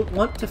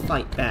want to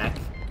fight back.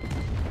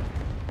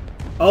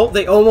 Oh,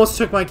 they almost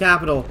took my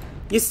capital.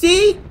 You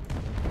see?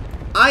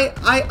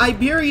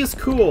 Iberia's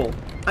cool.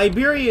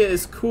 Iberia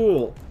is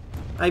cool.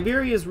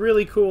 Iberia is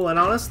really cool, and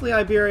honestly,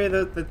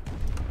 Iberia,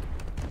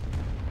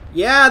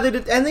 yeah, they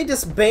did, and they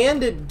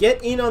disbanded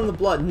Get In on the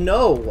Blood.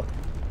 No.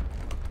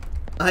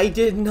 I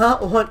did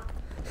not want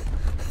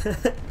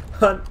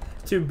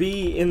to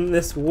be in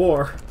this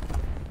war.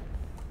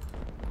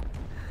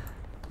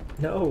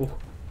 No.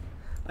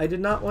 I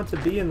did not want to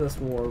be in this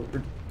war.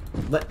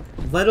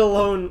 Let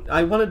alone,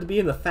 I wanted to be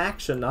in the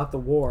faction, not the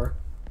war.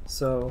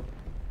 So,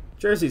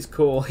 Jersey's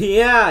cool.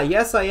 Yeah,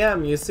 yes I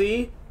am, you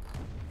see?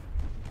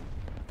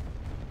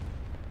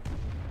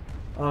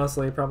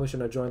 Honestly, I probably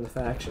shouldn't have joined the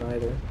faction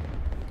either.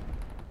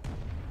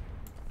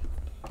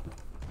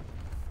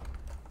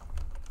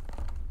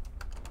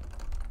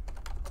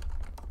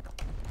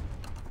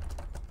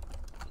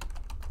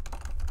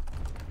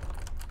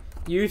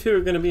 You two are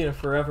going to be in a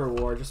forever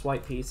war, just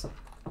white peace.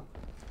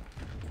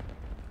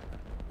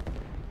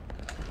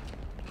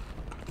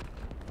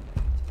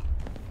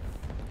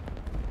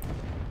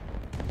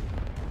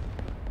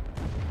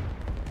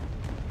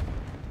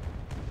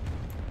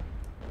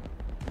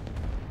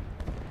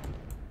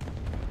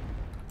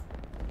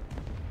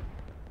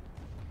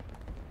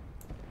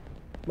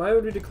 Why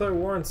would we declare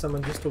war on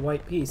someone just a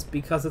white peace?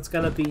 Because it's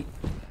gonna be...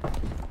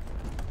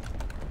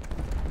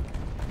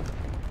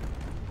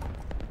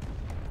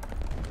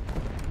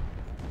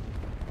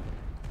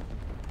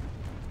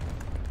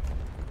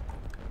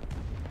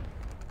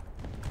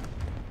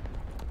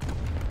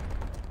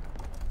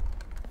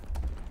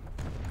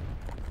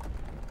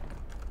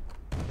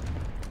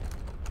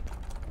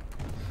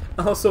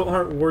 Also,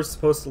 aren't wars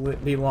supposed to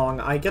be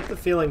long? I get the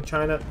feeling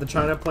the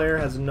China player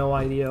has no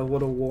idea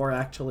what a war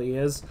actually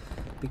is.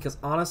 Because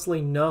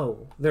honestly,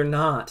 no, they're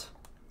not.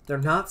 They're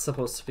not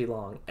supposed to be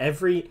long.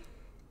 The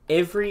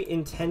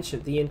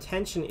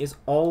intention is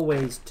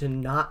always to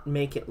not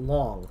make it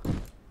long.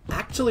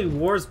 Actually,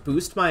 wars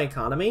boost my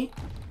economy.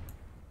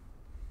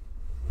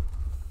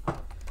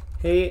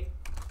 Hey,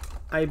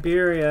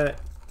 Iberia,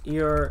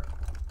 you're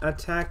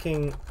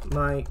attacking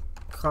my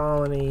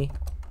colony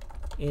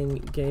in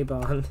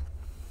Gabon.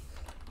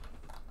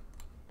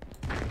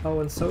 Oh,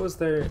 and so is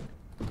their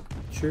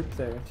troop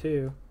there,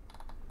 too.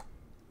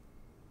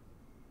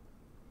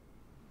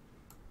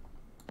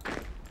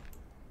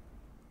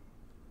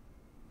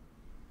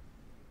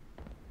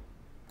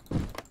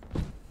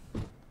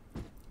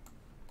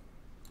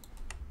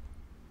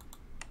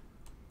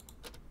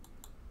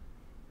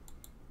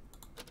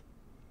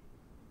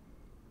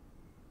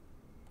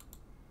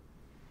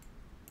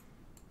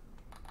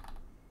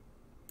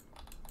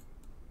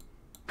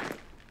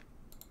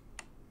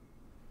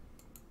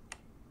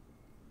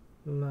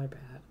 My bad.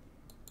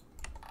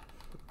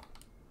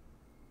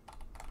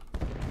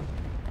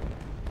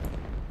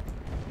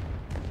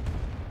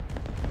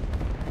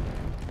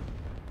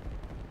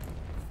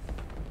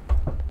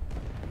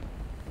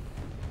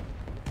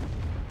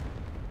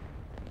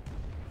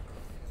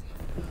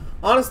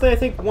 Honestly, I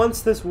think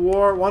once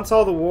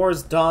all the war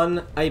is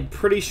done, I'm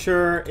pretty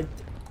sure it...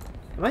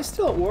 Am I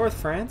still at war with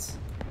France?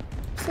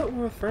 I'm still at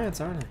war with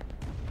France, aren't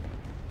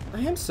I?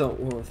 I am still at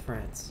war with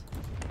France.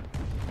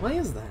 Why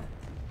is that?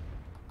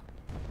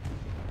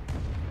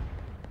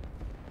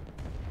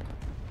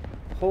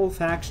 Whole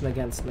faction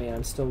against me,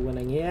 I'm still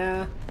winning,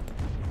 yeah.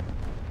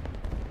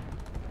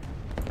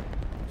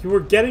 You were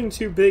getting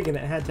too big and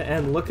it had to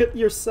end. Look at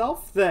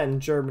yourself then,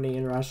 Germany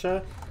and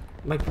Russia.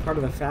 Might be part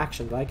of a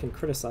faction, but I can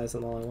criticize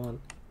them all I want.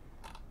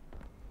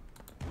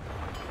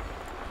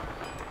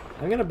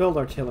 I'm gonna build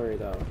artillery,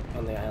 though,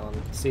 on the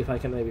island. See if I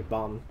can maybe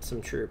bomb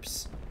some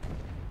troops.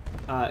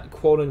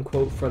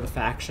 Quote-unquote for the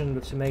faction,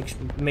 but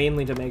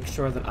mainly to make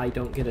sure that I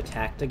don't get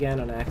attacked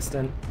again on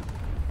accident.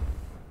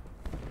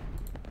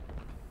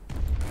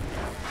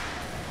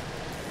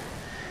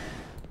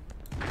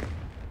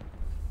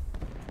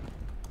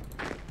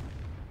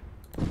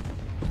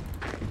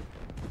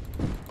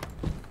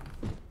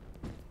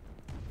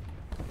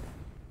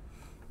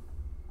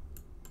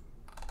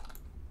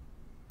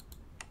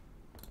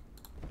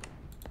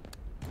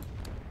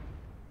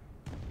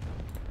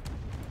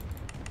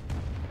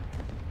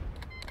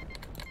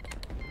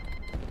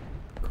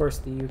 Of course,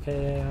 the UK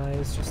AI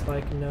is just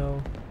like,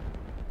 no.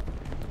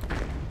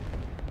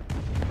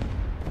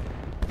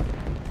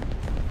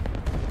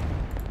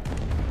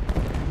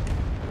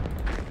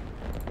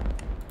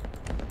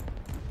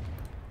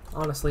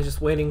 Honestly,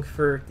 just waiting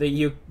for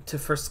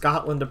for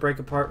Scotland to break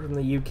apart from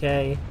the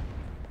UK,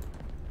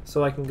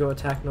 so I can go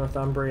attack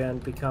Northumbria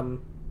and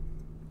become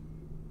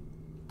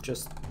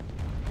just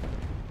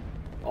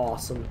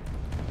awesome.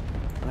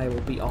 I will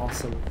be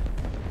awesome.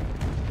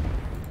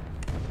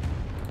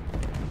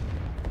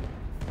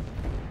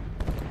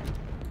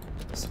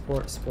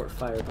 Support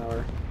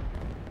firepower.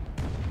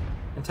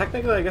 And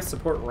technically, I guess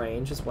support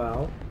range as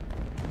well.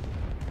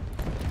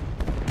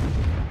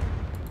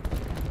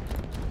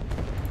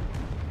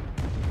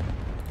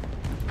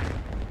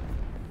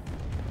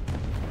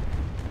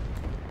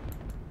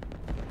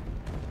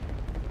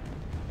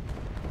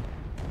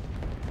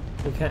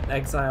 You can't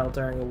exile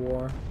during a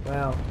war.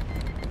 Wow.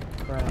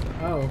 Crap.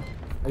 Oh.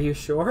 Are you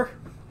sure?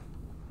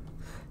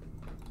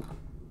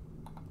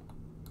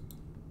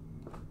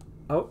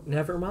 Oh,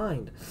 never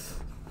mind.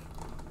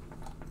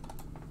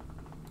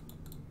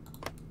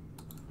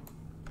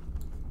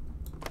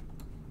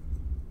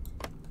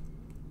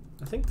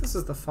 I think this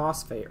is the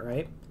phosphate,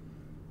 right?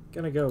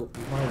 Gonna go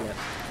mine it.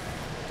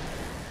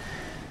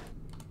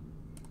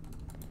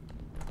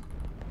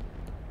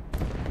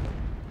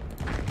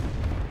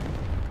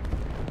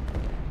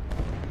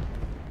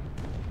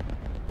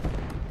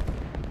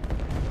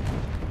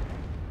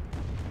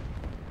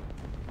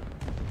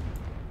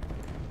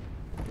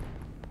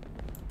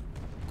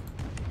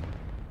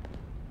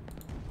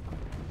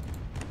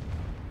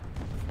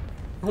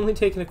 Only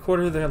taking a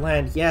quarter of their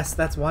land. Yes,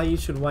 that's why you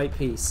should white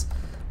peace.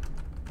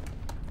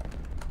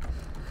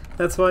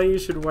 That's why you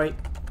should white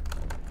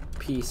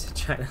peace,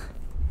 China.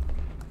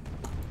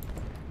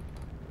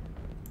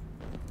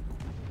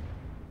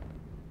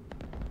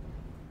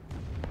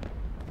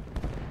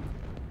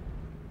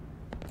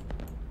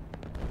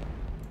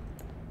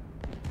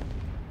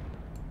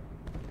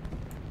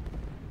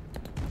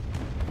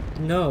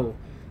 No.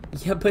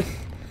 Yeah, but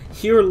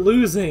you're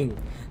losing.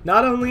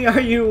 Not only are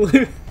you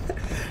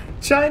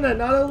China,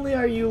 not only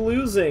are you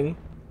losing,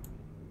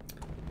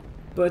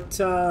 but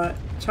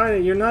China,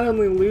 you're not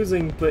only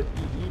losing, but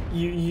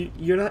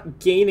you're not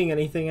gaining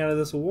anything out of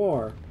this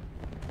war.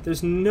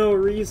 There's no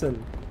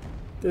reason.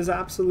 There's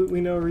absolutely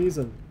no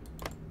reason.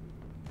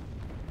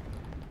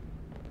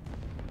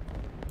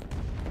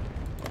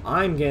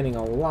 I'm gaining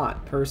a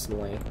lot,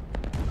 personally.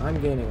 I'm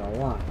gaining a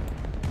lot.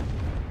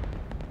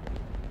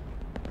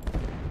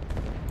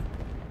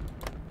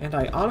 And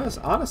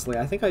honestly,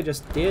 I think I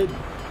just did.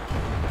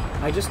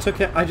 I just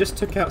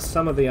took out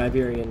some of the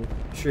Iberian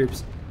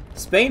troops.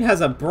 Spain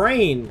has a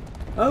brain.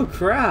 Oh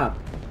crap.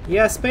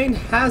 Yeah, Spain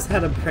has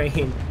had a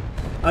brain.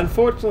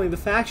 Unfortunately, the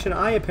faction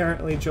I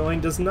apparently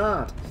joined does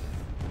not.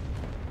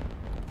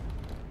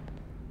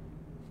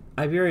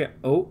 Iberia.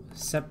 Oh,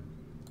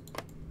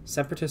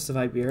 separatists of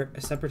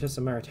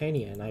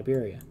Mauritania and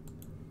Iberia.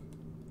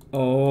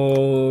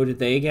 Oh, did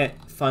they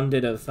get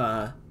funded of?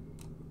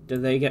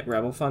 Did they get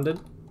rebel funded?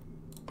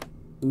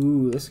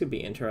 Ooh, this could be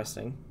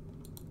interesting.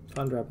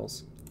 Fund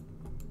rebels.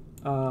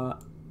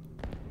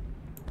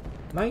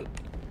 Might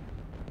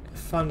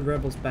fund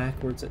rebels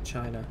backwards at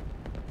China.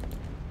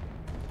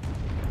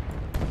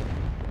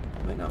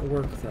 Might not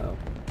work though.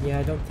 Yeah,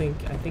 I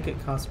think it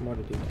costs more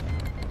to do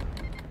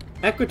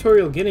that.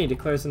 Equatorial Guinea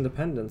declares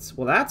independence.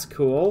 Well, that's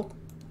cool.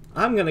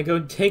 I'm gonna go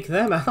take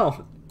them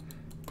out.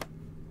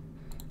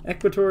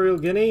 Equatorial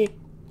Guinea,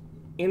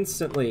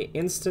 instantly,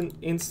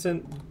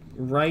 instant,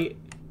 right.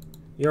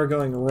 You're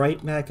going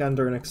right back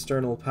under an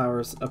external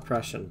power's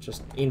oppression.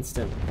 Just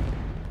instant.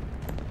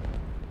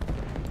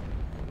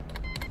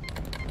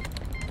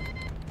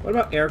 What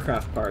about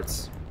aircraft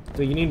parts?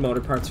 Do you need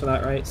motor parts for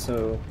that, right?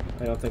 So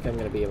I don't think I'm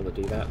going to be able to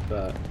do that,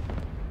 but...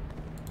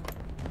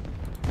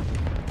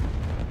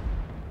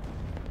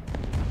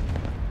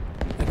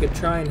 I could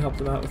try and help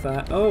them out with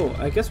that. Oh,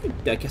 I guess we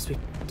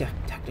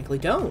technically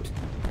don't.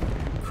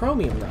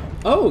 Chromium, though.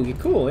 Oh, you're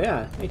cool,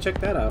 yeah. Hey, check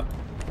that out.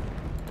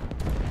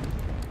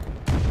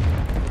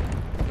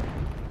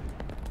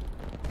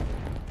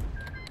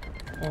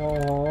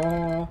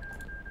 Aww.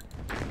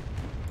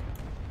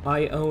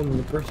 I own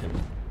the Britain.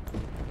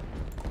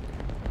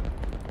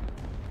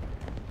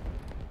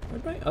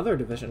 Where'd my other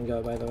division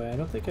go, by the way? I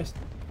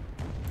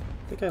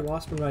think I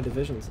lost one of my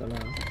divisions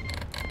somehow.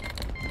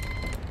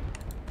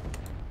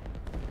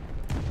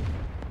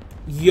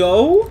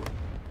 Yo!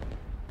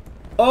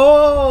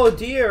 Oh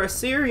dear,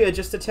 Assyria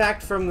just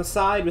attacked from the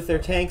side with their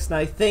tanks, and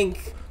I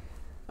think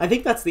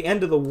that's the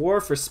end of the war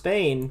for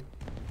Spain.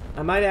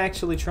 I might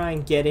actually try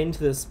and get into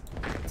this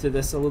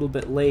a little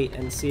bit late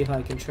and see if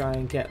I can try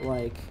and get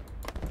like,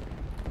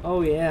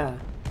 oh yeah,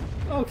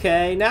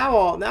 okay, now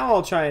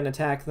I'll try and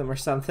attack them or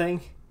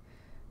something.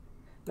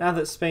 Now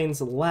that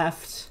Spain's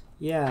left,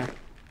 yeah,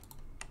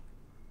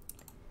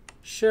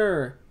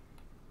 sure,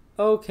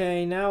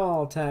 okay, now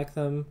I'll attack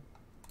them.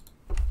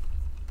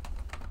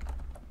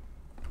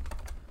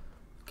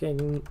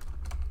 Okay.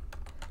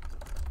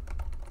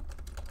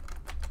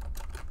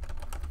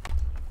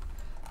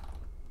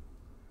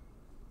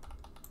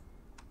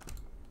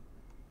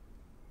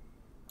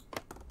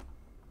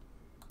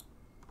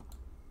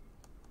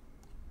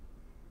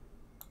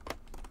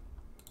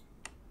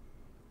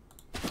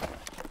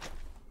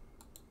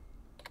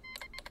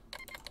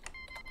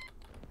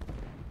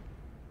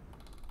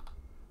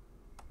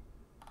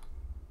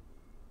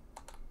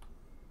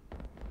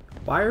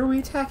 Why are we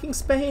attacking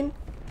Spain?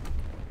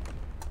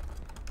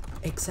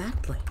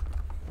 Exactly.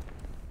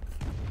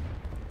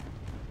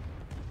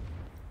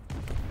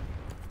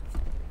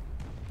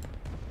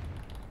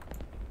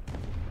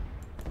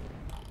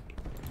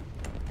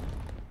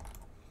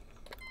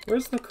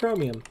 Where's the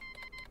chromium?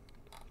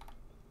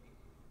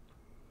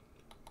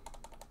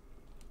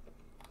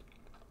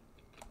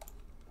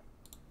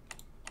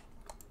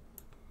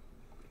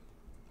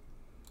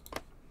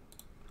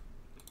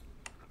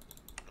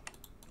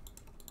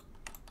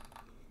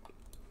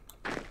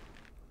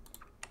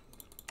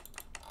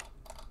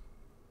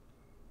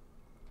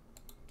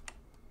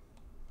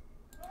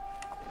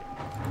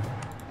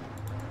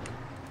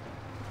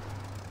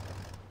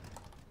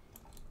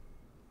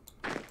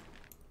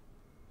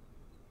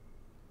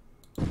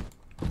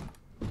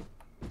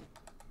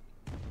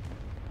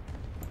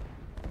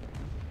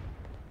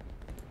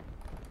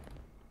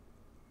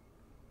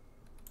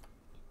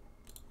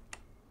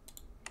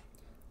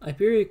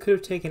 Iberia could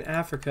have taken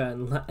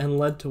Africa and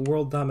led to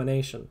world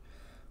domination.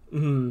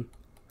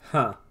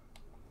 Huh.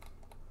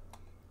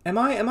 Am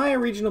I a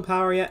regional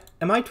power yet?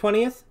 Am I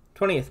 20th?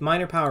 20th,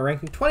 minor power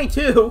ranking.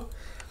 22?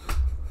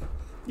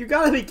 You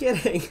gotta be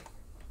kidding.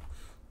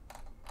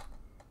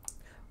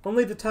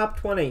 Only the top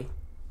 20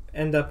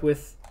 end up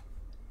with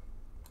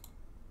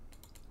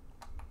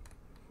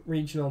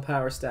regional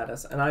power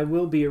status. And I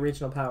will be a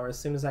regional power as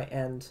soon as I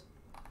end.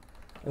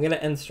 I'm gonna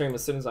end stream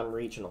as soon as I'm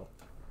regional.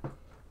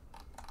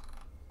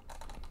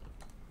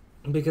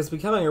 Because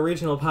becoming a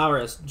regional power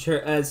as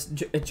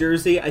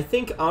Jersey, I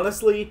think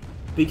honestly,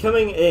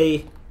 becoming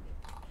a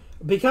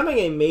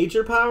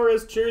major power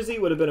as Jersey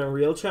would have been a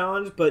real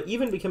challenge, but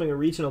even becoming a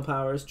regional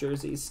power as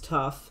Jersey is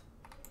tough.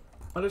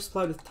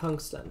 Undersupplied with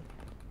tungsten.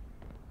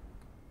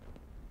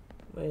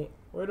 Wait,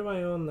 where do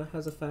I own that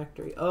has a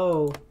factory?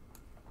 Oh.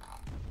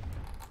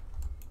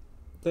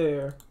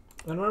 There.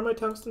 And where are my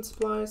tungsten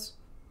supplies?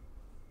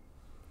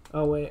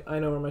 Oh wait, I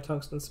know where my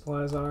tungsten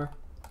supplies are.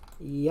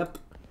 Yep.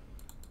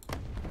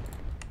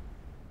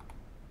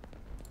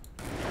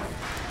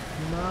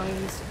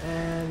 Mines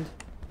and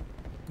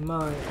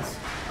mines.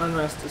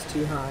 Unrest is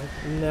too high.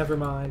 Never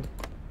mind.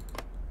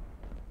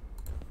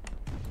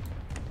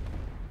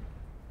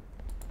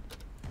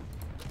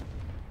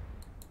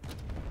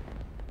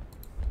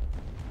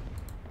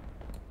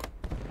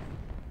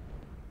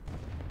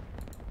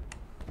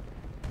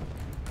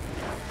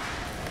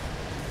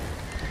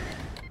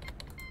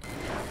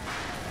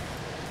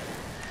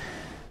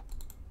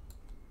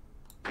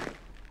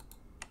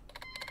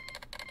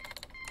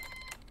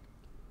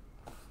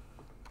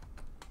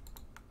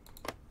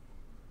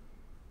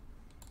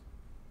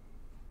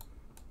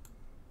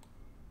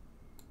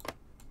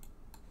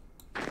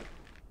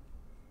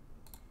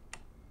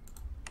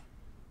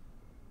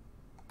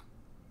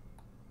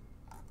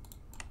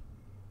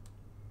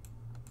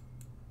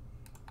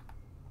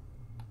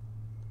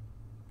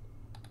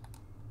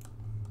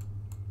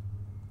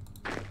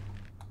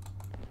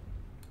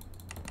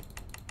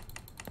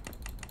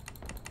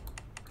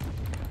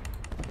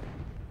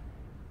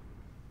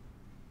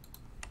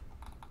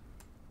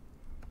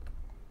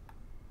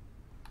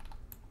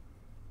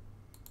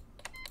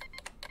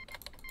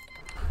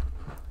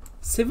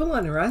 Civil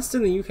unrest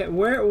in the UK?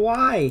 Where?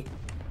 Why?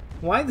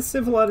 Why the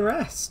civil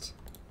unrest?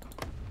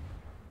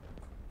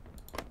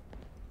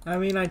 I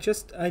mean, I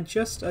just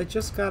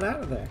got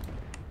out of there.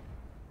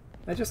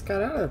 I just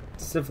got out of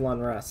civil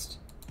unrest.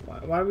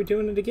 Why are we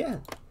doing it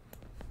again?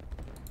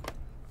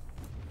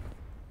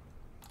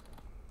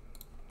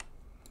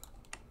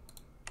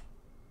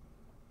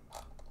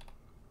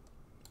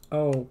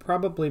 Oh,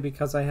 probably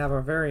because I have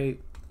a very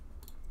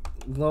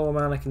low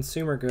amount of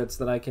consumer goods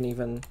that I can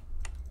even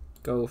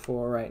go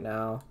for right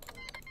now.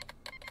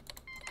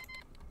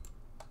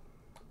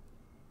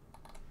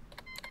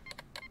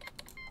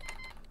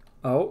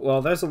 Oh,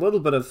 well, there's a little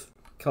bit of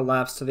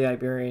collapse to the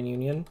Iberian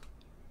Union.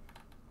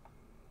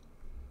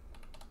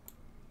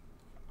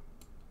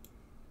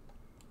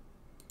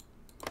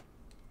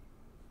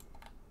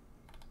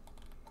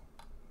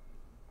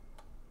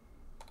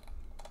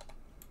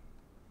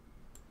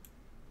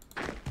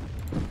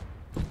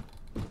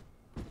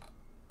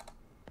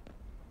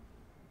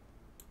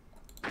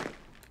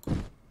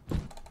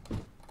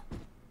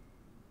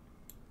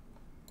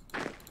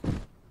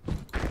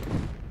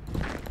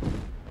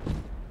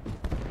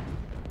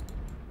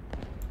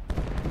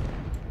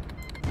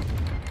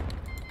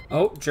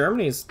 Oh,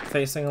 Germany's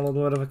facing a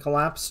little bit of a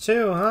collapse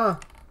too, huh?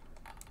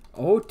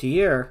 Oh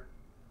dear.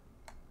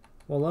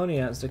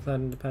 Wallonia has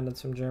declared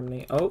independence from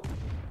Germany. Oh.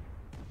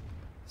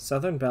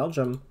 Southern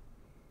Belgium.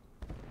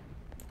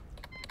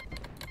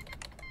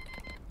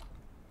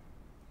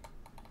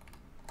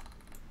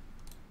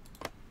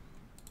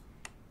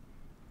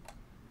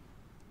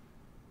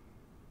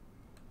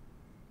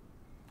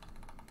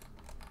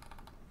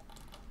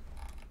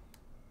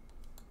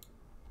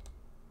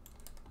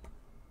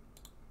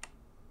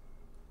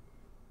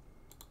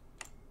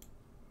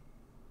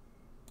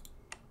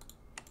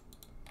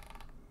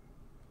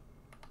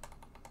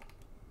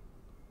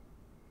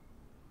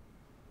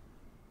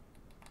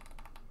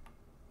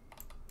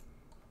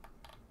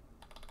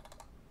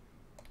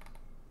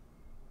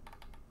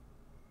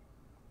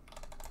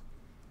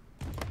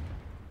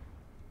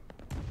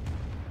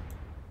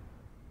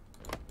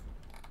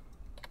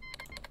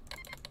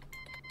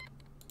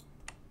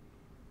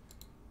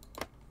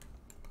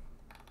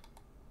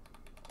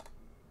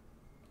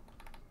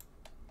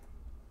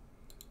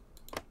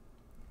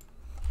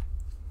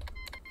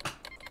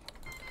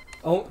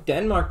 Oh,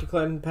 Denmark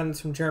declared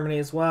independence from Germany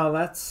as well.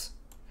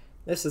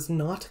 This is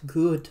not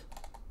good.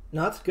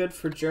 Not good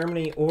for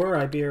Germany or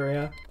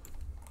Iberia.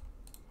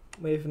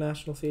 Wave of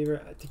national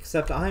fever.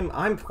 Except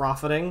I'm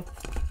profiting.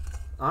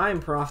 I'm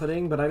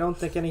profiting, but I don't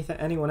think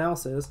anyone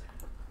else is.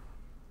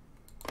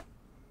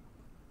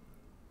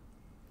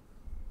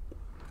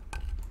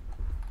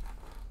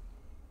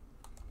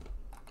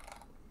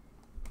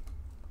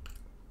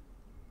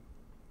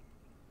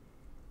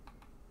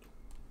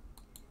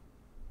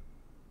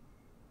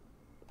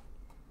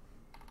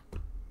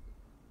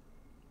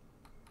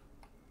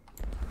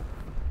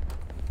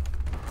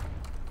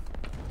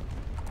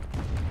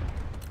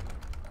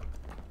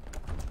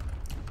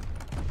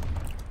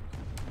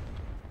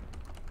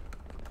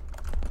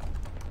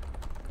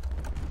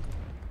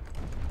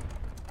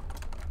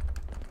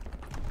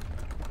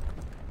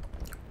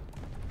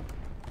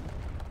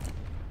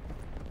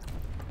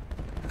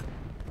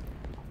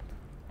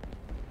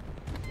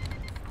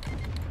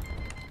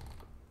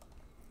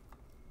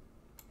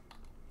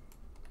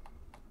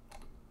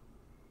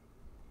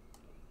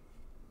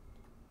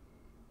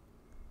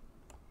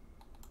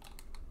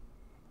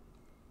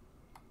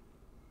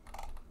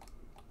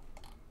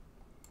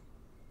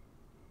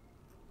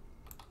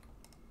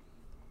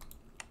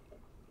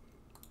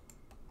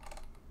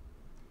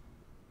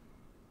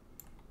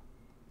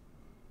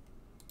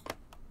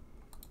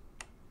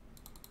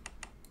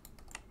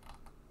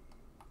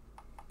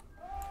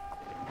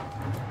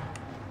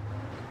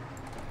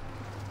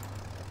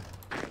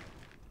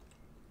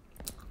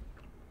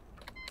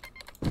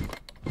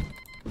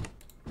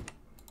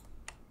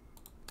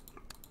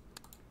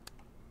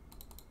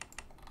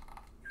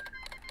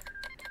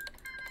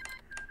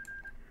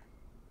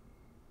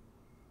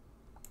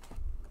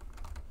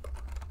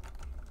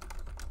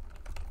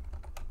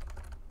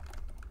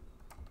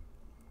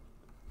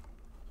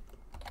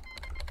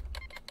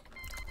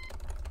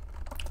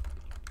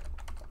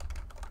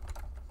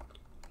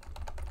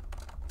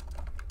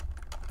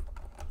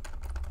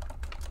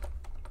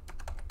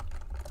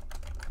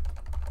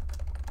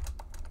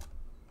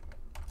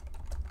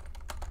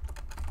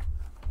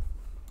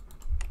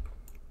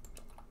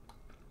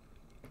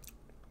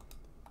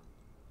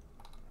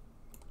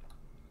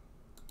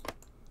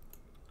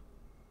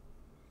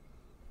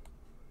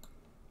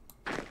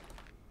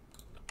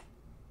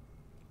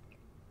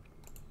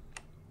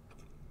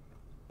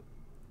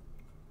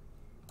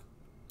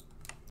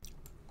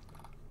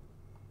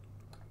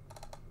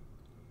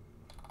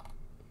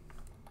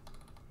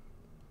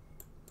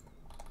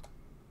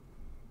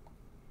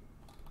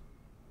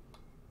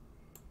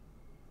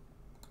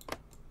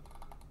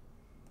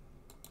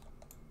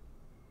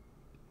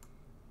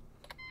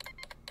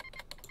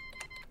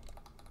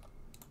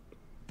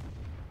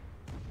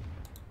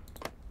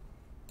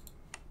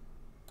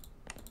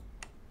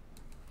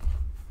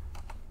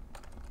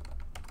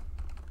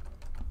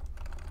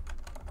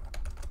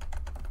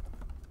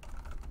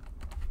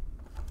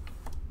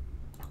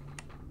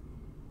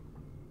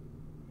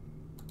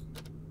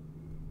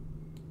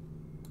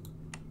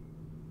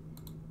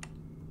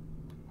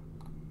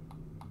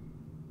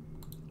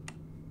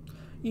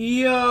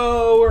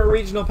 Yo, we're a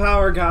regional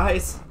power,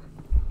 guys.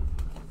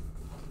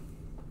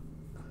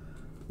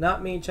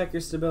 Not me, check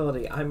your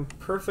stability. I'm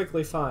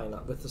perfectly fine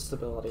with the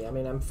stability. I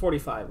mean, I'm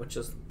 45, which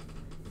is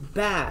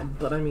bad,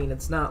 but I mean,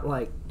 it's not,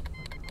 like,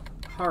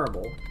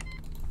 horrible.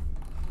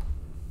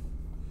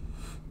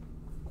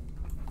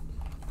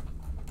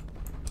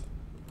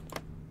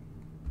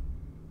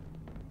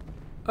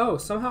 Oh,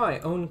 somehow I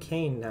own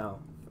Cane now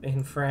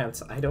in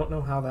France. I don't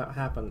know how that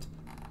happened.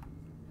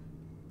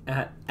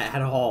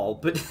 At all,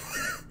 but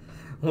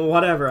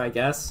whatever, I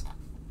guess.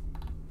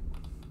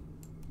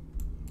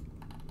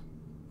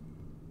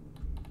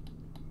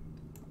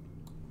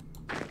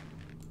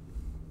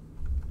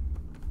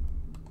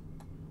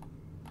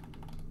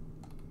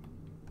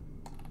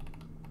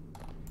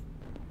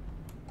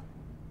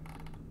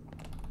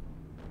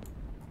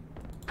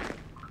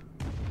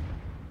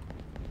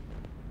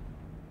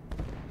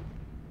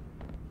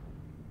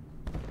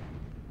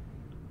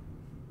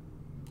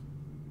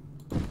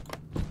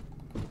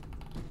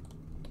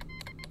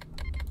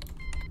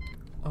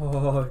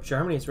 Oh,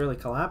 Germany's really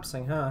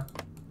collapsing, huh?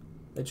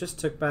 They just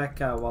took back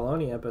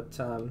Wallonia, but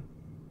they're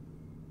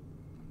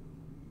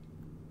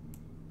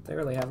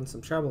really having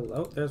some trouble.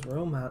 Oh, there's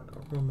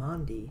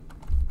Romandy.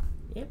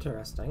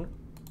 Interesting.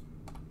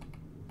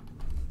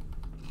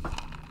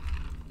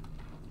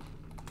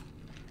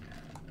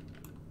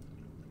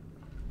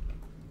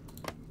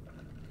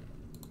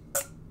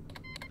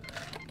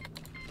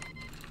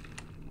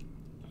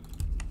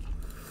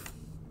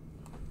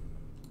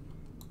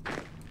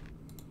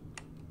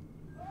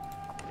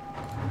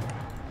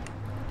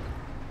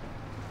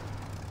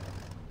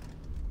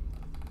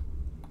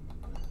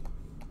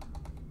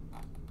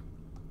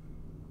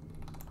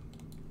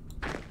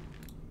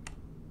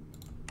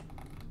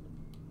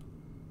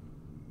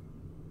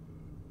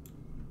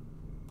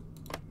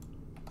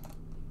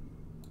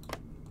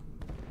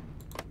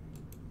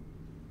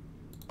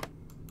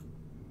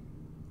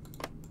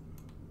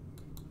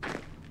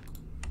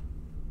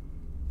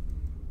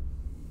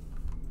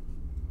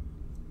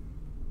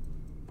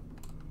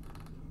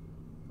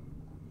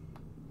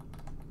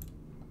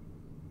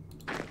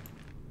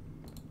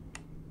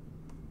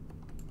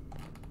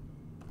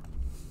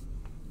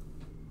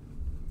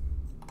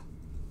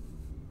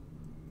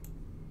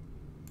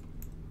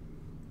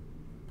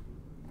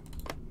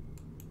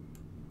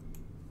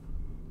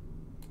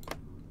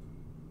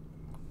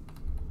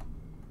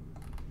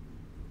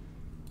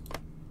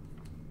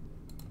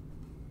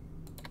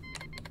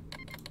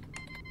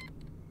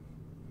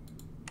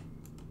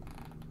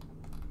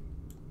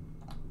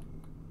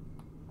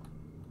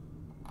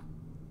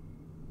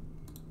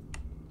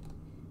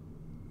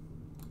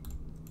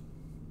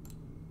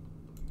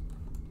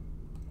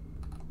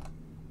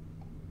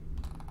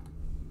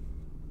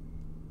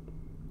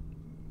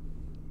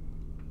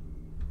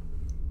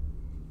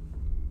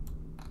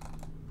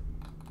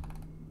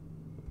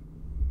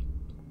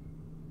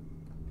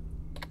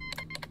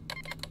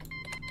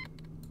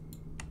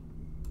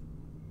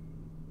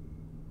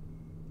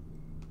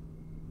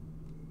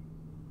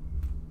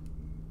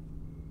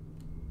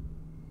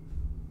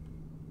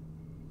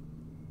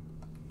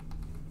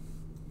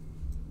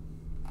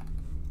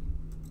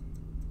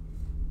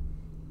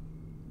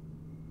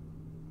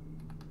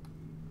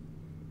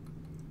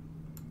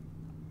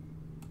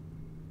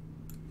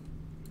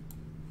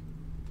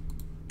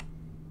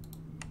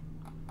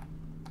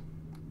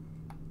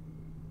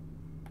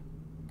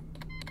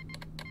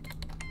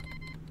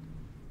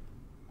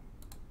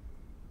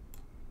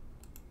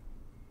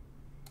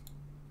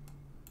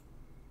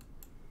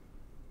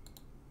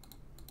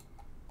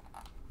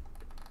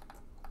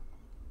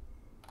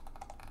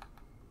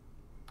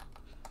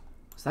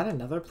 Is that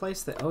another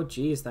place that? Oh,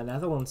 geez, the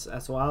Netherlands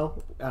as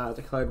well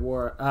declared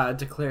war,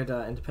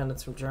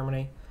 independence from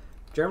Germany.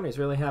 Germany's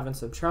really having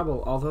some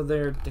trouble, although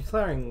they're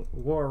declaring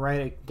war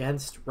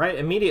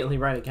immediately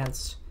right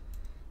against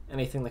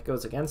anything that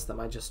goes against them.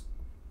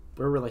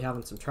 We're really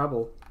having some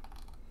trouble.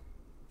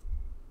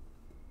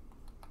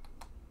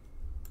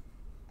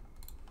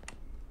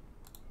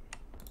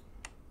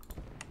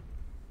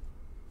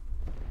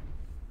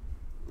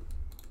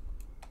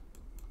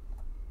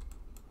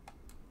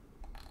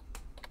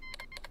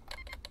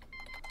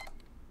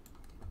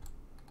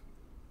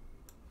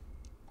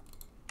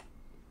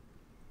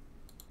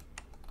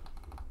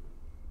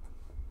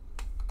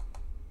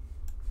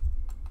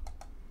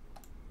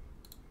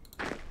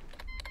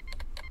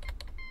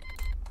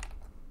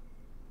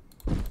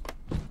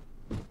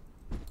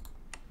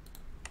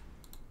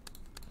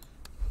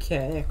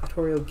 Okay,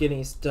 Equatorial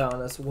Guinea's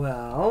done as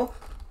well.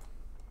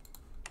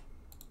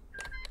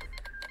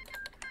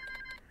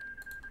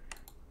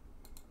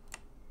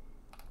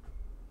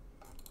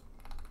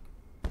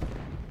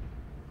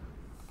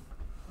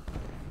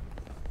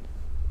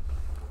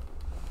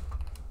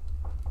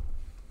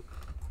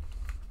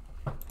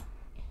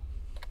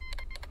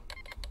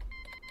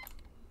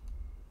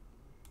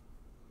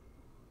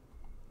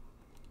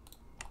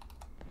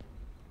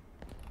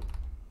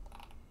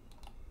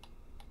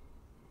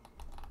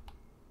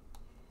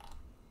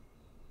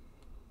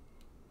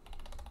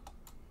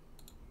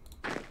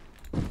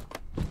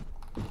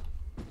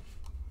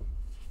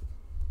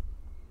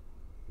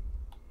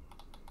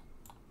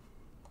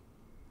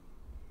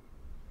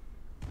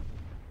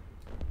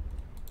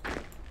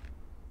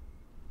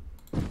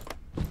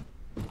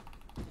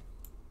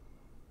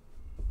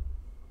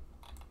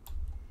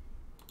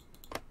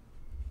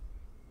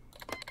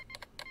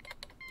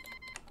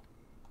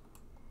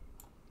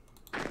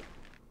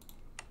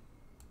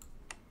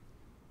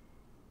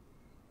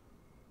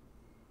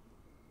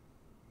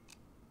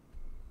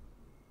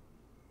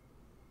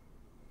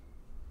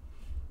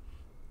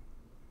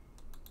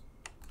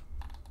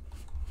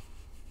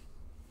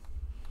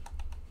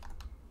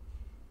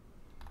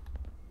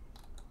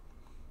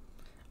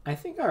 I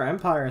think our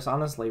empire is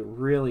honestly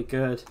really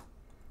good.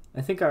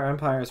 I think our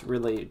empire is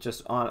really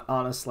just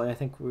honestly. I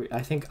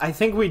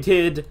think we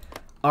did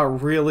a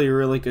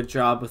really good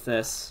job with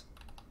this.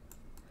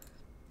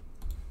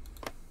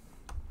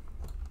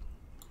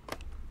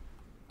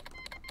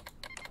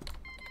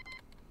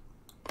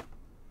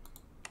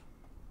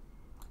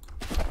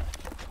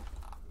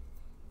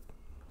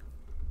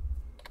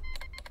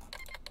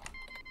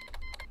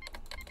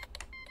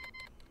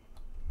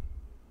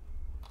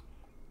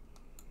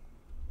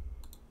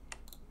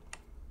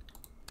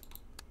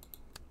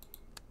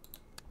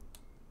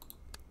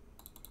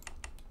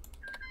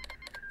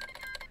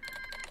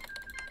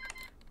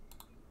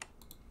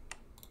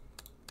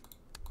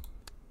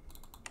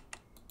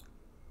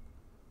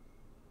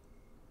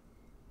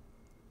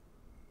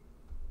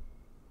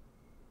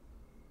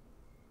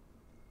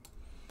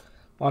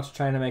 Watch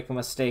trying to make a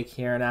mistake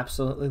here and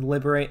absolutely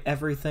liberate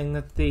everything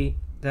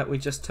that we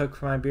just took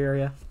from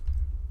Iberia.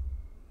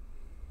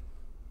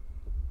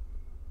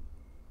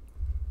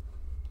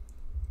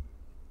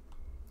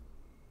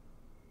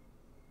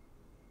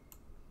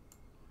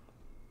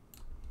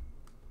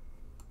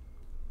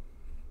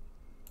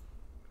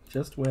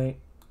 Just wait.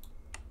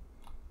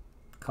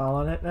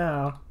 Calling it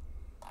now.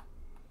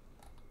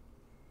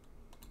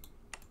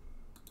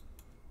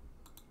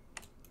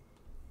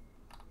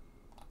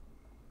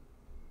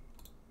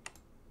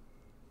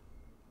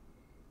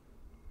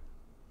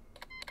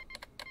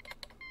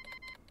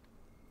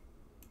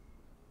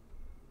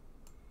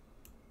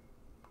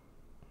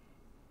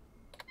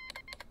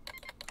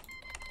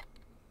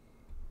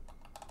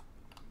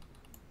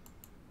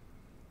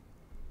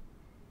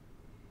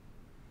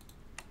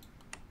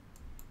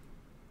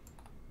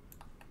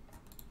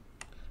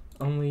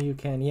 Only you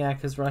can, yeah,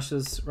 because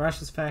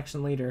Russia's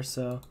faction leader,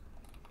 so.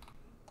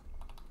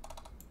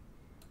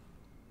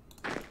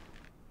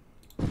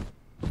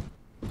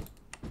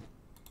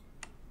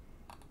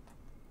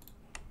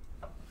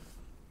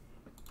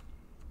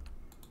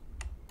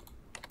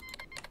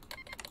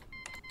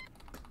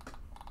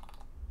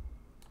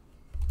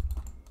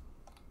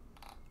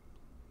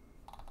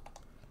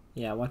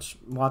 Yeah, watch,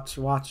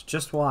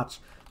 just watch.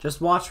 Just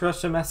watch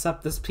Russia mess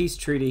up this peace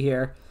treaty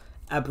here.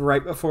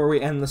 Right before we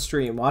end the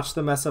stream. Watch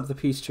them mess up the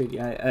peace treaty.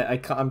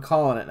 I'm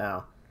calling it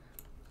now.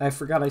 I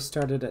forgot I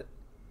started it.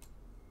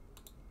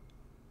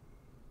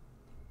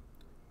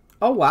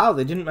 Oh wow,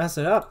 they didn't mess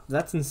it up.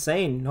 That's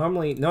insane.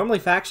 Normally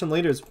faction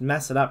leaders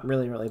mess it up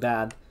really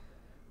bad.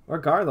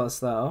 Regardless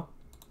though.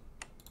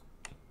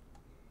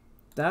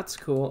 That's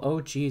cool.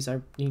 Oh geez,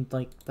 I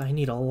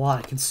need a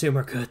lot of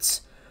consumer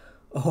goods.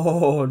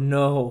 Oh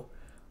no.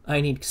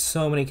 I need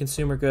so many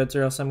consumer goods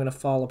or else I'm gonna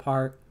fall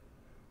apart.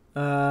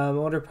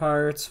 Motor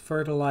parts,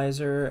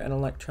 fertilizer, and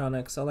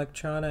electronics.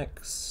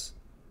 Electronics.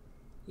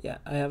 Yeah,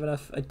 I have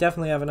enough. I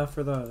definitely have enough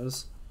for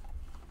those.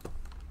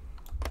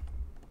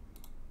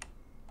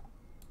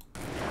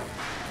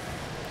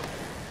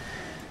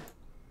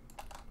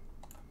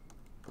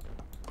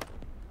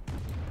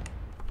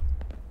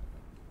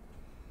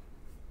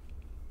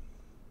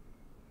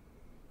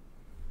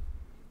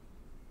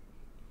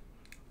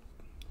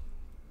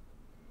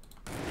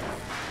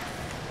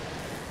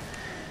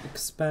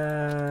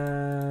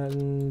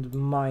 Expand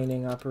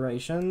mining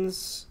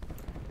operations,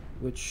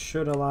 which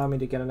should allow me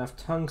to get enough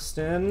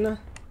tungsten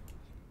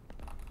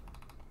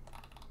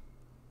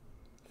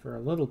for a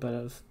little bit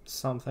of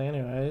something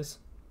anyways.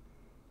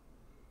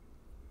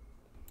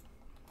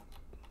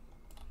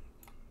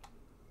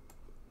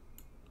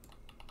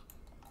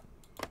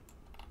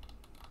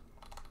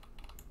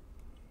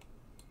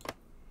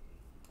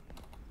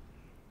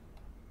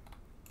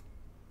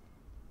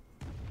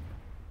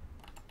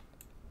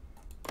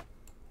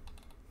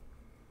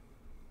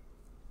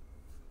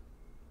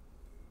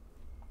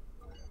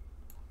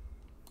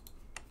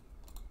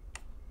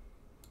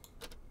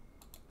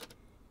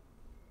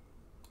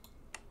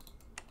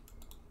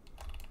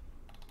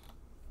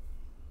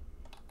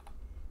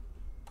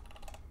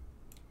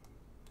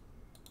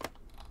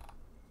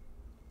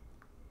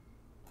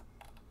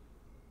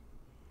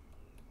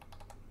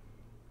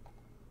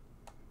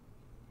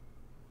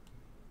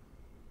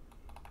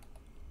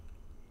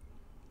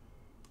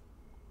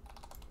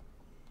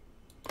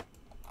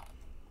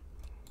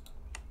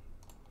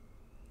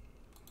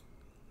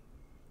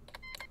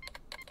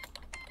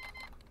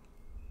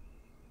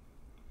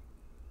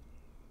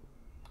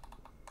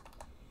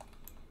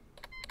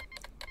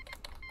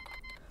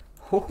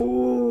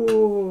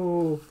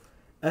 Ho-ho!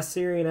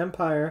 Assyrian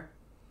Empire.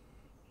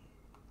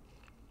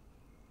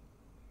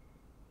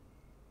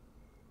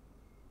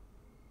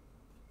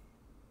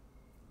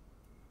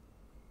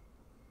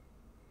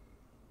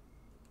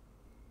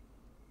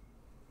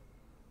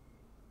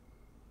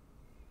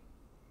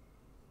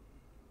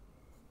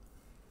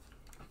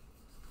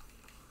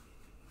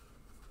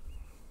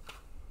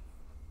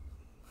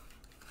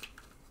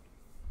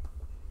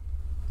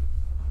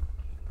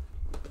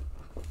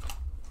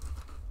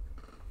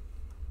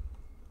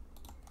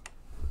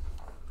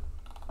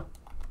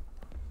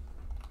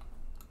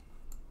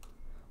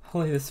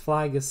 Holy, this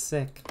flag is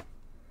sick.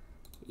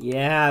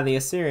 Yeah, the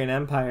Assyrian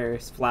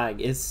Empire's flag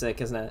is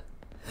sick, isn't it?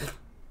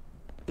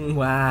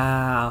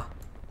 Wow.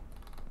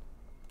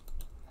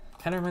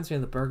 Kind of reminds me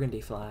of the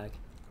Burgundy flag.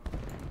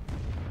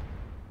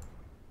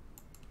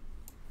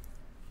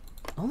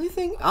 Only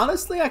thing,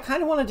 honestly, I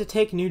kind of wanted to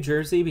take New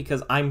Jersey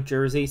because I'm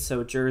Jersey,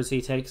 so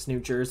Jersey takes New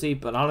Jersey.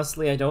 But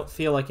honestly, I don't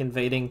feel like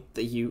invading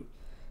the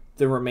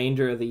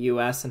remainder of the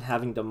U.S. and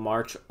having to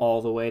march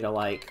all the way to,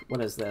 like,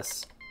 what is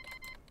this?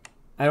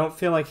 I don't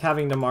feel like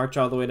having to march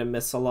all the way to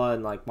Missoula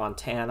and, like,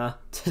 Montana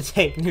to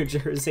take New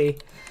Jersey.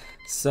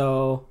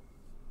 So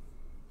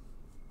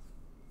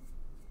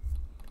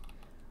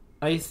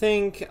I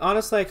think,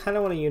 honestly, I kind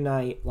of want to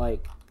unite,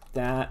 like,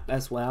 that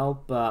as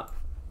well, but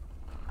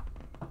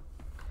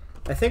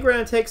I think we're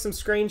going to take some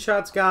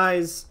screenshots,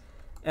 guys,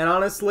 and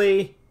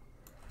honestly,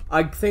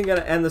 I think I'm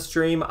going to end the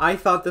stream. I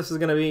thought this was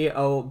going to be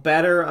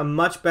a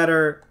much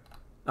better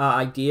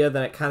idea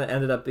than it kind of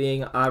ended up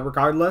being.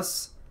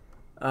 Regardless,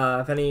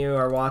 if any of you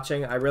are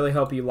watching, I really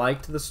hope you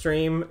liked the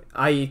stream.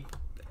 I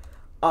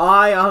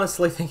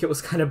honestly think it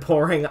was kind of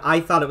boring.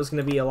 I thought it was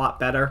going to be a lot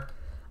better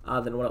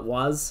than what it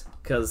was,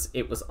 because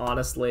it was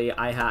honestly,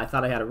 I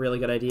thought I had a really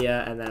good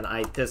idea, and then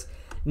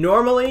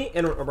normally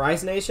in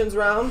Rise Nations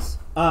rounds,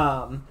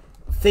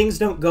 things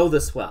don't go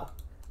this well,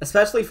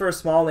 especially for a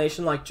small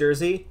nation like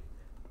Jersey.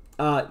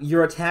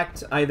 You're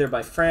attacked either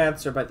by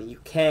France or by the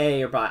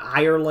UK or by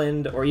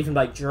Ireland or even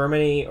by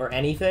Germany or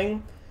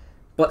anything,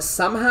 but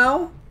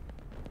somehow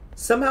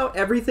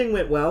everything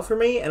went well for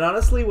me, and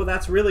honestly, well,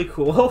 that's really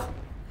cool.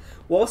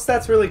 Whilst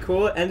that's really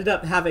cool, it ended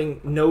up having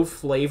no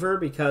flavor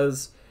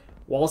because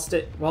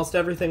whilst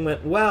everything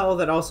went well,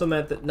 that also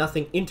meant that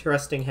nothing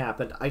interesting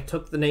happened. I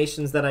took the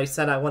nations that I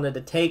said I wanted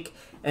to take,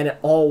 and it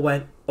all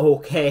went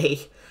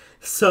okay.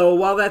 So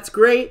while that's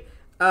great,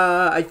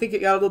 I think it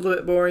got a little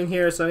bit boring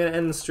here, so I'm going to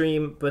end the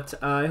stream, but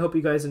I hope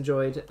you guys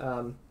enjoyed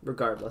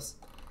regardless.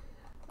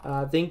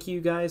 Thank you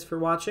guys for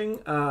watching,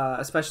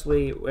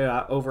 especially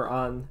over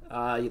on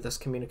this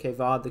Communique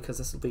VOD, because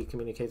this will be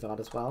Communique VOD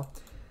as well.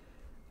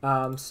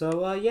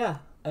 Yeah,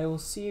 I will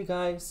see you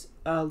guys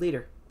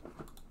later.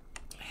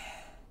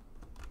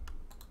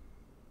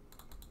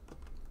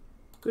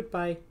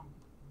 Goodbye.